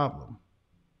your problem.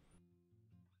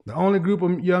 The only group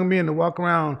of young men that walk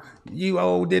around, you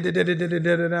old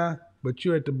da-da-da-da-da-da-da-da, but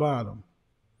you're at the bottom.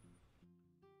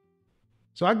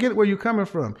 So I get where you're coming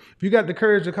from. If you got the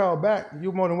courage to call back,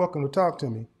 you're more than welcome to talk to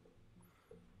me.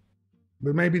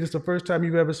 But maybe this is the first time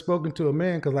you've ever spoken to a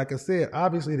man, because like I said,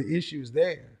 obviously the issue is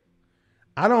there.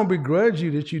 I don't begrudge you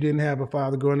that you didn't have a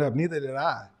father growing up, neither did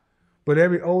I. But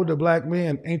every older black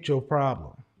man ain't your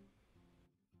problem.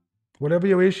 Whatever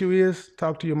your issue is,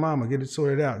 talk to your mama, get it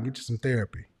sorted out, and get you some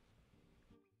therapy.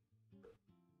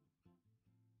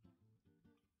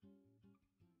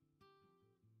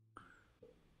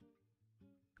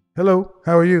 Hello,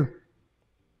 how are you?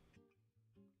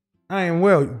 I am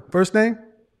well. First name?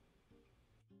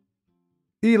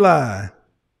 Eli.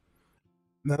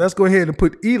 Now let's go ahead and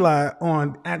put Eli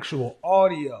on actual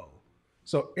audio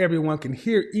so everyone can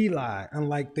hear Eli,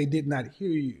 unlike they did not hear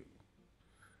you.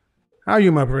 How are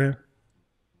you, my friend?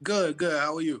 Good.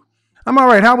 How are you? I'm all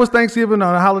right. How was Thanksgiving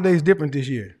or the holidays different this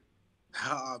year?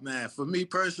 Oh, man. For me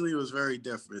personally, it was very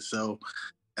different. So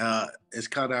it's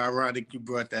kind of ironic you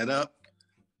brought that up.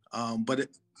 But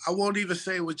I won't even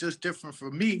say it was just different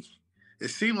for me. It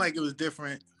seemed like it was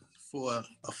different for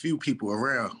a few people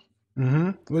around.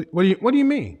 Mm-hmm. What do you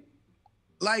mean?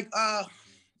 Like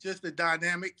just the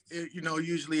dynamic.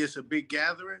 Usually it's a big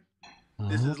gathering.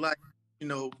 This is like,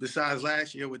 besides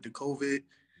last year with the COVID,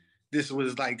 this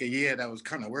was like a year that was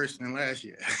kind of worse than last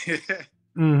year.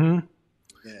 Mm-hmm.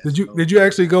 Yeah, did you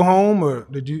actually go home, or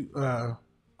did you?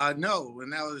 No,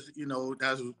 and that was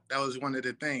that was one of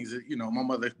the things that, my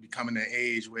mother becoming an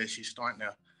age where she's starting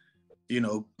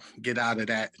to, get out of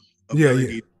that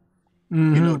ability. Yeah.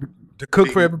 Mm-hmm. To cook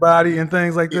for everybody and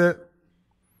things like that.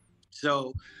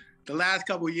 So the last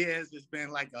couple of years, it's been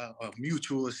like a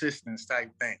mutual assistance type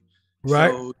thing.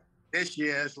 Right. So this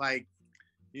year, it's like,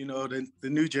 the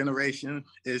new generation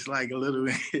is like a little,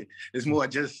 it's more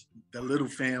just the little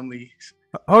families.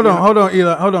 Hold on,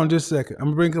 Eli. Hold on just a second.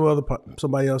 I'm bringing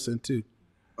somebody else in too.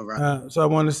 All right. So I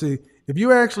want to see if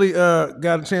you actually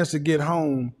got a chance to get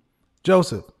home.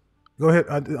 Joseph, go ahead.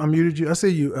 I muted you. I see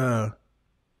you,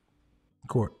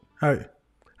 Court. How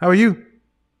are you?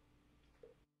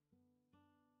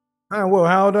 Well,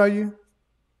 how old are you?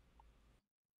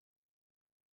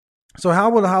 So how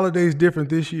were the holidays different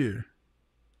this year?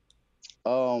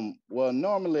 Well,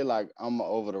 normally, like, I'm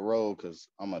over the road because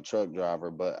I'm a truck driver,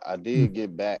 but I did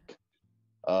get back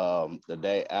the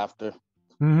day after.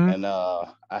 Mm-hmm. And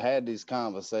I had these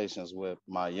conversations with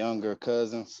my younger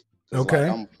cousins. Okay.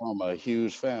 Like, I'm from a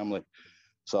huge family.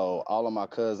 So all of my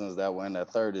cousins that were in their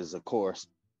 30s, of course,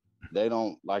 they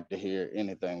don't like to hear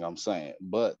anything I'm saying.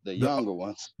 But the younger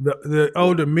ones. The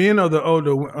older men or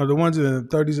the ones in the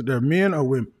 30s, they're men or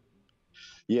women?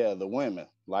 Yeah, the women.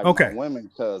 Like, okay. My women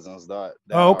cousins that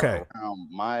okay. are around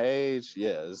my age.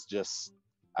 Yeah, it's just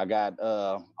I got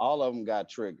all of them got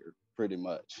triggered pretty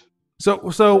much.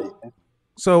 So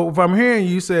if I'm hearing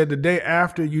you said the day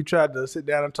after you tried to sit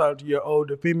down and talk to your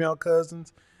older female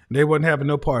cousins, they wasn't having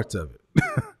no parts of it.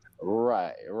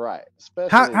 Right.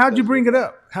 How'd you bring it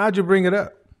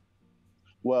up?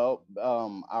 Well,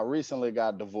 I recently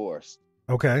got divorced.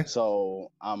 Okay.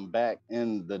 So I'm back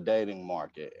in the dating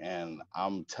market, and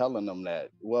I'm telling them that,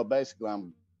 well, basically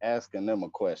I'm asking them a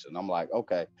question. I'm like,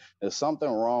 okay, there's something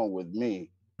wrong with me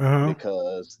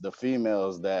because the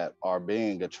females that are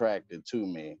being attracted to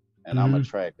me and I'm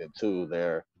attracted to,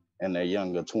 they're in their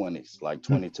younger 20s, like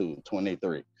 22,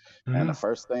 23. And the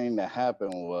first thing that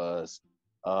happened was,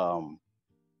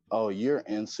 oh, you're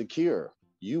insecure.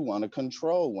 You want to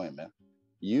control women.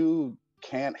 You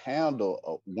can't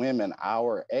handle women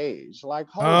our age. Like,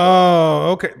 hold on.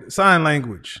 Okay. Sign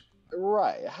language.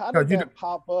 Right. How did that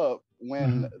pop up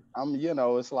when I'm,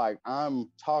 it's like I'm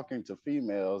talking to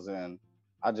females and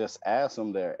I just asked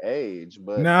them their age.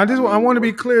 But now I want to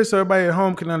be clear so everybody at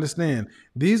home can understand.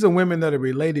 These are women that are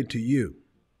related to you.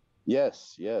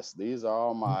 Yes, these are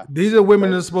all my. These are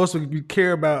women that are supposed to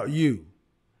care about you,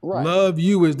 right. Love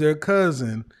you as their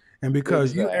cousin, and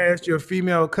because you asked your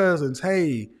female cousins,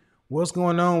 "Hey, what's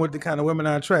going on with the kind of women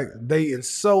I attract?" They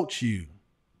insult you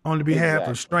on the behalf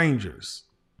of strangers.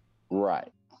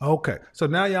 Right. Okay, so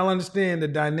now y'all understand the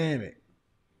dynamic.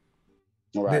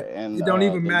 Right, and it don't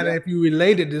even matter if you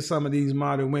related to some of these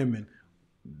modern women.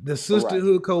 The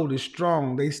sisterhood code is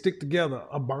strong. They stick together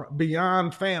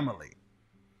beyond family.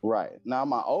 Right. Now,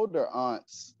 my older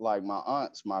aunts, like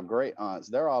my great aunts,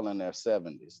 they're all in their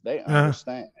 70s. They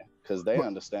understand because they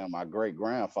understand my great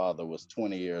grandfather was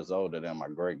 20 years older than my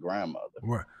great grandmother.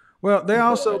 Right. Well, they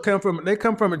also come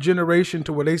from a generation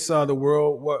to where they saw the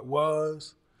world what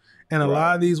was, and a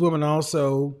lot of these women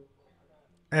also,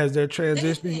 as they're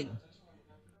transitioning.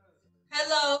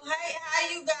 Hello, hey,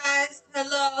 how you guys?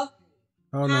 Hello.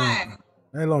 Oh no. Hi.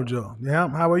 Hello, Joe. Yeah,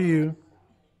 how are you?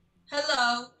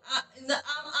 Hello.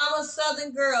 I'm a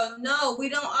Southern girl. No, we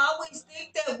don't always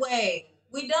think that way.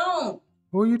 We don't.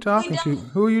 Who are you talking to?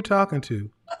 Who are you talking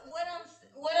to?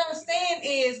 What I'm saying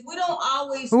is we don't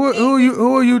always.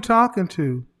 Who are you talking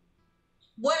to?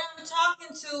 What I'm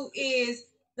talking to is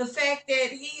the fact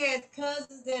that he has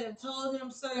cousins that have told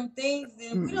him certain things,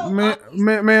 and we don't.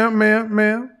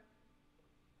 Ma'am.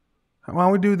 Why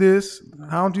don't we do this?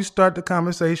 How don't you start the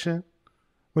conversation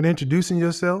with introducing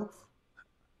yourself?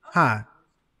 Hi.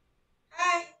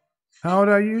 Hi. How old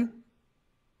are you?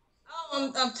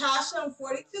 Oh, I'm Tasha. I'm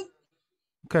 42.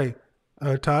 Okay.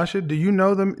 Tasha, do you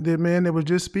know the man that was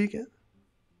just speaking?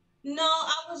 No,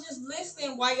 I was just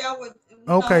listening while y'all were.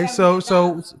 Okay, so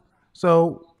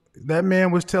that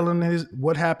man was telling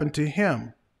what happened to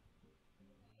him.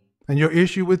 And your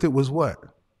issue with it was what?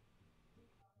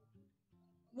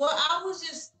 Well, I was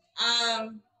just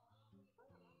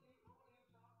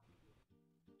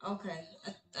okay.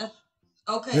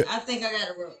 I think I got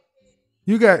it wrong.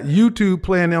 You got YouTube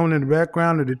playing on in the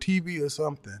background of the TV or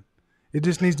something. It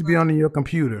just needs to be on your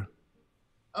computer.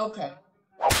 Okay.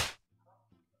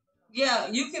 Yeah,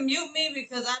 you can mute me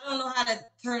because I don't know how to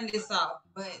turn this off,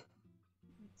 but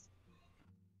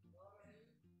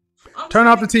turn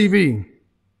off the TV.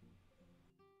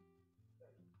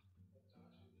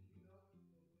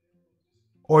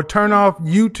 Or turn off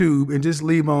YouTube and just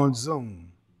leave on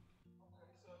Zoom.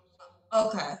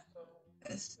 Okay.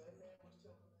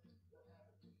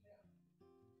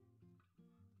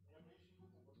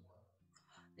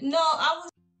 No, I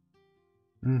was.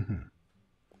 Mm-hmm.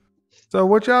 So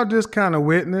what y'all just kind of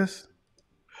witnessed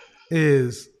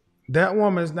is that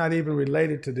woman is not even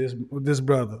related to this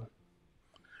brother.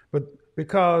 But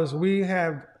because we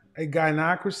have a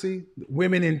gynocracy,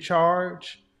 women in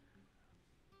charge,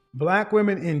 Black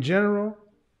women in general,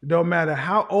 no matter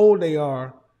how old they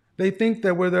are, they think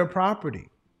that we're their property.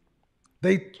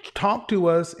 They talk to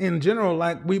us in general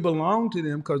like we belong to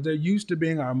them because they're used to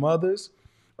being our mothers,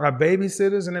 our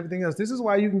babysitters, and everything else. This is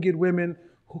why you can get women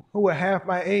who are half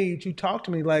my age who talk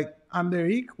to me like I'm their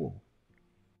equal.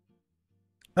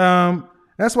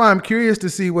 That's why I'm curious to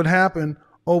see what happened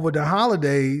over the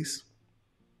holidays,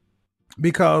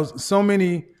 because so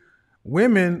many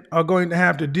women are going to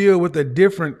have to deal with a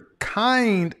different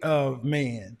kind of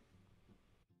man.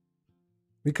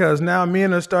 Because now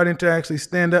men are starting to actually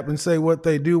stand up and say what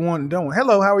they do want and don't.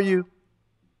 Hello, how are you?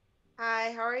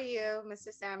 Hi, how are you,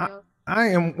 Mr. Samuel? I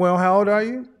am well. How old are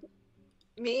you?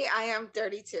 Me, I am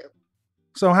 32.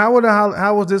 So how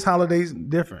was this holiday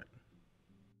different?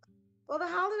 Well, the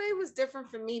holiday was different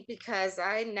for me because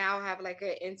I now have like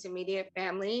an intermediate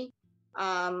family.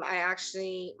 My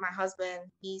husband,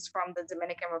 he's from the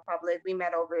Dominican Republic. We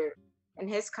met over in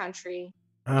his country,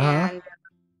 and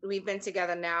we've been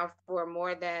together now for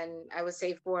more than, I would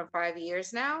say, 4 and 5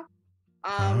 years now.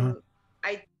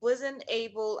 I wasn't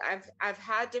able, I've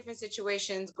had different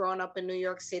situations growing up in New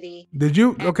York City.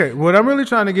 Okay, what I'm really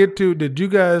trying to get to, did you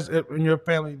guys in your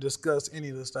family discuss any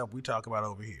of the stuff we talk about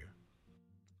over here?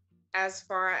 As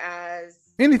far as?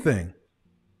 Anything.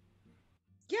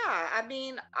 Yeah, I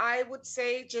mean, I would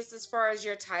say just as far as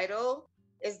your title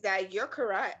is that you're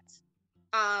correct.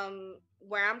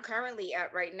 Where I'm currently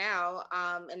at right now,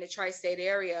 in the tri-state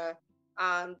area,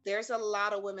 there's a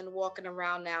lot of women walking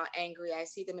around now angry. I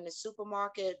see them in the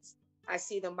supermarkets. I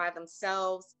see them by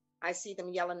themselves. I see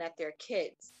them yelling at their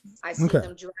kids. I see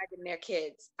them dragging their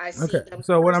kids. I see them.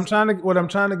 So what I'm trying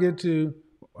to get to,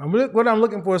 what I'm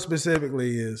looking for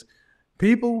specifically is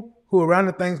people who around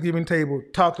the Thanksgiving table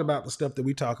talked about the stuff that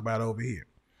we talk about over here.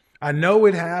 I know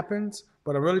it happens,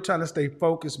 but I'm really trying to stay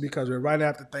focused because we're right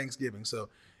after Thanksgiving. So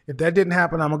if that didn't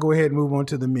happen, I'm gonna go ahead and move on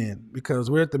to the men because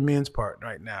we're at the men's part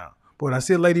right now. But when I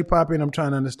see a lady pop in, I'm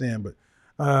trying to understand. But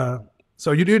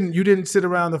so you didn't sit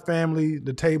around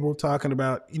the table talking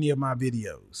about any of my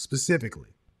videos specifically.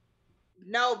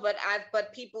 No,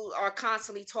 but people are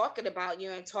constantly talking about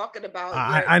you and talking about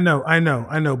I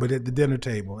know, but at the dinner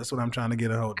table, that's what I'm trying to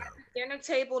get a hold of. Dinner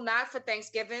table, not for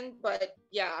Thanksgiving, but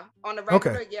yeah, on the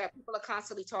regular, yeah, people are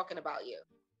constantly talking about you.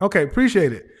 Okay,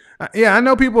 appreciate it. Yeah, I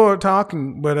know people are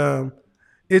talking, but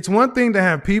it's one thing to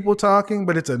have people talking,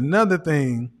 but it's another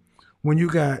thing when you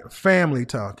got family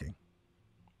talking.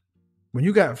 When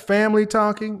you got family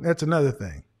talking, that's another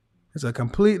thing. It's a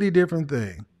completely different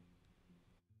thing.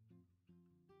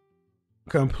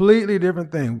 Completely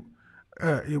different thing.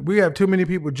 We have too many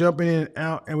people jumping in and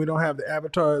out, and we don't have the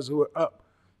avatars who are up.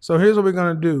 So here's what we're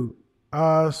going to do.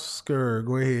 Oscar,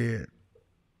 go ahead.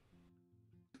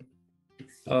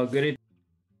 Good evening.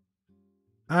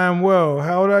 I'm well.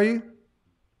 How old are you?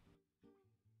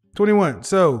 21.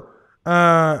 So,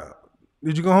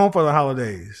 did you go home for the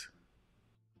holidays?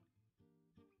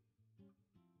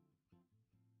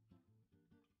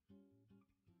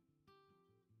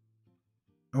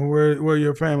 And where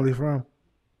your family from?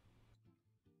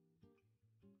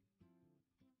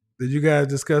 Did you guys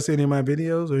discuss any of my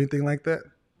videos or anything like that?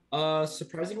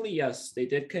 Surprisingly, yes, they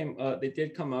did come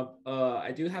up.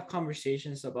 I do have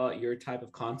conversations about your type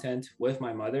of content with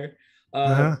my mother.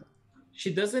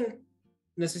 She doesn't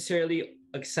necessarily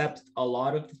accept a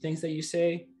lot of the things that you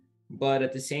say, but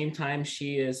at the same time,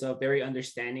 she is very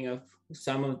understanding of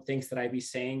some of the things that I be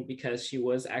saying because she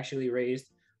was actually raised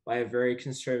by a very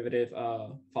conservative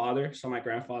father, so my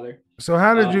grandfather. So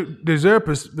how did is there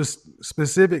a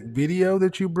specific video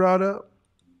that you brought up?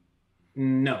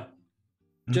 No,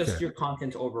 just Okay. your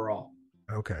content overall.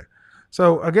 Okay.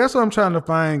 So I guess what I'm trying to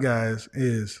find, guys,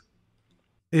 is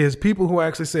people who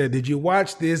actually said, did you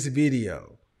watch this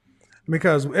video?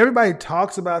 Because everybody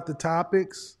talks about the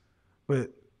topics,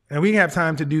 and we have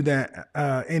time to do that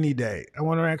any day. I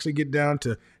want to actually get down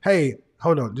to, hey,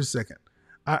 hold on just a second.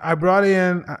 I brought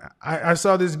in, I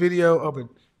saw this video of a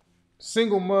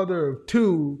single mother of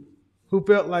two who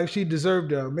felt like she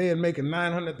deserved a man making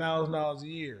 $900,000 a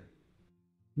year.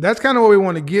 That's kind of what we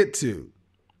want to get to.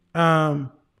 And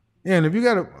if you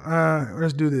got to,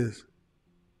 let's do this.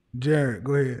 Jared,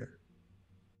 go ahead.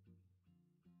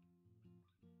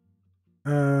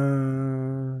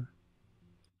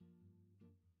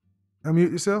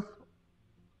 Unmute yourself.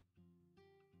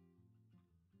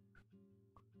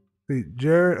 See,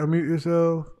 Jared, unmute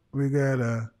yourself. We got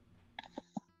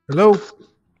hello.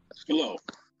 Hello.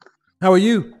 How are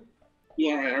you?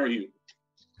 All right. How are you?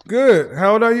 Good.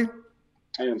 How old are you?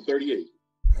 I am 38.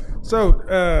 So,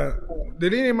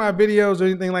 did any of my videos or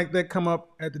anything like that come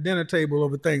up at the dinner table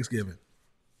over Thanksgiving?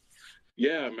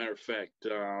 Yeah, matter of fact,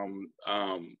 I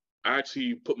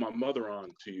actually put my mother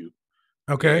on to you.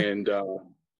 Okay. And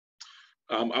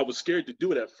I was scared to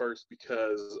do it at first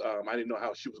because I didn't know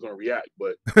how she was going to react.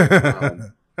 But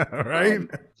right.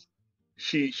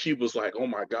 She was like, "Oh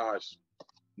my gosh,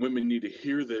 women need to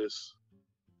hear this.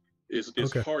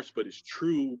 It's harsh, but it's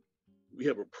true. We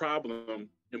have a problem,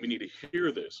 and we need to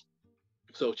hear this."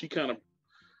 So she kind of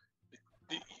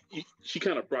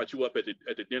brought you up at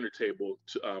the dinner table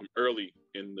early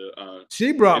in the.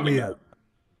 She brought me up.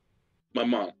 My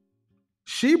mom.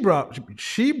 She brought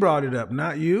it up,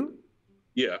 not you.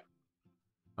 Yeah.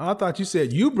 I thought you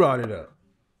said you brought it up.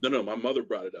 No, my mother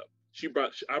brought it up.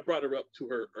 I brought her up to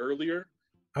her earlier.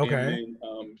 Okay. And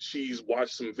then she's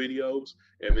watched some videos,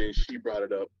 and then she brought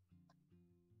it up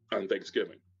on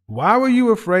Thanksgiving. Why were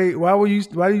you afraid? Why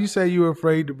did you say you were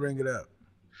afraid to bring it up?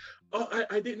 Oh,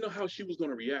 I didn't know how she was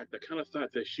going to react. I kind of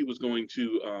thought that she was going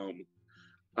to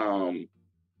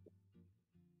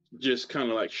just kind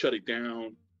of like shut it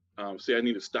down. Say, I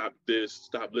need to stop this,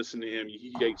 stop listening to him.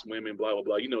 He hates women, blah, blah,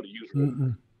 blah. You know, the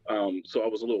usual. So I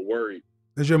was a little worried.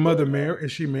 Is your mother married?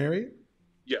 Is she married?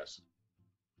 Yes.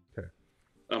 Okay.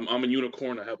 I'm a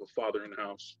unicorn. I have a father in the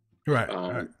house. Right.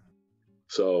 Right.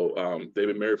 So they've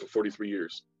been married for 43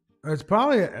 years. It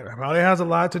probably has a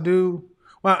lot to do.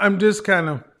 Well, I'm just kind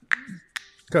of,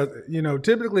 because,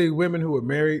 typically women who are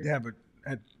married have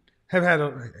had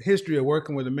a history of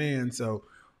working with a man. So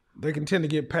they can tend to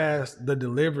get past the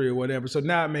delivery or whatever. So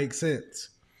now it makes sense.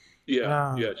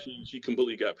 Yeah, she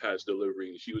completely got past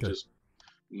delivery. She was just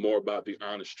more about the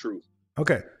honest truth.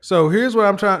 Okay, so here's what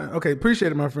I'm trying. Okay,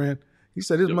 appreciate it, my friend. He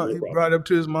said he brought it up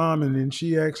to his mom, and then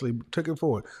she actually took it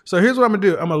forward. So here's what I'm gonna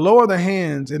do. I'm gonna lower the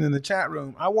hands, and in the chat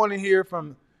room, I want to hear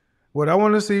from what I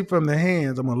want to see from the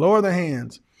hands. I'm gonna lower the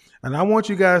hands, and I want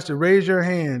you guys to raise your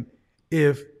hand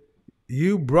if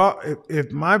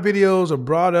if my videos are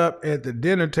brought up at the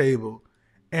dinner table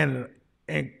and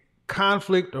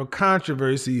conflict or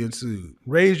controversy ensued,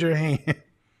 raise your hand.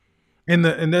 And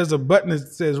there's a button that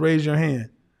says raise your hand.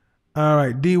 All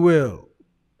right, D Will.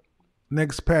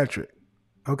 Next Patrick.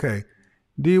 Okay.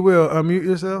 D Will, unmute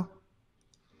yourself.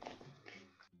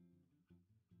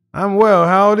 I'm well.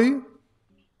 How old are you?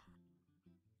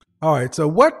 All right. So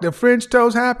what the French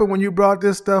toast happened when you brought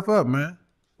this stuff up, man?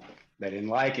 They didn't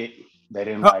like it. They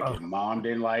didn't like it. Mom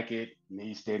didn't like it.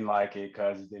 Niece didn't like it.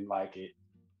 Cousins didn't like it.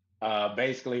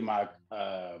 Basically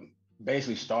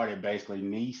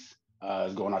niece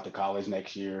is going off to college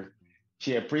next year.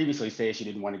 She had previously said she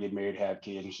didn't want to get married, have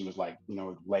kids, and she was like,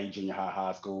 late junior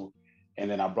high school. And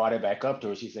then I brought it back up to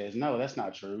her. She says, no, that's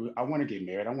not true. I want to get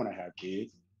married. I want to have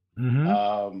kids.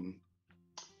 Mm-hmm.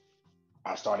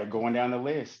 I started going down the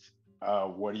list.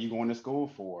 What are you going to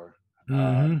school for?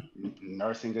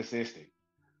 Nursing assistant,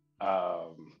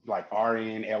 like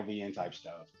RN, LVN type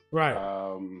stuff. Right.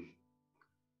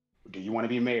 Do you want to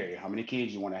be married? How many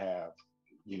kids you want to have?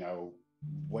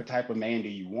 What type of man do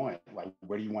you want? Like,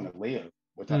 where do you want to live?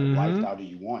 What type of lifestyle do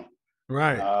you want?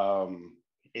 Right.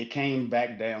 It came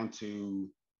back down to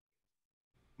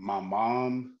my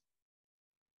mom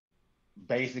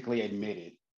basically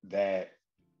admitted that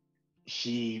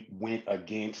she went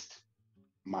against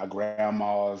my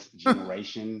grandma's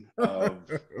generation of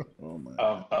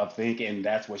thinking.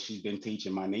 That's what she's been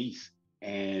teaching my niece.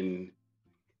 And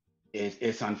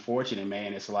it's unfortunate,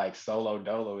 man. It's like solo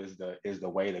dolo is the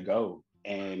way to go.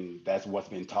 And that's what's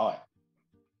been taught.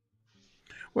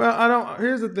 Well,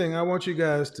 here's the thing. I want you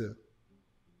guys to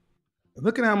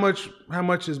look at how much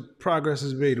progress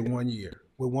is made in 1 year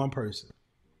with one person.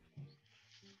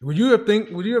 Would you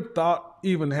have thought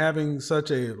even having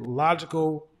such a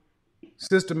logical,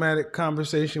 systematic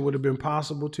conversation would have been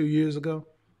possible 2 years ago?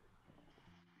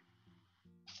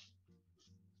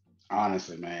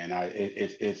 Honestly, man,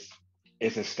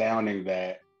 it's astounding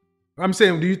that. I'm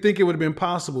saying, do you think it would have been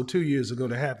possible 2 years ago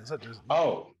to have such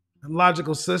a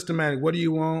logical, systematic? What do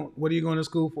you want? What are you going to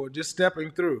school for? Just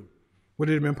stepping through. Would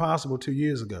it have been possible 2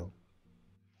 years ago?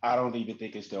 I don't even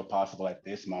think it's still possible at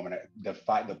this moment. The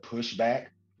pushback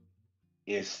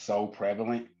is so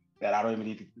prevalent that I don't even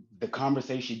need the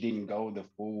conversation didn't go the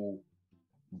full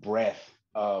breadth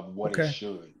of what it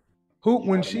should.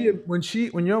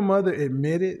 When your mother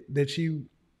admitted that she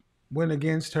went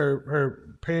against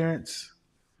her parents,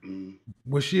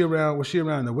 was she around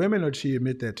the women, or did she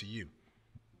admit that to you?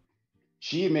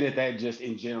 She admitted that just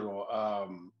in general.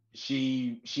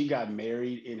 She got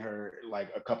married in her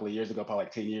like a couple of years ago, probably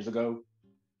like 10 years ago.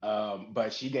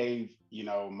 But she gave,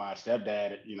 my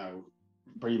stepdad,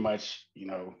 pretty much,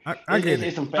 I get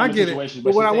it. I get it.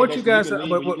 But what I want you guys to,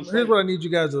 here's what I need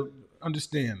you guys to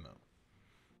understand, though.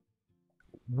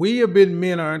 We have been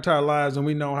men our entire lives, and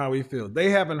we know how we feel.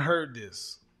 They haven't heard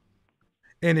this.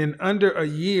 And in under a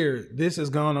year, this has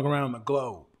gone around the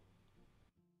globe.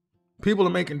 People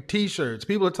are making T-shirts.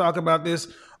 People are talking about this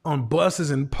on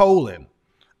buses in Poland.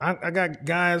 I got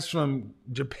guys from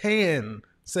Japan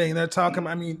saying they're talking.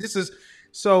 I mean, this is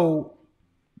so.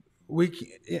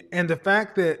 And the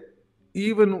fact that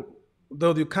even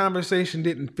though the conversation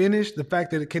didn't finish, the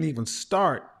fact that it can even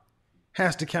start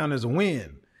has to count as a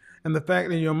win. And the fact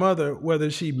that your mother,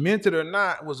 whether she meant it or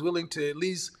not, was willing to at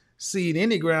least cede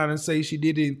any ground and say she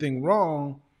did anything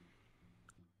wrong.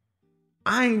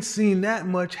 I ain't seen that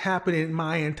much happen in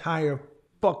my entire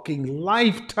fucking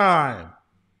lifetime,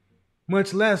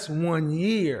 much less 1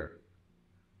 year.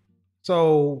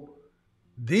 So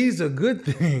these are good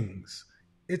things.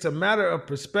 It's a matter of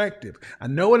perspective. I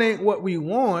know it ain't what we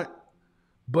want,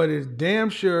 but it's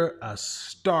damn sure a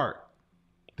start.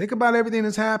 Think about everything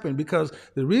that's happened, because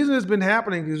the reason it's been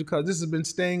happening is because this has been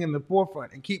staying in the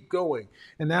forefront and keep going.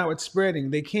 And now it's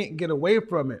spreading. They can't get away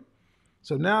from it.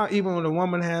 So now even when a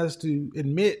woman has to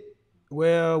admit,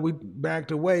 well, we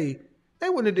backed away, they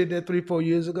wouldn't have did that 3-4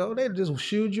 years ago. They'd just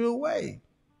shooed you away.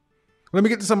 Let me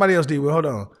get to somebody else, D-Will. Hold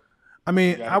on. I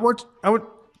mean, I would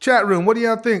chat room, what do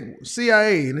y'all think?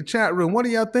 CIA in the chat room, what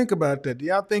do y'all think about that? Do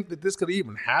y'all think that this could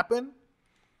even happen?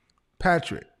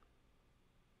 Patrick.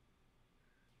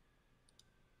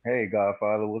 Hey,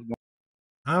 Godfather, what's going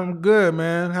on? I'm good,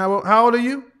 man. How old are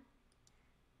you?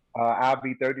 I'll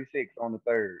be 36 on the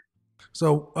 3rd.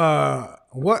 So,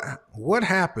 what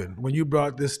happened when you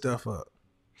brought this stuff up?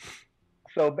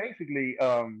 So basically,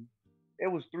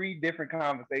 it was 3 different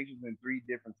conversations in 3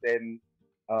 different settings.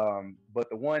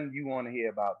 But the one you want to hear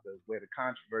about where the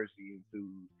controversy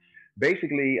ensued.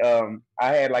 Basically, I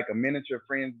had like a miniature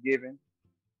Friendsgiving.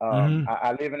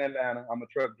 I live in Atlanta. I'm a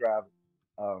truck driver.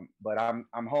 But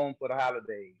I'm home for the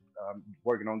holidays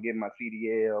working on getting my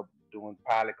CDL, doing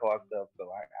pilot car stuff. So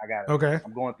I got Okay.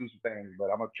 I'm going through some things, but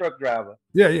I'm a truck driver.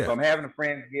 Yeah, yeah. So I'm having a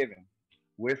Friendsgiving.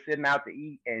 We're sitting out to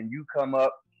eat, and you come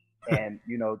up, and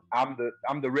you know I'm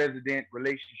the resident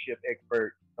relationship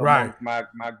expert amongst my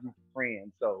group of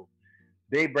friends. So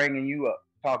they bringing you up,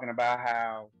 talking about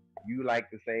how you like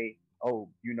to say, oh,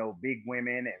 you know, big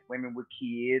women and women with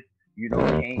kids, you know,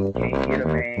 can't get a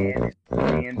man,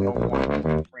 and men don't want to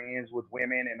be friends with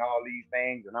women and all these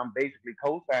things. And I'm basically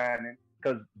co-signing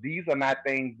because these are not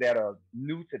things that are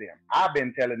new to them. I've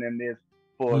been telling them this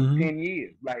for 10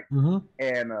 years. Like,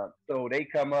 and so they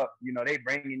come up, you know, they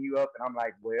bringing you up, and I'm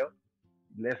like, well,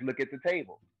 let's look at the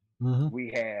table.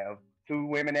 We have 2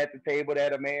 women at the table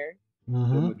that are married. The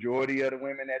majority of the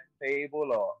women at the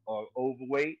table are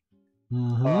overweight.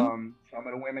 Some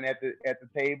of the women at the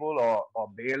table are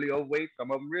barely overweight.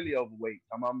 Some of them really overweight.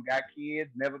 Some of them got kids,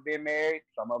 never been married.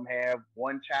 Some of them have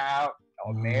 1 child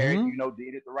or married, you know,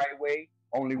 did it the right way.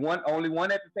 Only one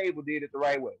at the table did it the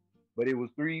right way. But it was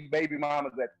 3 baby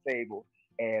mamas at the table,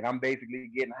 and I'm basically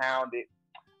getting hounded.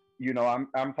 You know,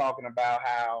 I'm talking about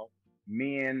how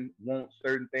men want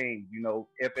certain things. You know,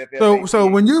 So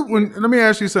when let me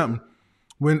ask you something.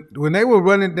 When they were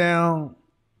running down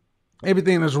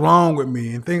everything that's wrong with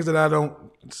me and things that I don't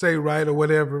say right or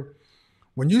whatever,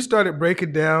 when you started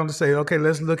breaking down to say, okay,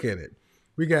 let's look at it.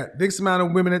 We got this amount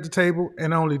of women at the table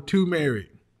and only 2 married.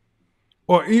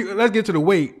 Or let's get to the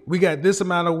weight. We got this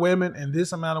amount of women and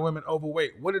this amount of women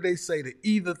overweight. What did they say to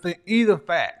either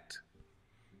fact?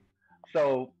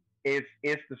 So it's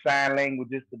the sign language,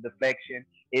 it's the deflection,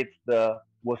 it's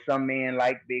some men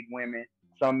like big women,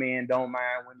 some men don't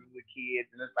mind women with kids,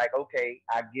 and it's like, okay,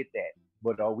 I get that.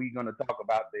 But are we going to talk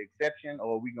about the exception,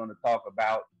 or are we going to talk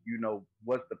about, you know,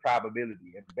 what's the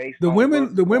probability? It's based the on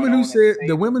women who said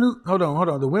the women who hold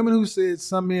on. The women who said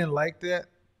some men like that,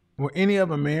 were any of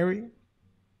them married?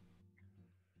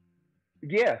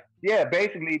 Yeah.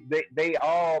 Basically, they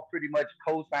all pretty much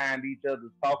co-signed each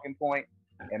other's talking point,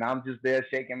 and I'm just there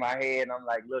shaking my head. And I'm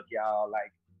like, look, y'all,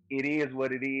 like it is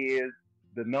what it is.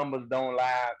 The numbers don't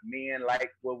lie. Men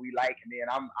like what we like, and then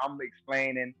I'm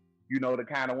explaining, you know, the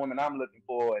kind of woman I'm looking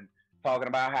for, and talking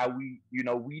about how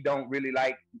we don't really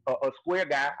like a square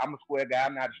guy. I'm a square guy.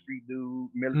 I'm not a street dude,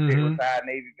 military retired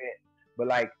Navy vet, but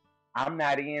like I'm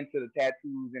not into the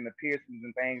tattoos and the piercings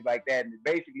and things like that. And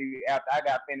basically, after I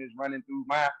got finished running through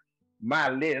my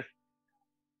list,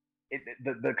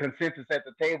 the consensus at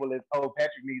the table is, oh,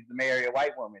 Patrick needs to marry a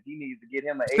white woman. He needs to get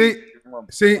him an Asian woman.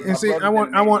 See, I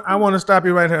want to stop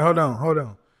you right here. Hold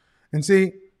on. And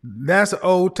see, that's an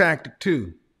old tactic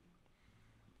too.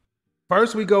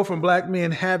 First, we go from black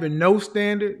men having no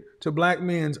standard to black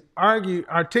men's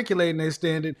articulating their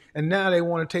standard, and now they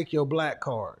want to take your black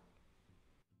card.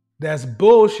 That's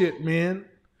bullshit, man.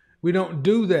 We don't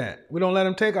do that. We don't let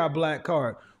them take our black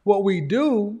card. What we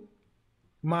do,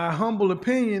 my humble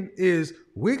opinion, is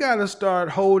we got to start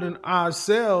holding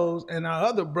ourselves and our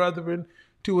other brethren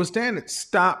to a standard.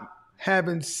 Stop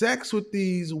having sex with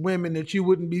these women that you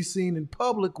wouldn't be seen in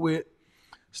public with.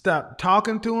 Stop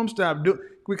talking to them.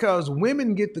 Because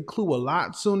women get the clue a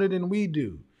lot sooner than we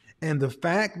do. And the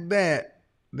fact that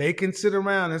they can sit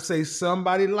around and say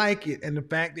somebody like it, and the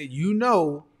fact that you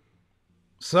know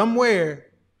somewhere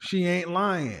she ain't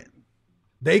lying,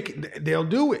 they'll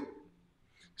do it.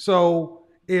 So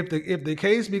if the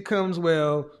case becomes,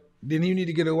 well, then you need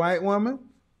to get a white woman.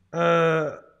 We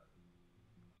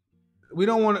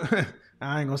don't want to.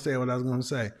 I ain't gonna say what I was gonna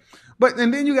say,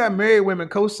 and then you got married women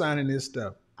co-signing this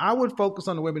stuff. I would focus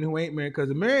on the women who ain't married, because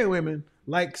the married women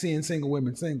like seeing single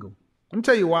women single. Let me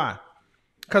tell you why.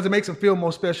 Because it makes them feel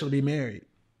more special to be married.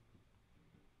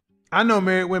 I know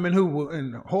married women who were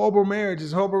in horrible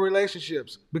marriages, horrible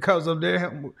relationships because of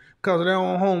their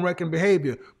own home wrecking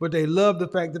behavior, but they love the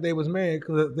fact that they was married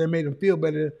because they made them feel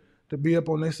better to be up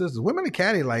on their sisters. Women are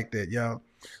catty like that, y'all.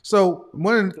 So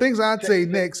one of the things I'd say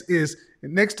next is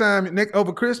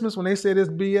over Christmas when they say this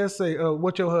BS, say,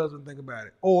 what your husband think about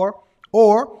it, or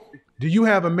do you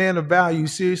have a man of value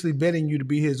seriously vetting you to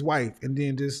be his wife, and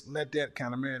then just let that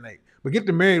kind of marinate. But get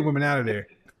the married women out of there.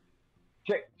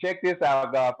 Check this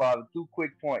out, Godfather. 2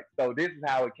 quick points. So this is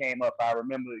how it came up. I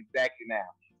remember exactly now.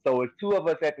 So it's 2 of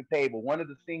us at the table. One of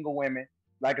the single women,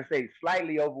 like I say,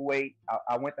 slightly overweight.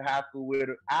 I went to high school with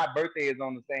her. Our birthday is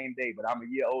on the same day, but I'm a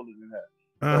year older than her.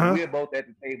 So we're both at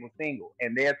the table single,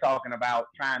 and they're talking about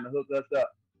trying to hook us up.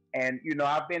 And, you know,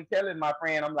 I've been telling my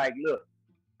friend, I'm like, look,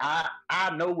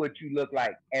 I know what you look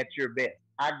like at your best.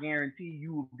 I guarantee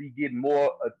you will be getting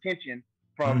more attention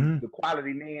from the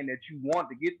quality man that you want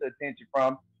to get the attention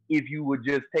from if you would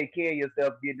just take care of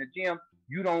yourself, get in the gym,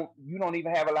 you don't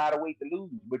even have a lot of weight to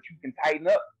lose, but you can tighten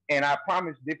up. And I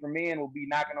promise different men will be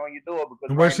knocking on your door because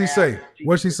And what'd she say?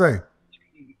 What'd she say?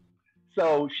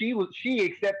 So she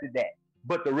accepted that,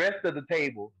 but the rest of the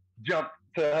table jumped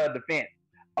to her defense.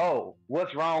 Oh,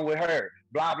 what's wrong with her?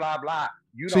 Blah blah blah.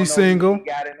 You don't She's know single. who she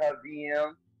got in her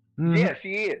DM. Mhm. Yeah,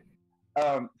 she is.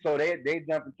 So they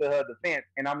jump into her defense,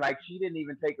 and I'm like, she didn't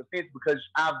even take offense because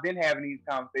I've been having these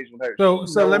conversations with her.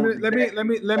 So let me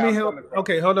where I'm help. coming from.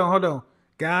 Okay, hold on,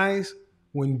 guys.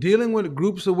 When dealing with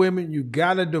groups of women, you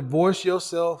gotta divorce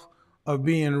yourself of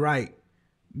being right.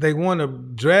 They want to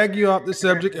drag you off the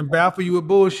subject and baffle you with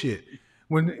bullshit.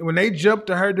 When they jump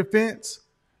to her defense,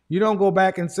 you don't go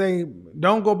back and say,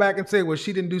 well,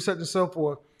 she didn't do such and so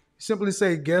forth. Simply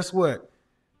say, guess what?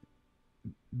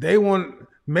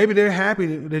 Maybe they're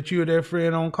happy that you're their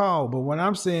friend on call, but what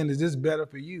I'm saying is this better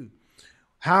for you.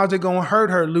 How's it gonna hurt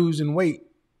her losing weight?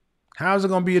 How's it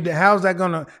gonna be? How's that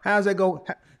go?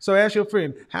 So ask your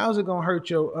friend, how's it gonna hurt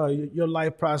your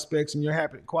life prospects and your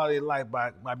happy quality of life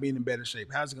by being in better shape?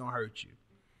 How's it gonna hurt you?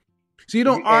 So you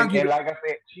don't argue. And like I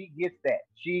said, she gets that.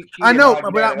 She I know, didn't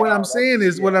argue but that at what all. I'm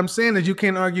saying is you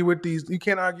can't argue with these. You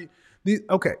can't argue these.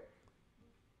 Okay,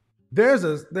 there's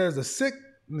a sick.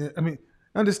 I mean,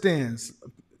 understands.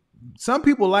 Some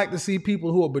people like to see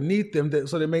people who are beneath them,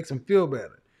 so that makes them feel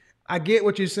better. I get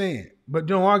what you're saying, but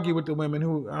don't argue with the women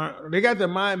who they got their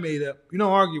mind made up. You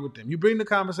don't argue with them. You bring the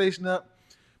conversation up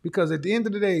because at the end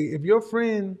of the day, if your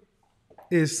friend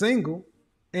is single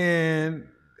and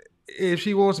if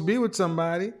she wants to be with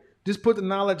somebody, just put the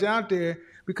knowledge out there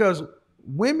because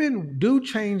women do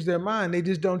change their mind. They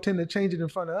just don't tend to change it in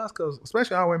front of us because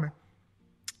especially our women,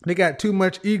 they got too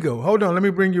much ego. Hold on, let me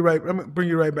bring you right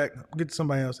back. Get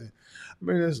somebody else in.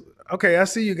 Okay, I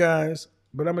see you guys.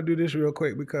 But I'm going to do this real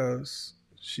quick because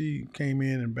she came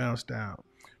in and bounced out.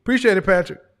 Appreciate it,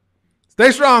 Patrick.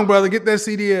 Stay strong, brother. Get that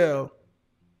CDL.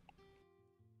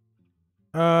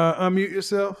 Unmute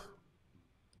yourself.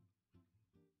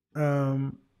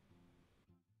 How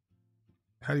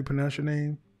do you pronounce your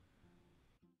name?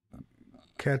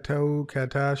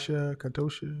 Katosha.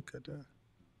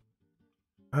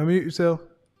 Unmute yourself.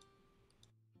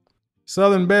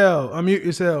 Southern Belle, unmute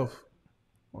yourself.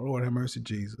 Oh, Lord have mercy,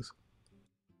 Jesus.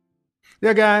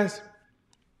 Yeah, guys,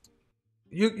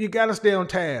 you got to stay on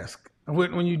task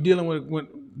when you're dealing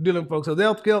with folks. So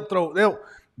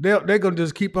they're gonna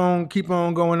just keep on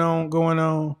going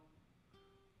on.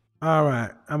 All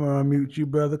right, I'm gonna unmute you,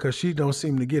 brother, because she don't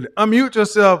seem to get it. Unmute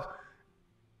yourself,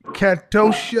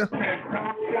 Katosha.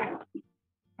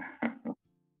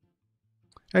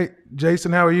 Hey,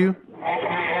 Jason, how are you?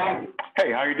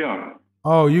 Hey, how you doing?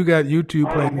 Oh, you got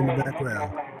YouTube playing in the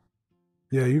background.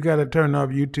 Yeah, you got to turn off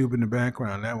YouTube in the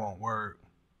background. That won't work.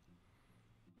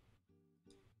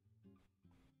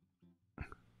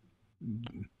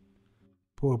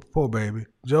 Poor baby.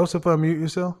 Joseph, unmute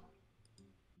yourself.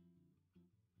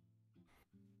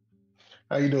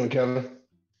 How you doing, Kevin?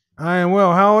 I am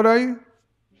well. How old are you?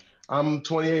 I'm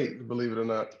 28, believe it or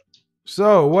not.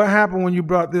 So, what happened when you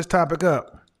brought this topic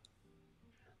up?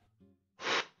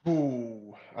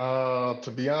 Ooh,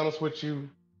 to be honest with you,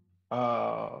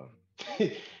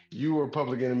 you were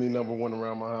public enemy number one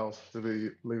around my house,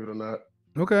 believe it or not.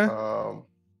 Okay.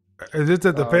 Is this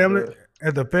at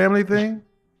the family thing?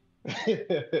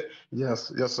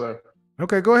 Yes, sir.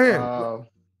 Okay, go ahead.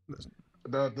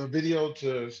 The video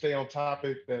to stay on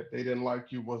topic that they didn't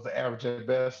like you was the average at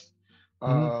best.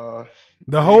 The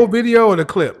whole video or the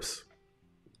clips?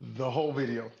 The whole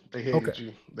video. They hated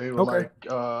you. They were like,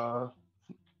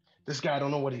 this guy don't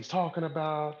know what he's talking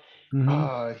about.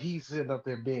 He's sitting up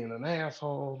there being an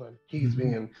asshole and he's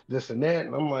being this and that.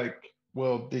 And I'm like,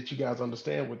 well, did you guys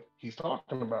understand what he's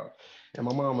talking about? And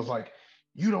my mom was like,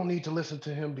 you don't need to listen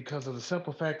to him because of the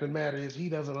simple fact of the matter is he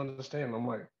doesn't understand. And I'm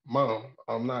like, Mom,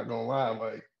 I'm not gonna lie,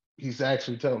 like he's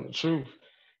actually telling the truth.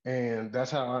 And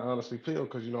that's how I honestly feel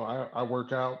because I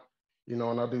work out, and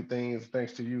I do things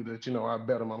thanks to you that I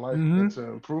better my life into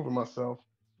improving myself.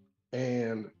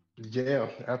 And yeah,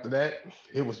 after that,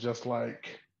 it was just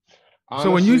like honestly,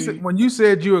 so when you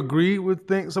said you agreed with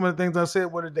some of the things I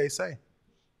said, what did they say?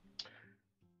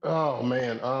 Oh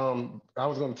man, I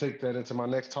was going to take that into my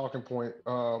next talking point.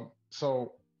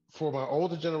 So for my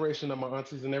older generation of my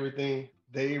aunties and everything,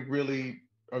 they really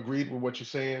agreed with what you're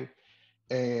saying,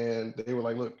 and they were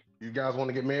like, "Look, you guys want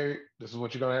to get married? This is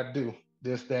what you're going to have to do.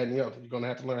 This, that, and the other. You're going to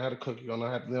have to learn how to cook. You're going to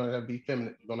have to learn how to be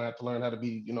feminine. You're going to have to learn how to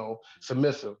be,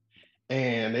 submissive."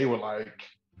 And they were like,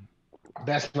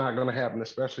 "That's not going to happen."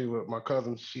 Especially with my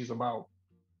cousin, she's about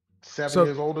 7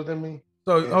 years older than me.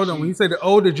 So hold on, when you say the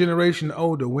older generation,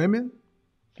 older women,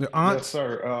 the aunts? Yes,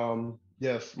 sir.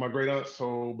 Yes, my great aunt.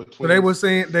 So So between they were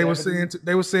saying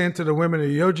 70, to the women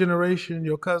in your generation,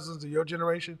 your cousins of your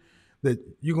generation, that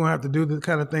you're gonna have to do the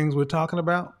kind of things we're talking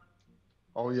about.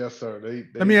 oh yes, sir.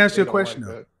 Let me ask you a don't question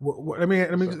like though. that. Let me Yes,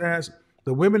 just sir. ask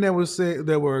the women that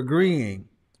were agreeing.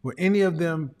 Were any of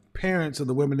them parents of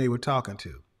the women they were talking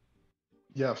to?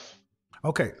 Yes.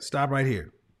 Okay, stop right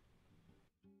here.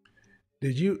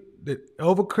 Did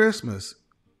over Christmas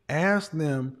ask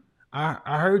them?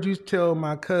 I heard you tell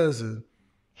my cousin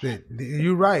that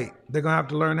you're right. They're gonna have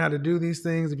to learn how to do these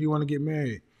things if you want to get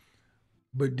married.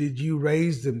 But did you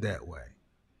raise them that way?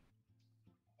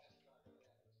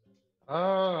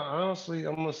 Honestly,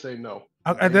 I'm gonna say no.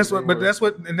 That's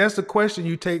the question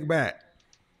you take back.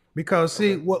 Because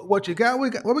see, Okay.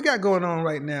 what we got going on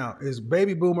right now is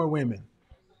baby boomer women,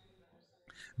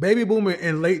 baby boomer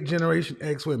and late generation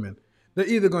X women. They're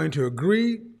either going to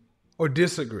agree or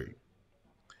disagree.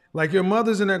 Like your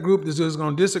mother's in that group that's just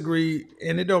going to disagree,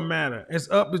 and it don't matter.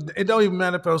 It don't even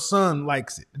matter if her son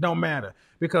likes it. It don't matter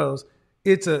because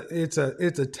it's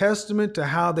a testament to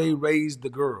how they raised the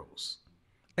girls,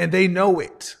 and they know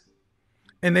it,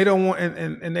 and they don't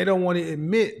want to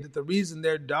admit that the reason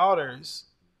their daughters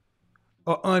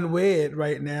are unwed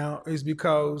right now is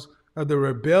because of the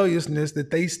rebelliousness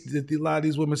that a lot of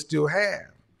these women still have.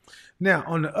 Now,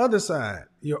 on the other side,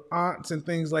 your aunts and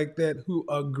things like that who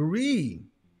agree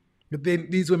that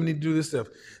these women need to do this stuff,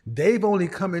 they've only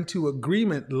come into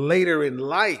agreement later in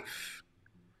life.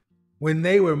 When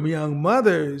they were young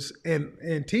mothers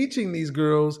and teaching these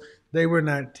girls, they were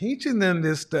not teaching them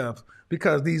this stuff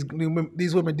because these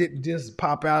women didn't just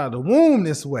pop out of the womb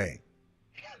this way.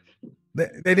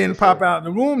 They didn't pop out of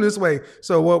the womb this way.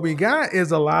 So what we got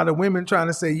is a lot of women trying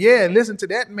to say, yeah, listen to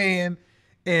that man.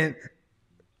 And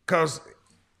because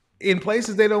in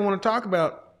places they don't want to talk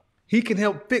about, he can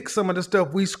help fix some of the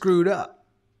stuff we screwed up.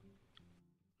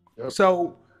 Yep.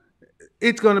 So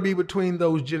it's going to be between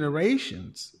those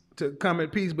generations to come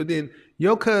at peace. But then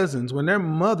your cousins, when their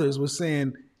mothers were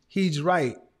saying he's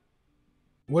right,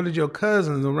 what did your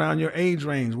cousins around your age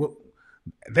range?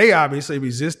 They obviously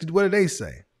resisted. What did they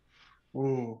say?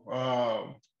 Ooh,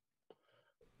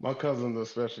 my cousin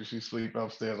especially, she sleep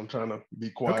upstairs. I'm trying to be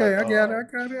quiet. Okay, I got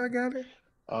it.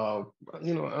 I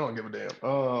don't give a damn.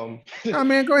 I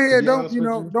mean, go ahead.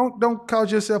 Don't cause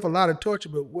yourself a lot of torture.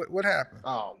 But what happened?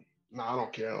 Oh no, I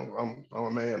don't care. I'm a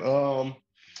man.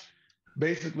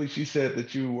 Basically, she said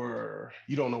that you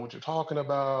don't know what you're talking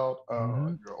about. You're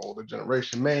an older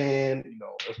generation man.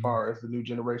 As far as the new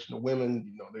generation of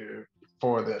women, they're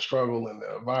for their struggle and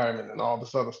their environment and all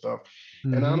this other stuff.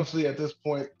 And honestly, at this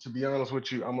point, to be honest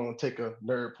with you, I'm gonna take a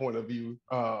nerd point of view.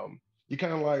 You're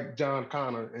kind of like John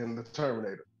Connor in the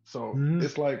Terminator. So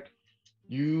it's like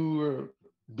you're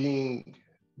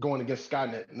going against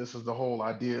Skynet, and this is the whole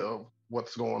idea of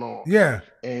what's going on. Yeah.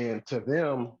 And to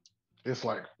them, it's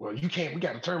like, well, we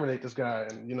got to terminate this guy.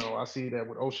 And I see that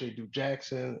with O'Shea Duke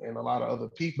Jackson and a lot of other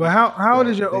people. But how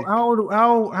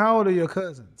old are your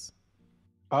cousins?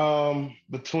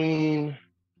 Between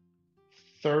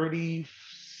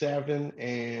 37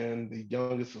 and the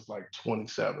youngest is like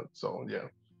 27. So yeah.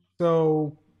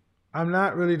 So I'm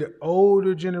not really the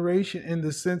older generation in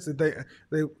the sense that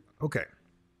they okay.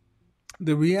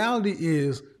 The reality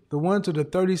is the ones that are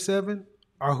 37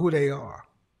 are who they are.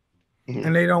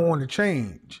 And they don't want to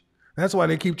change. That's why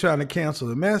they keep trying to cancel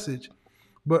the message.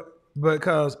 But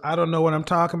because I don't know what I'm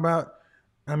talking about.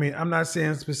 I mean, I'm not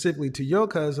saying specifically to your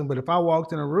cousin, but if I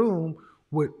walked in a room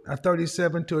with a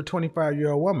 37 to a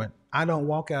 25-year-old woman, I don't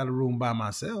walk out of the room by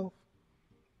myself.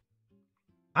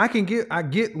 I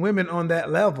get women on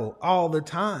that level all the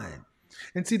time.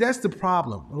 And see, that's the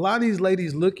problem. A lot of these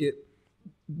ladies look at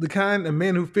the kind of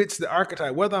men who fits the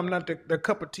archetype, whether I'm not their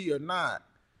cup of tea or not.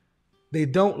 They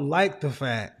don't like the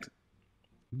fact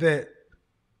that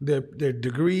their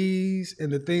degrees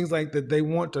and the things like that they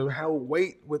want to hold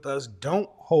weight with us don't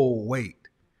hold weight.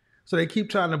 So they keep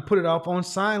trying to put it off on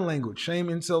sign language, shame,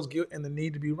 insults, guilt, and the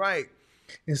need to be right.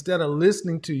 Instead of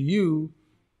listening to you,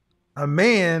 a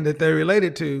man that they're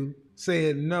related to,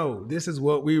 saying, no, this is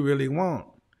what we really want.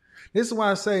 This is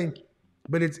why I say,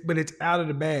 but it's out of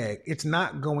the bag. It's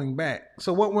not going back.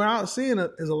 So what we're out seeing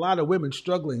is a lot of women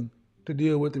struggling to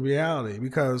deal with the reality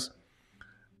because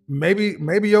maybe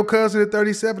your cousin at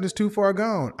 37 is too far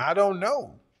gone. I don't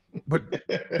know. But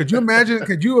could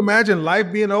you imagine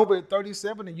life being over at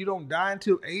 37 and you don't die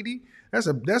until 80? That's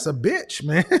a bitch,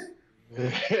 man.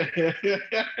 Yeah,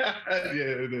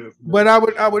 it is. But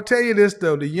I would tell you this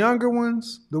though, the younger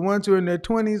ones, the ones who are in their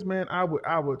 20s, man, I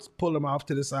would pull them off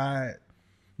to the side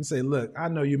and say, look, I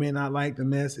know you may not like the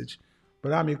message,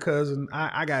 but I'm your cousin.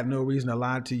 I got no reason to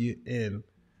lie to you, and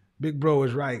Big bro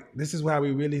is right. This is how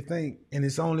we really think, and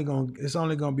it's only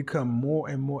gonna become more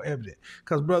and more evident.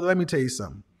 Because, brother, let me tell you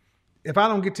something. If I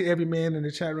don't get to every man in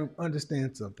the chat room,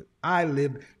 understand something.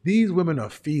 These women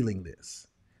are feeling this.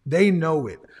 They know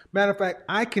it. Matter of fact,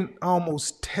 I can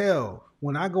almost tell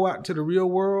when I go out into the real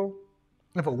world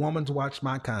if a woman's watched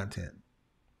my content.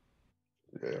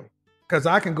 Yeah. Because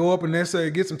I can go up and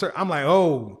necessarily get some. I'm like,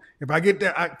 oh, if I get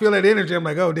that, I feel that energy. I'm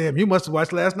like, oh, damn, you must have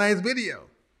watched last night's video.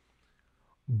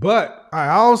 But I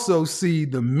also see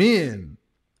the men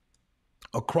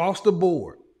across the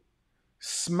board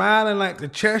smiling like the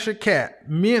Cheshire Cat.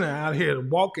 Men are out here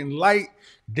walking light,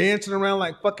 dancing around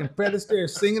like fucking Fred Astaire,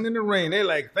 singing in the rain. They're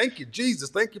like, thank you, Jesus.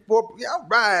 Thank you for, yeah, all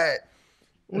right.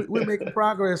 We're making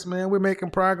progress, man. We're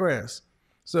making progress.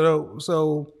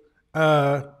 So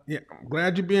yeah, I'm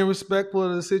glad you're being respectful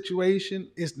of the situation.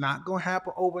 It's not going to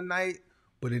happen overnight,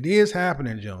 but it is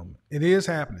happening, gentlemen. It is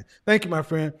happening. Thank you, my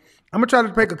friend. I'm going to try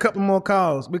to take a couple more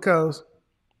calls because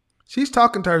she's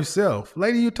talking to herself.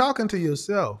 Lady, you're talking to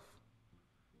yourself.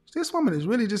 This woman is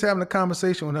really just having a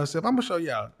conversation with herself. I'm going to show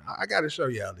y'all. I got to show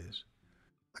y'all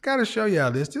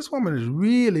this. This woman is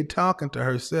really talking to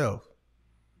herself.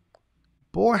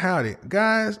 Boy, howdy.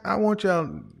 Guys, I want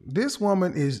y'all. This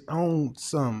woman is on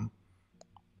some.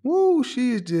 Woo,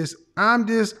 she is just. I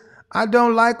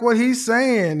don't like what he's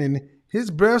saying. And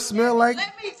his breath smell like.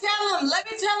 Let me tell him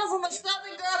from a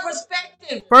Southern girl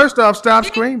perspective. First off, stop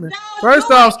screaming.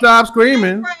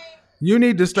 You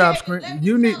need to stop screaming.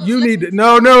 You need to.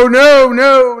 No. Let me tell him.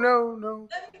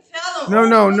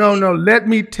 No. Let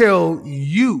me tell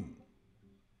you.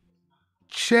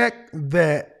 Check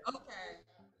that. Okay.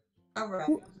 All right.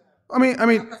 I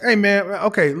mean, hey man.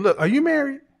 Okay, look. Are you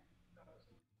married?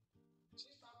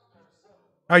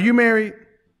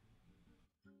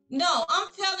 No, I'm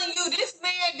telling you, this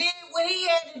man did what he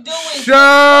had to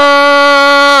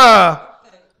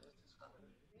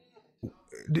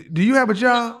do. Do you have a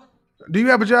job?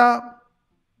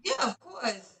 Yeah, of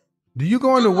course. Do you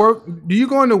go into work? Do you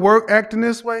go into work acting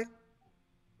this way?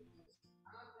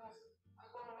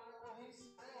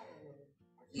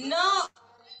 No.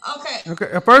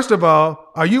 Okay. First of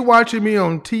all, are you watching me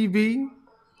on TV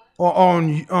or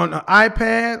on an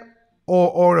iPad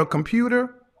or a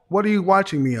computer? What are you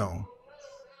watching me on?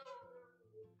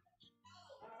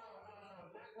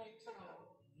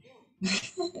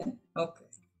 Okay.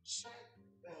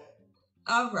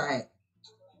 All right.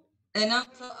 And I'm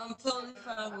totally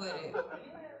fine with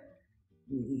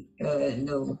it.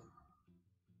 No.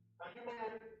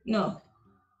 No.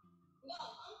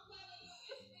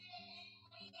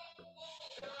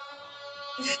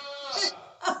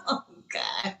 Oh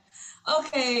God.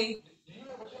 Okay.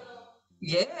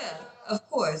 Yeah, of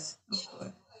course.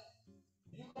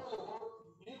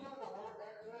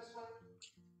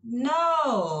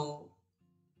 No.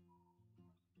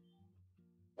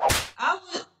 I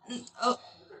would. Oh.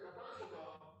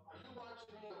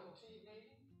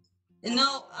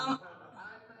 No,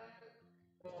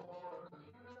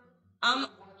 I'm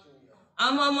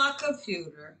on my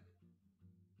computer.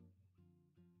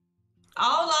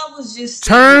 All I was just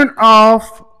saying, turn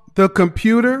off the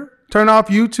computer, turn off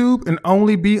YouTube, and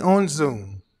only be on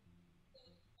Zoom.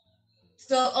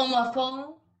 So on my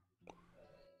phone?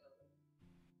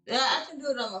 Yeah, I can do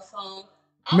it on my phone.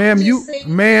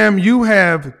 Ma'am, you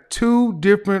have two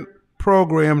different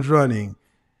programs running,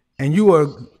 and you are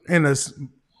in a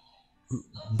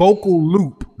vocal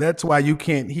loop. That's why you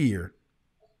can't hear.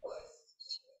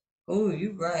 Oh,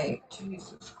 you're right.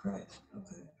 Jesus Christ.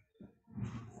 Okay.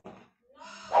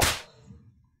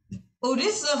 Oh,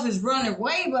 this stuff is running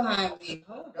way behind me.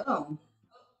 Hold on.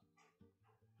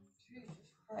 Jesus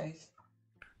Christ.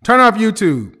 Turn off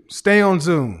YouTube. Stay on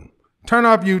Zoom. Turn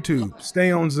off YouTube.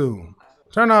 Stay on Zoom.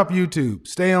 Turn off YouTube.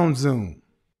 Stay on Zoom.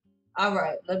 All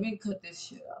right. Let me cut this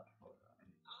shit off.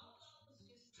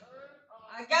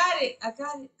 I got it.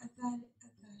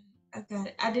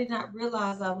 I did not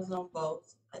realize I was on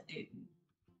both. I didn't.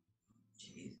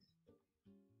 Jeez.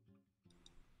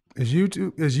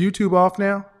 Is YouTube off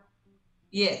now?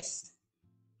 Yes.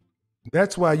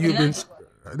 That's why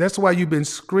you've been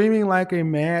screaming like a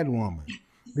mad woman,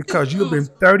 because you've been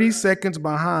 30 seconds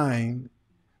behind,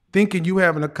 thinking you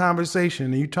having a conversation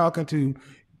and you talking to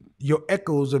your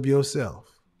echoes of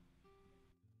yourself.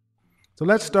 So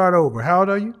let's start over. How old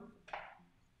are you?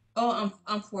 Oh,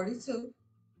 I'm 42.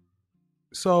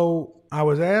 So I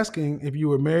was asking if you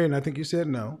were married, and I think you said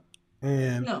no.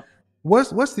 And no.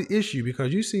 What's the issue?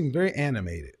 Because you seem very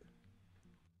animated.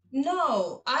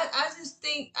 No, I just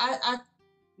think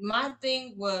my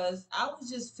thing was I was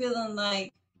just feeling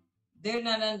like they're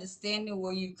not understanding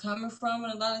where you're coming from,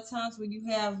 and a lot of times when you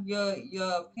have your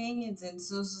opinions, and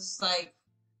so it's just like,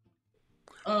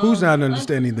 Who's not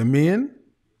understanding? The men?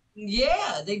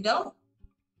 yeah, they don't,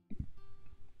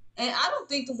 and I don't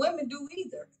think the women do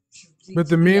either. But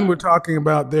the men were talking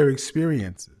about their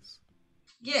experiences.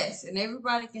 Yes, and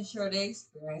everybody can share their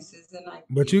experiences, and like.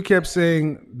 But you kept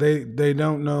saying they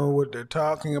don't know what they're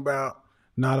talking about.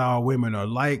 Not all women are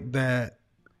like that.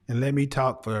 And let me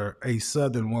talk for a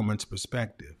Southern woman's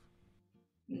perspective.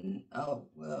 Oh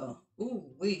well,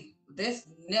 that's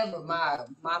never my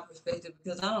perspective,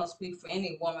 because I don't speak for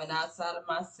any woman outside of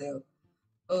myself.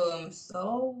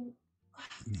 So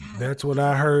that's what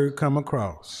I heard come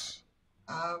across.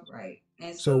 All right.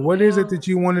 And so what is it that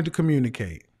you wanted to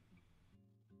communicate?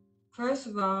 First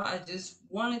of all, I just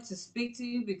wanted to speak to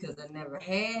you because I never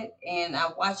had, and I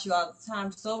watch you all the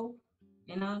time. So,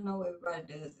 and I know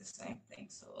everybody does the same thing.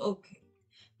 So, okay.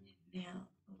 Now,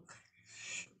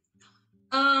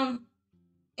 okay.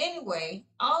 Anyway,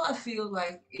 all I feel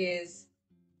like is,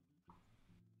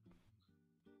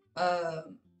 I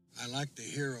like to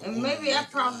hear. And maybe I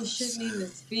probably shouldn't even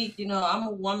speak. You know, I'm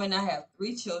a woman. I have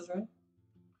 3 children.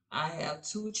 I have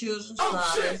 2 children's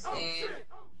fathers,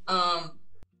 and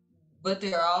but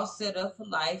they're all set up for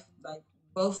life. Like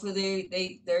both of their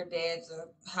dads are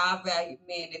high value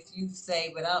men. If you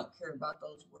say, but I don't care about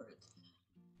those words.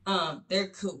 They're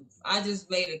cool. I just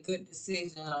made a good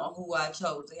decision on who I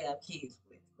chose to have kids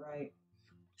with, right?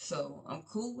 So I'm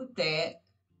cool with that.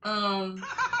 I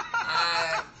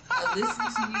listen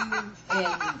to you, and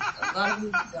a lot of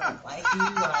people don't like you.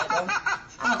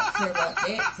 I don't care about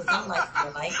that, because I like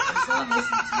your life, and so I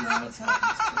listen to you all the time.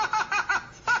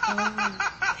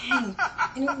 Dang.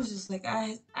 And it was just like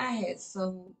I had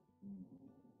so.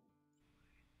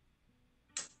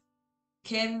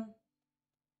 Kevin,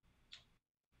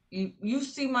 you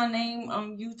see my name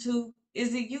on YouTube?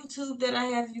 Is it YouTube that I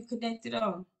have you connected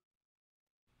on?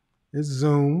 It's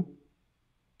Zoom.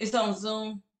 It's on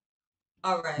Zoom?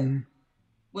 All right. Mm-hmm.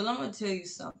 Well, I'm going to tell you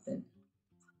something.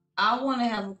 I want to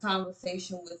have a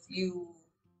conversation with you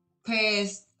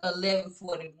past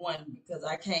 11:41, because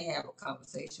I can't have a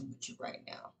conversation with you right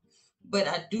now. But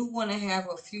I do want to have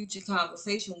a future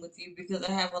conversation with you, because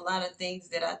I have a lot of things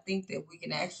that I think that we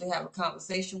can actually have a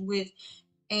conversation with.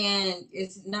 And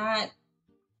it's not.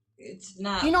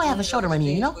 You know, I have a shoulder on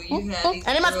you, you know? You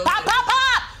and it must pop, pop,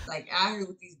 pop! Like out here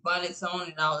with these bonnets on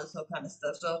and all this whole kind of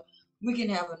stuff. So we can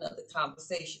have another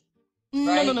conversation.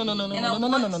 Right? No.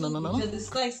 Because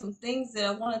it's like some things that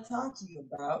I want to talk to you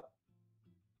about.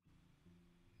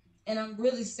 And I'm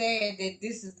really sad that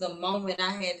this is the moment I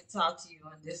had to talk to you,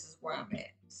 and this is where I'm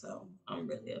at. So I'm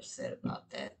really upset about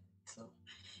that. So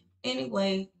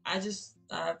anyway, I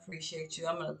appreciate you.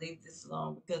 I'm going to leave this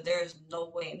alone, because there's no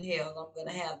way in hell I'm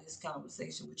going to have this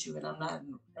conversation with you, and I'm not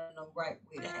in the right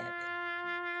way to have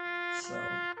it. So,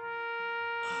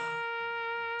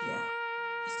 yeah.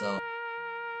 So.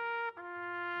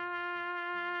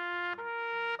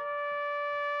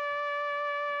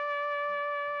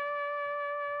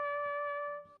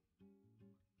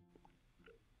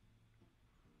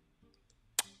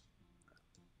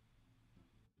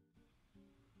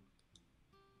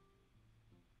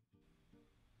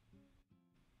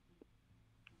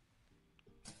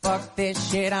 Fuck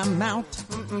this shit, I'm out.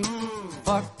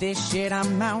 Fuck this shit,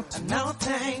 I'm out. No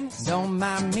thanks. Don't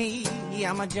mind me.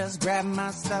 I'ma just grab my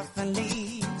stuff and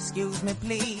leave. Excuse me,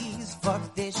 please.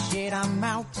 Fuck this shit, I'm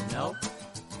out. Nope.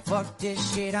 Fuck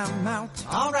this shit, I'm out.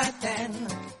 Alright then.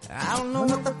 I don't know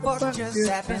what the fuck just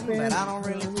happened, but I don't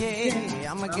really care.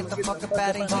 I'ma get the fuck up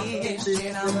out of here.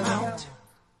 Shit, I'm out.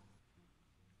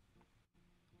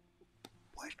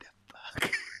 What the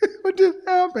fuck? What just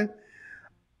happened?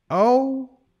 Oh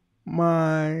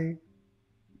my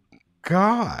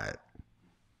God.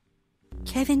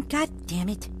 Kevin, God damn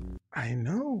it. I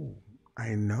know.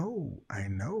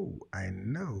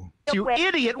 You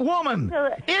idiot woman!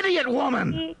 Idiot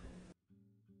woman!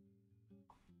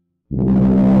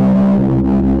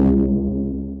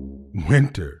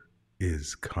 Winter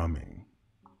is coming.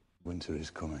 Winter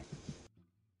is coming.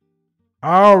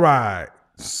 All right.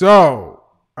 So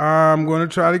I'm going to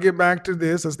try to get back to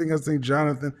this. I think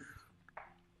Jonathan.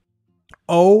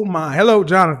 Oh my. Hello,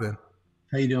 Jonathan.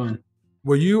 How you doing?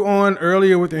 Were you on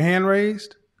earlier with your hand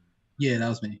raised? Yeah, that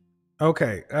was me.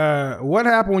 Okay. What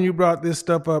happened when you brought this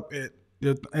stuff up at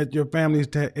your family's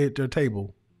at your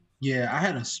table? Yeah, I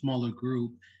had a smaller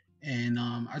group, and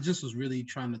I just was really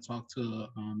trying to talk to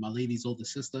my lady's older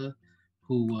sister,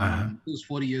 who's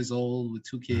 40 years old with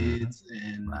 2 kids,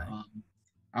 and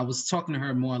I was talking to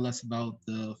her more or less about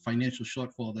the financial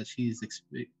shortfall that she's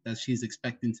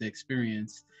expecting to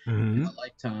experience in a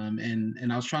lifetime,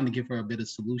 and I was trying to give her a bit of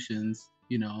solutions.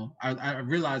 You know, I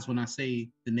realized when I say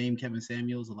the name Kevin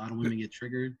Samuels, a lot of women get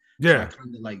triggered. Yeah. So I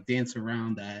kind of like dance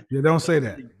around that. Yeah, don't say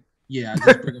that. Yeah, I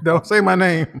just bring up Don't say my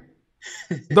name.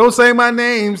 Don't say my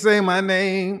name. Say my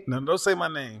name. No, don't say my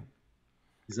name.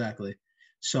 Exactly.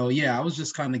 So yeah, I was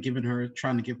just kind of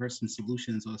trying to give her some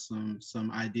solutions or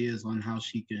some ideas on how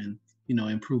she can, you know,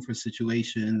 improve her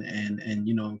situation and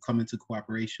you know, come into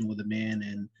cooperation with a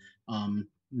man and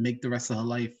make the rest of her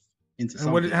life into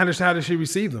something. And how does she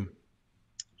receive them?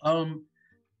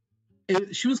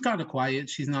 She was kind of quiet.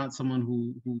 She's not someone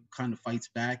who kind of fights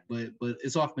back, but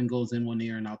it often goes in one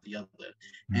ear and out the other.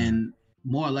 And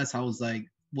more or less, I was like,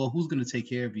 well, who's gonna take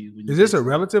care of you? Is this a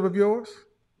relative of yours?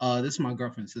 This is my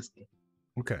girlfriend's sister.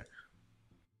 Okay.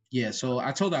 Yeah, so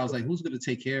I told her, I was like, "Who's going to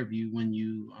take care of you when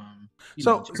you?"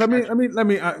 So let me.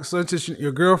 So since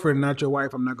your girlfriend, not your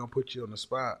wife, I'm not going to put you on the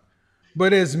spot.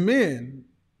 But as men,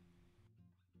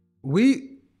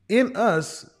 we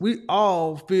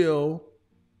all feel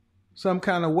some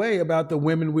kind of way about the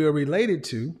women we are related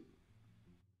to,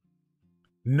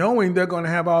 knowing they're going to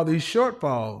have all these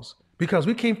shortfalls because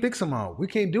we can't fix them all. We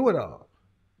can't do it all.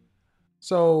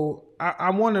 So I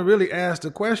want to really ask the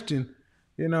question.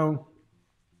 You know,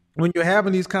 when you're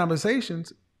having these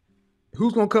conversations,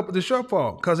 who's going to cover the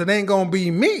shortfall? Because it ain't going to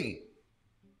be me.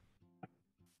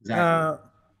 Exactly.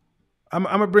 I'm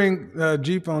going to bring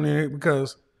Jeep on here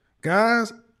because,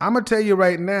 guys, I'm going to tell you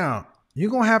right now, you're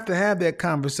going to have that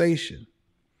conversation.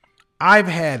 I've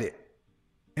had it,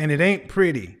 and it ain't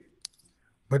pretty.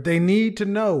 But they need to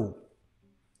know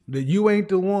that you ain't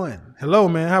the one. Hello,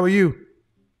 man. How are you?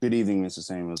 Good evening, Mr.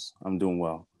 Samuels. I'm doing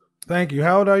well. Thank you.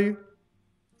 How old are you?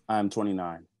 I'm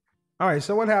 29. All right.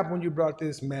 So what happened when you brought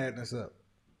this madness up?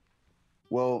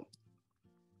 Well,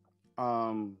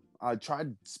 I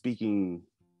tried speaking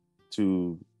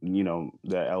to, you know,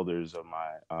 the elders of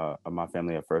my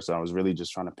family at first. And I was really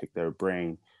just trying to pick their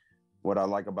brain. What I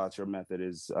like about your method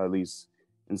is, at least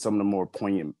in some of the more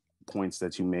poignant points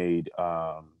that you made,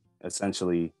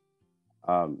 essentially,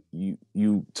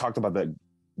 you talked about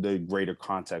the greater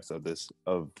context of this,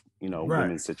 you know, Right.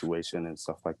 women's situation and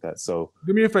stuff like that. So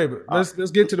Do me a favor.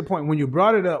 Let's get to the point. When you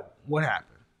brought it up, what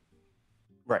happened?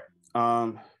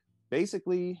 right.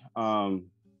 Basically, there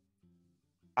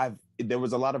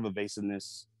was a lot of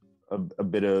evasiveness, a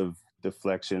bit of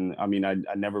deflection. I mean, I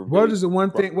never. What really is the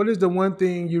one thing? What is the one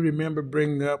thing you remember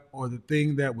bringing up, or the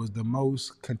thing that was the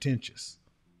most contentious?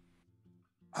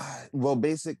 Well,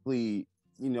 basically,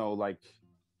 you know, like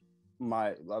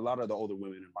a lot of the older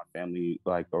women in my family,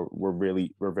 like, were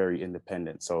very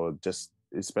independent. So just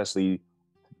especially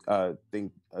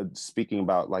speaking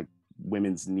about like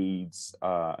women's needs,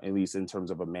 at least in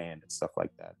terms of a man and stuff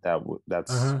like that.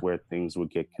 That's where things would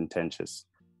get contentious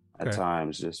at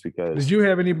times, just because. Did you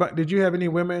have any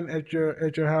women at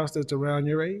your house that's around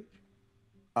your age?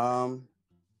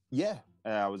 Yeah,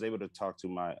 I was able to talk to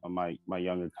my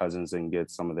younger cousins and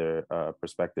get some of their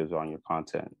perspectives on your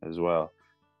content as well,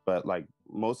 but like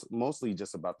mostly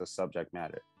just about the subject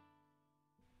matter.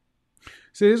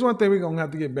 See, there's one thing we're gonna have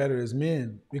to get better as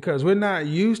men, because we're not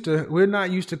used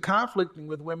to conflicting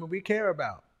with women we care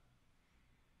about.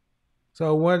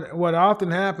 So what often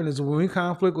happens is when we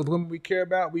conflict with women we care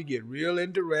about, we get real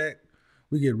indirect,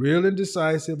 we get real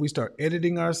indecisive, we start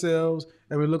editing ourselves,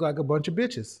 and we look like a bunch of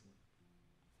bitches.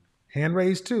 Hand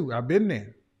raised too. I've been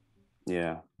there.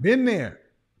 Yeah. Been there.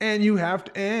 And you have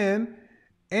to,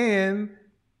 and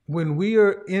when we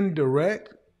are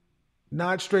indirect,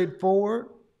 not straightforward,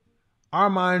 our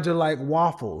minds are like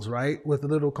waffles, right? With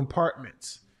little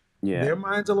compartments. Yeah. Their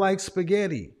minds are like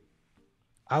spaghetti.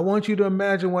 I want you to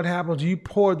imagine what happens. You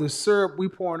pour the syrup we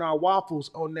pour in our waffles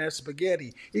on that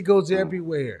spaghetti. It goes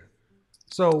everywhere.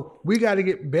 So we got to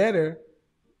get better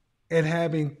at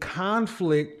having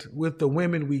conflict with the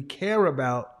women we care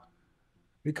about,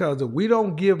 because if we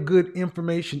don't give good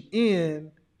information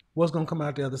in, what's going to come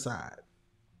out the other side?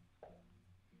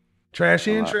 Trash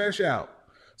in, trash out.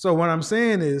 So what I'm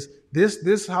saying is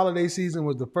this holiday season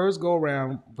was the first go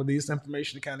around for this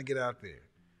information to kind of get out there.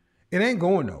 It ain't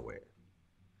going nowhere.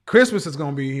 Christmas is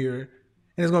going to be here,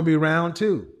 and it's going to be round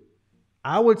 2.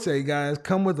 I would say, guys,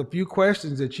 come with a few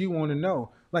questions that you want to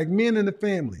know, like men in the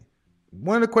family.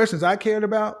 One of the questions I cared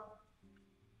about,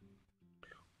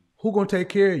 who going to take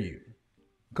care of you?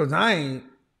 Because I ain't.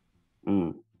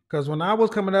 Because when I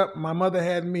was coming up, my mother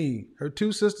had me. Her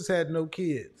 2 sisters had no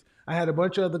kids. I had a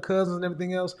bunch of other cousins and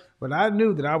everything else, but I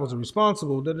knew that I was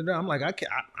responsible. I'm like, I'm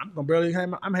going to barely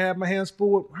have my hands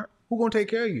full with her. Who going to take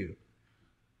care of you?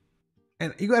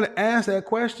 And you got to ask that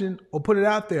question or put it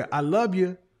out there. I love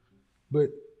you, but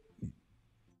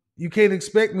you can't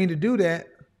expect me to do that.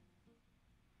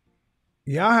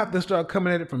 Y'all have to start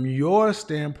coming at it from your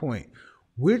standpoint.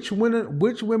 Which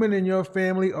women in your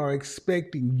family are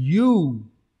expecting you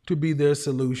to be their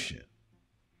solution?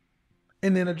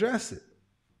 And then address it.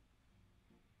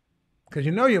 Because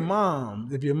you know your mom.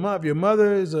 If your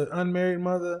mother is an unmarried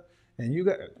mother, and you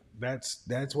got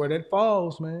that's where that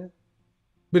falls, man.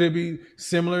 But it'd be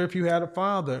similar if you had a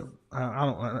father. I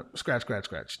don't scratch.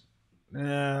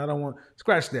 Nah, I don't want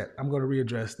scratch that. I'm going to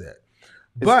readdress that.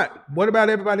 But what about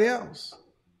everybody else?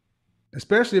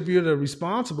 Especially if you're the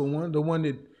responsible one, the one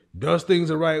that does things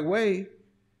the right way.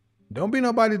 Don't be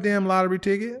nobody's damn lottery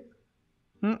ticket.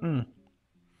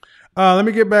 Let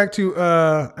me get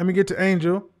to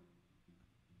Angel.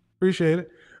 Appreciate it.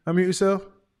 Unmute yourself.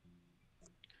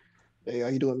 Hey, how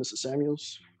you doing, Mr.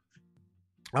 Samuels?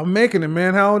 I'm making it,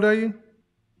 man. How old are you?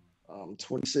 I'm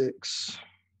 26.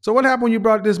 So what happened when you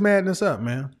brought this madness up,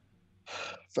 man?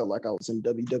 Felt like I was in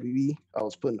WWE. I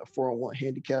was putting a 4-on-1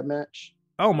 handicap match.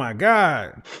 Oh my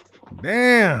God.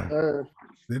 Damn.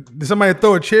 Did somebody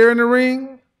throw a chair in the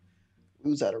ring?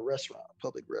 We was at a restaurant, a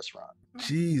public restaurant.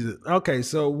 Jesus. Okay,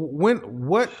 so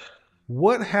what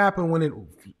happened when it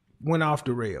went off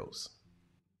the rails?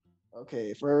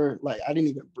 Okay, I didn't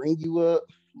even bring you up.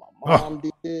 My mom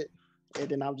did it. And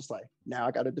then I'm just like, now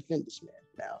I got to defend this man.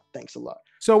 Now, thanks a lot.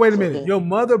 So wait a minute. Your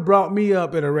mother brought me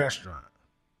up at a restaurant.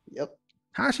 Yep.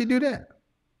 How'd she do that?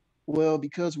 Well,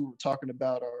 because we were talking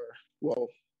about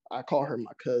I call her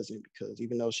my cousin because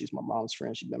even though she's my mom's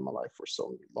friend, she's been in my life for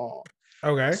so long.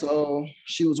 Okay. So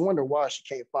she was wondering why she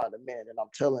can't find a man. And I'm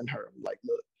telling her, I'm like,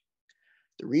 look,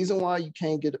 the reason why you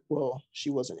can't get she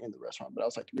wasn't in the restaurant, but I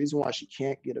was like, the reason why she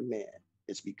can't get a man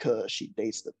is because she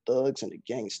dates the thugs and the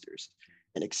gangsters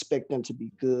and expect them to be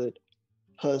good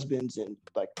husbands and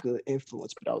like good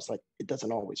influence. But I was like, it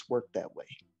doesn't always work that way.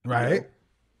 Right. You know,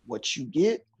 what you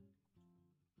get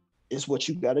is what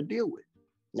you got to deal with.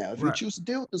 Now, if you choose to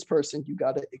deal with this person, you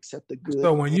got to accept the good.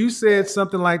 So when you said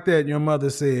something like that, your mother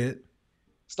said,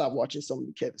 stop watching some of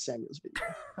the Kevin Samuels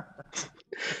videos.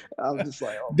 I was just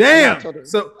like, oh, damn.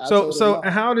 So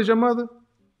how old is your mother?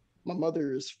 My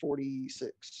mother is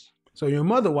 46. So your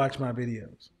mother watched my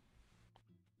videos?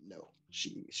 No,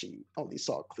 she only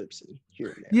saw clips and here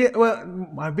and there. Yeah, well,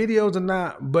 my videos are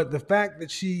not, but the fact that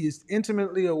she is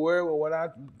intimately aware of what I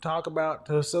talk about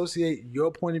to associate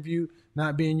your point of view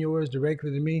not being yours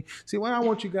directly to me. See, what I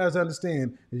want you guys to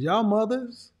understand is y'all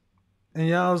mothers and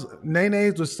y'all's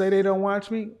nays will say they don't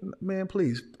watch me. Man,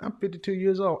 please, I'm 52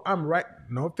 years old. I'm right.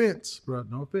 No offense, bro.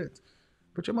 No offense.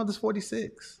 But your mother's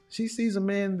 46. She sees a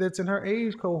man that's in her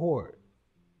age cohort.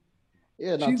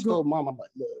 Yeah, and I told mom, I'm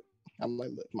like, look,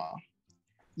 mom,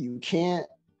 you can't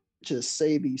just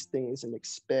say these things and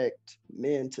expect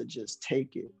men to just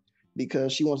take it.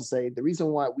 Because she wants to say the reason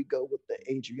why we go with the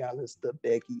Adrianas, the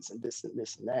Beckys, and this and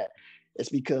this and that is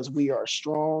because we are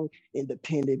strong,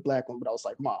 independent Black women. But I was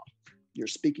like, Mom, you're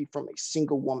speaking from a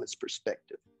single woman's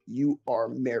perspective. You are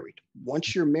married.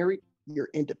 Once you're married, your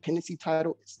independency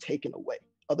title is taken away.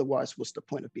 Otherwise, what's the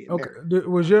point of being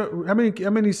married? How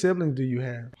many siblings do you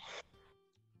have?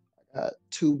 I got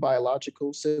 2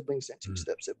 biological siblings and 2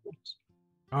 step siblings.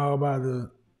 All by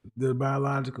the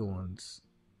biological ones.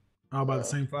 All by the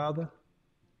same father?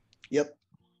 Yep.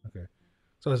 Okay.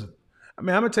 So, I'm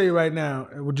going to tell you right now,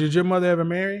 did your mother ever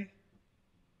marry?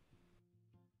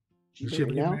 She's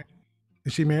married now.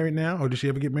 Is she married now, or did she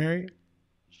ever get married?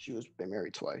 She was been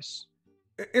married twice.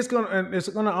 It's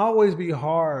gonna always be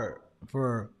hard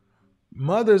for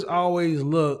mothers. Always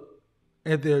look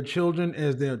at their children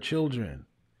as their children,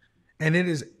 and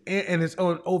it's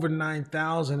over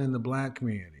 9,000 in the Black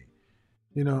community.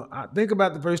 You know, I think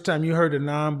about the first time you heard a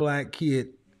non-Black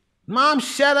kid, "Mom,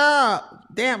 shut up!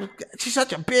 Damn, she's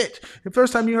such a bitch." The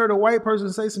first time you heard a white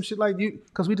person say some shit like you,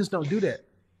 because we just don't do that.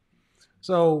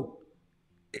 So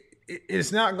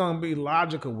it's not going to be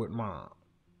logical with mom.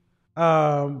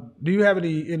 Do you have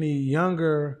any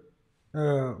younger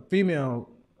female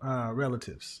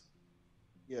relatives?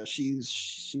 Yeah,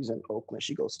 she's in Oakland.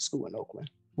 She goes to school in Oakland.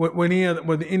 Were any of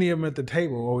them at the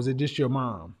table, or was it just your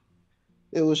mom?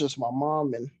 It was just my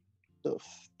mom and the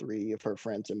 3 of her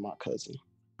friends and my cousin.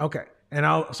 Okay, and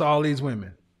all these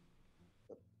women.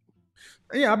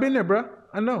 Yeah, I've been there, bro.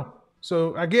 I know.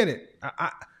 So I get it.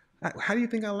 I how do you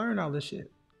think I learned all this shit?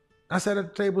 I sat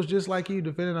at the tables just like you,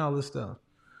 defending all this stuff.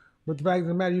 But the fact of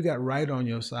the matter, you got right on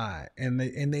your side, and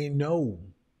they know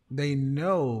this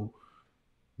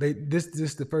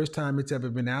is the first time it's ever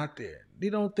been out there. They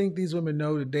don't think these women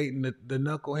know that dating the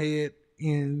knucklehead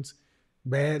ends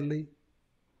badly.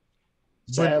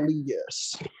 Sadly,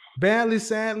 yes. Badly,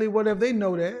 sadly, whatever, they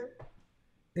know that.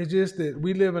 It's just that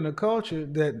we live in a culture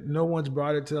that no one's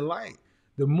brought it to the light.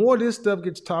 The more this stuff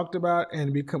gets talked about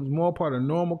and becomes more part of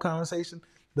normal conversation,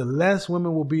 the less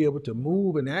women will be able to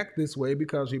move and act this way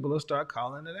because people will start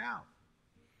calling it out.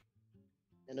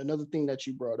 And another thing that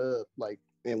you brought up, like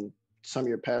in some of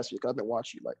your past weeks, I've been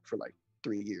watching you like for like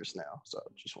 3 years now. So I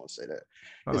just want to say that.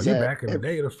 Oh, you're back in the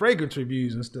day, the fragrance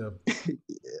reviews and stuff.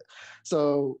 Yeah.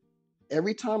 So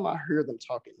every time I hear them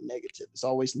talking negative, it's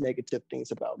always negative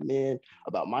things about men,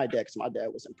 about my dad, because my dad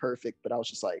wasn't perfect, but I was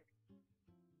just like,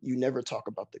 you never talk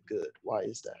about the good. Why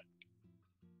is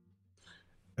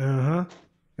that? Uh-huh.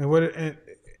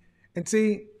 And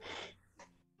see,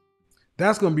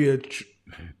 that's going to be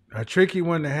a tricky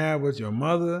one to have with your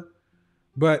mother.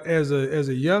 But as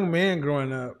a young man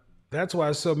growing up, that's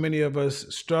why so many of us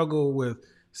struggle with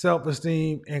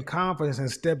self-esteem and confidence and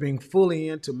stepping fully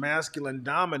into masculine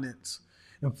dominance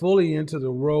and fully into the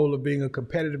role of being a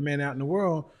competitive man out in the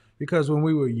world. Because when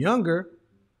we were younger,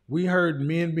 we heard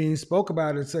men being spoke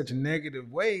about in such negative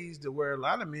ways that where a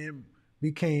lot of men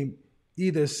became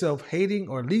either self-hating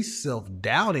or at least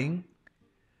self-doubting.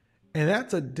 And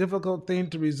that's a difficult thing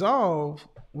to resolve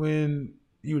when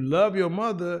you love your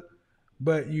mother,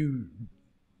 but you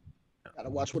gotta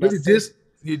watch what I say.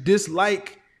 You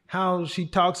dislike how she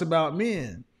talks about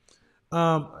men.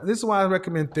 This is why I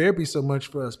recommend therapy so much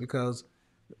for us, because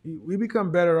we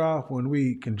become better off when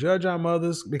we can judge our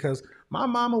mothers, because my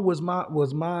mama was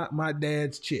my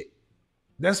dad's chick.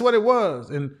 That's what it was.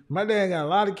 And my dad got a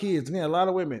lot of kids and he had a lot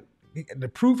of women. The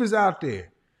proof is out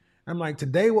there. I'm like,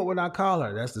 today, what would I call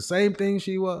her? That's the same thing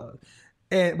she was.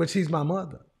 But she's my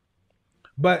mother.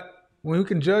 But when we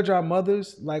can judge our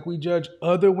mothers like we judge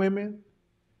other women,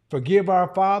 forgive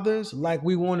our fathers like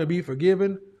we want to be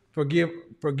forgiven, forgive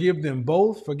them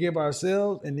both, forgive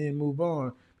ourselves, and then move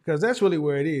on. Because that's really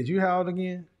where it is. You how old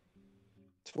again?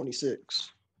 26.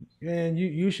 And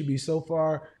you should be so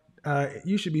far,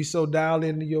 you should be so dialed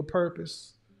into your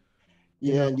purpose.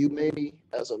 Yeah, and you made me,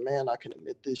 as a man, I can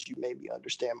admit this, you made me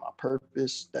understand my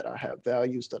purpose, that I have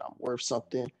values, that I'm worth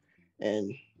something.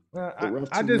 And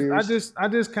I just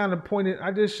kind of pointed,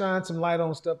 I just shined some light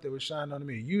on stuff that was shining on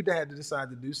me. You had to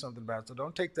decide to do something about it. So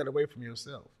don't take that away from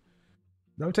yourself.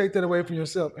 Don't take that away from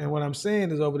yourself. And what I'm saying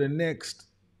is over the next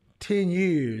 10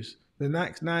 years, the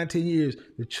next 9-10 years,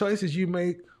 the choices you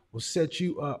make will set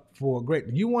you up for great.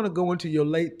 You want to go into your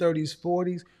late 30s,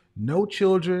 40s, no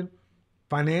children,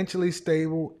 financially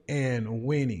stable, and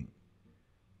winning.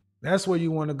 That's where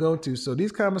you want to go to. So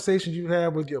these conversations you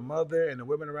have with your mother and the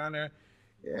women around there,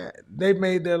 yeah, they've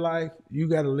made their life. You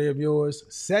got to live yours.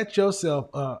 Set yourself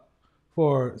up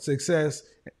for success,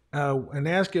 and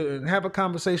have a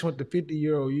conversation with the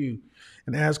 50-year-old you,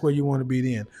 and ask where you want to be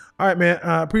then. All right, man.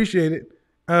 I appreciate it.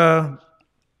 Man.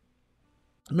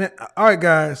 All right,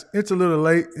 guys. It's a little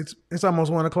late. It's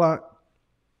almost 1:00.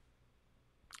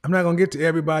 I'm not gonna get to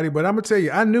everybody, but I'm gonna tell you,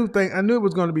 I knew it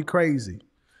was going to be crazy.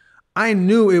 I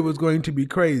knew it was going to be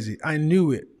crazy. I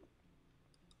knew it.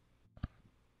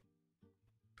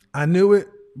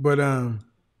 But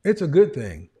it's a good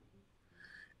thing.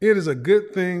 It is a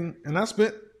good thing, and I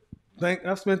spent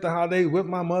the holiday with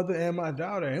my mother and my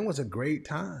daughter. And it was a great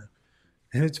time.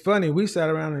 And it's funny, we sat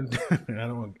around and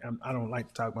I don't like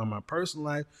to talk about my personal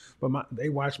life, but they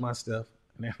watch my stuff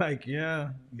and they're like,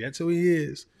 yeah, that's who he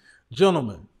is.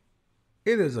 Gentlemen,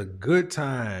 it is a good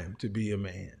time to be a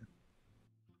man.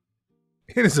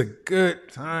 It is a good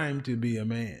time to be a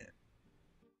man.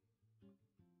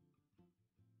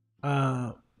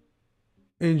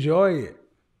 Enjoy it.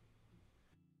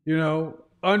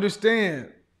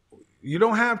 Understand. You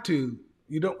don't have to,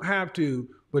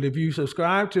 but if you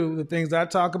subscribe to the things I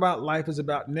talk about, life is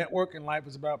about network and life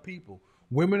is about people.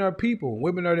 Women are people.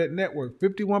 Women are that network.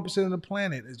 51% of the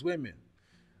planet is women.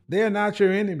 They are not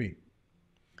your enemy.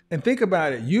 And think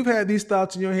about it. You've had these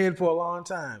thoughts in your head for a long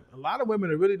time. A lot of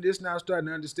women are really just now starting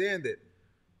to understand that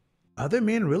other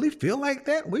men really feel like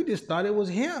that. We just thought it was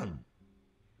him.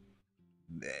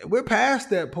 We're past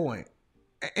that point.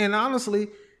 And honestly,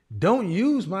 don't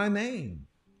use my name.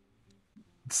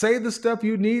 Say the stuff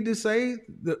you need to say.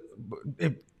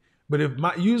 But if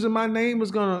using my name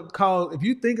is going to cause, if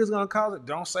you think it's going to cause it,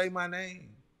 don't say my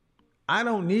name. I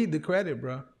don't need the credit,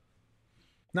 bro.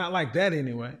 Not like that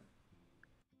anyway.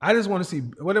 I just want to see,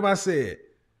 what have I said?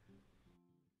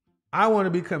 I want to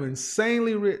become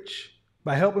insanely rich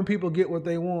by helping people get what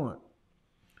they want.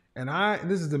 And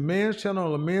this is the men's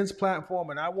channel, the men's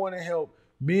platform, and I want to help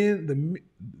men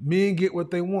get what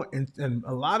they want. And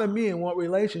a lot of men want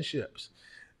relationships.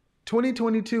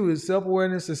 2022 is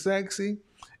self-awareness is sexy.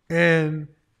 And,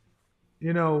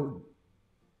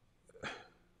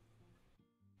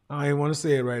 I ain't want to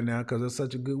say it right now because it's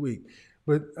such a good week.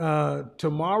 But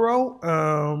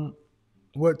tomorrow,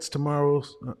 what's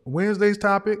tomorrow's Wednesday's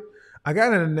topic? I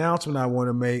got an announcement I want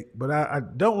to make, but I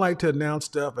don't like to announce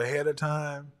stuff ahead of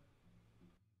time.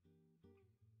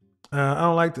 I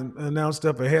don't like to announce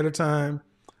stuff ahead of time.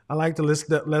 I like to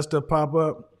let stuff pop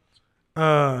up.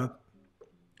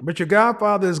 But your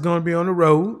godfather is going to be on the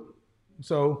road.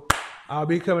 So I'll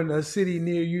be coming to a city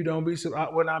near you. Don't be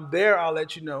surprised. When I'm there, I'll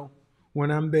let you know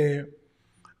when I'm there.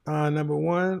 Number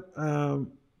one,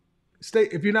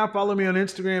 if you're not following me on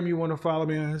Instagram, you want to follow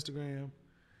me on Instagram.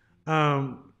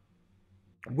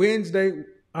 Wednesday,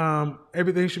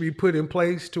 everything should be put in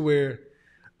place to where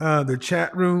the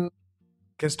chat room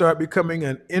can start becoming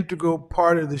an integral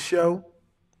part of the show.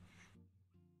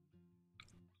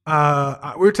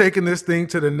 We're taking this thing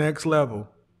to the next level.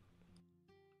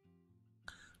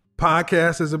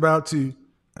 Podcast is about to,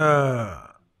 well,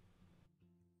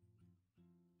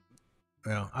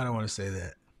 I don't want to say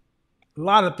that. A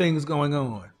lot of things going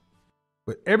on.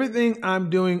 But everything I'm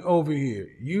doing over here,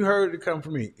 you heard it come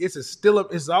from me.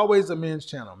 It's always a men's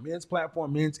channel, men's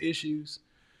platform, men's issues.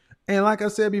 And like I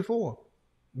said before,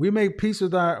 we make peace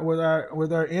with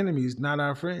our enemies, not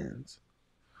our friends.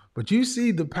 But you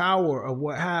see the power of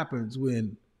what happens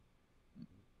when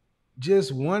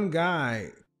just one guy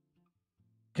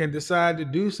can decide to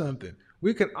do something.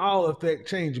 We can all affect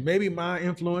change. Maybe my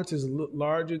influence is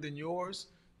larger than yours.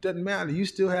 Doesn't matter. You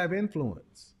still have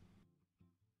influence.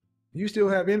 You still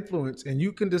have influence, and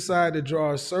you can decide to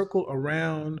draw a circle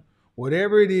around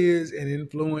whatever it is and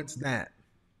influence that.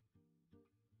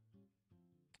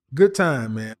 Good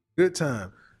time, man. Good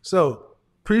time. So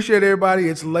appreciate everybody.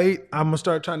 It's late. I'm going to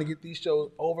start trying to get these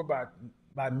shows over by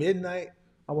midnight.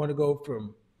 I want to go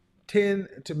from 10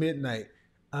 to midnight.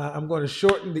 I'm going to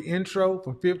shorten the intro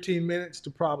from 15 minutes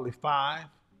to probably 5.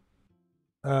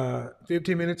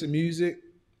 15 minutes of music,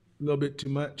 a little bit too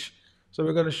much. So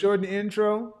we're going to shorten the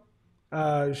intro,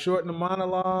 shorten the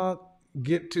monologue,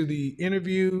 get to the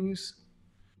interviews.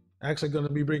 Actually going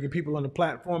to be bringing people on the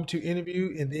platform to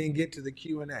interview and then get to the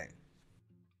Q&A.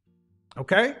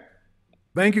 Okay?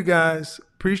 Thank you, guys.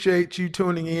 Appreciate you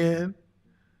tuning in.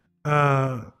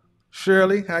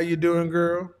 Shirley, how you doing,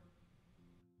 girl?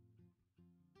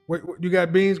 You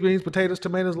got beans, greens, potatoes,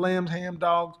 tomatoes, lambs, ham,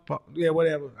 dogs, yeah,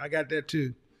 whatever. I got that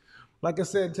too. Like I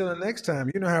said, until the next time,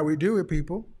 you know how we do it,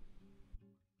 people.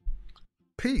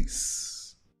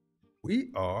 Peace. We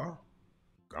are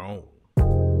gone.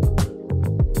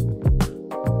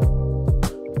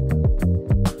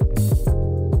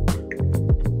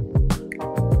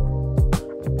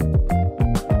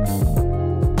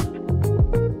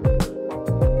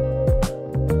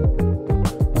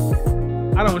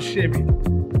 I don't shimmy.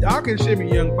 Y'all can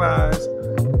shimmy, young pies.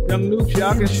 Young Nooks,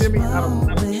 y'all can shimmy. I don't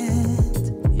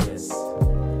Yes.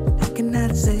 I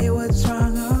cannot say what's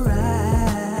wrong or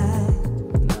right.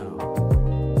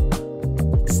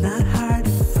 No. It's not hard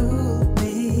to fool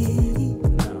me.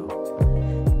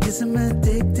 No. 'Cause I'm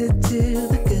addicted to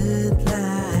the good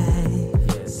life.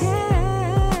 Yes.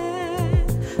 Yeah.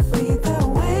 Lead the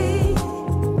way.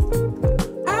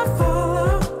 I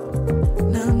follow.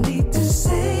 No need to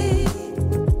say.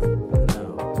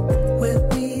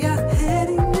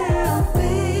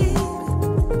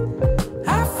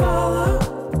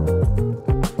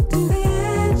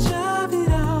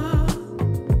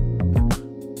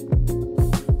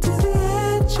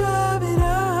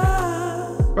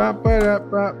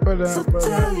 So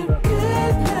tell you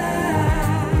good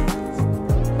night,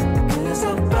 'cause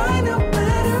I'll find no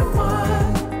matter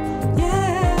what,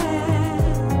 yeah.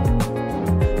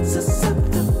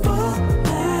 Susceptible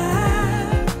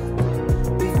now,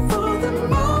 before the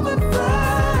moment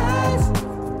flies.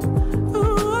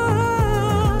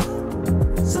 Ooh,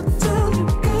 so tell you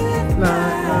good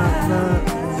night,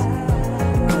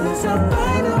 'cause I'll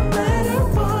find no matter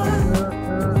what.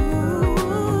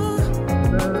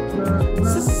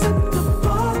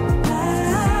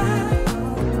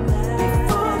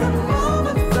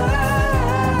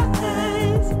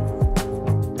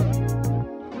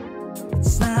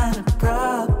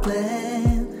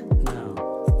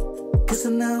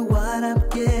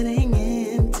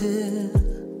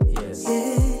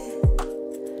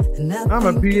 I'm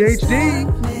a PhD.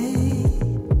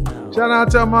 Shout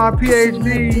out to my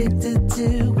PhD.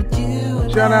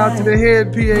 Shout out to the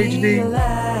head PhD.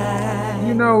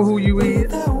 You know who you is.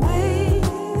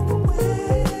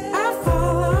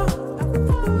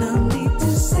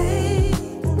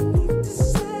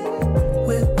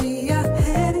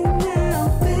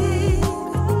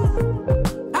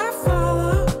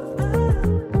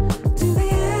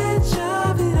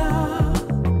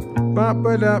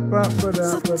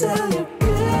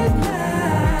 Ba-ba-da-ba-ba-da-ba-da. red light.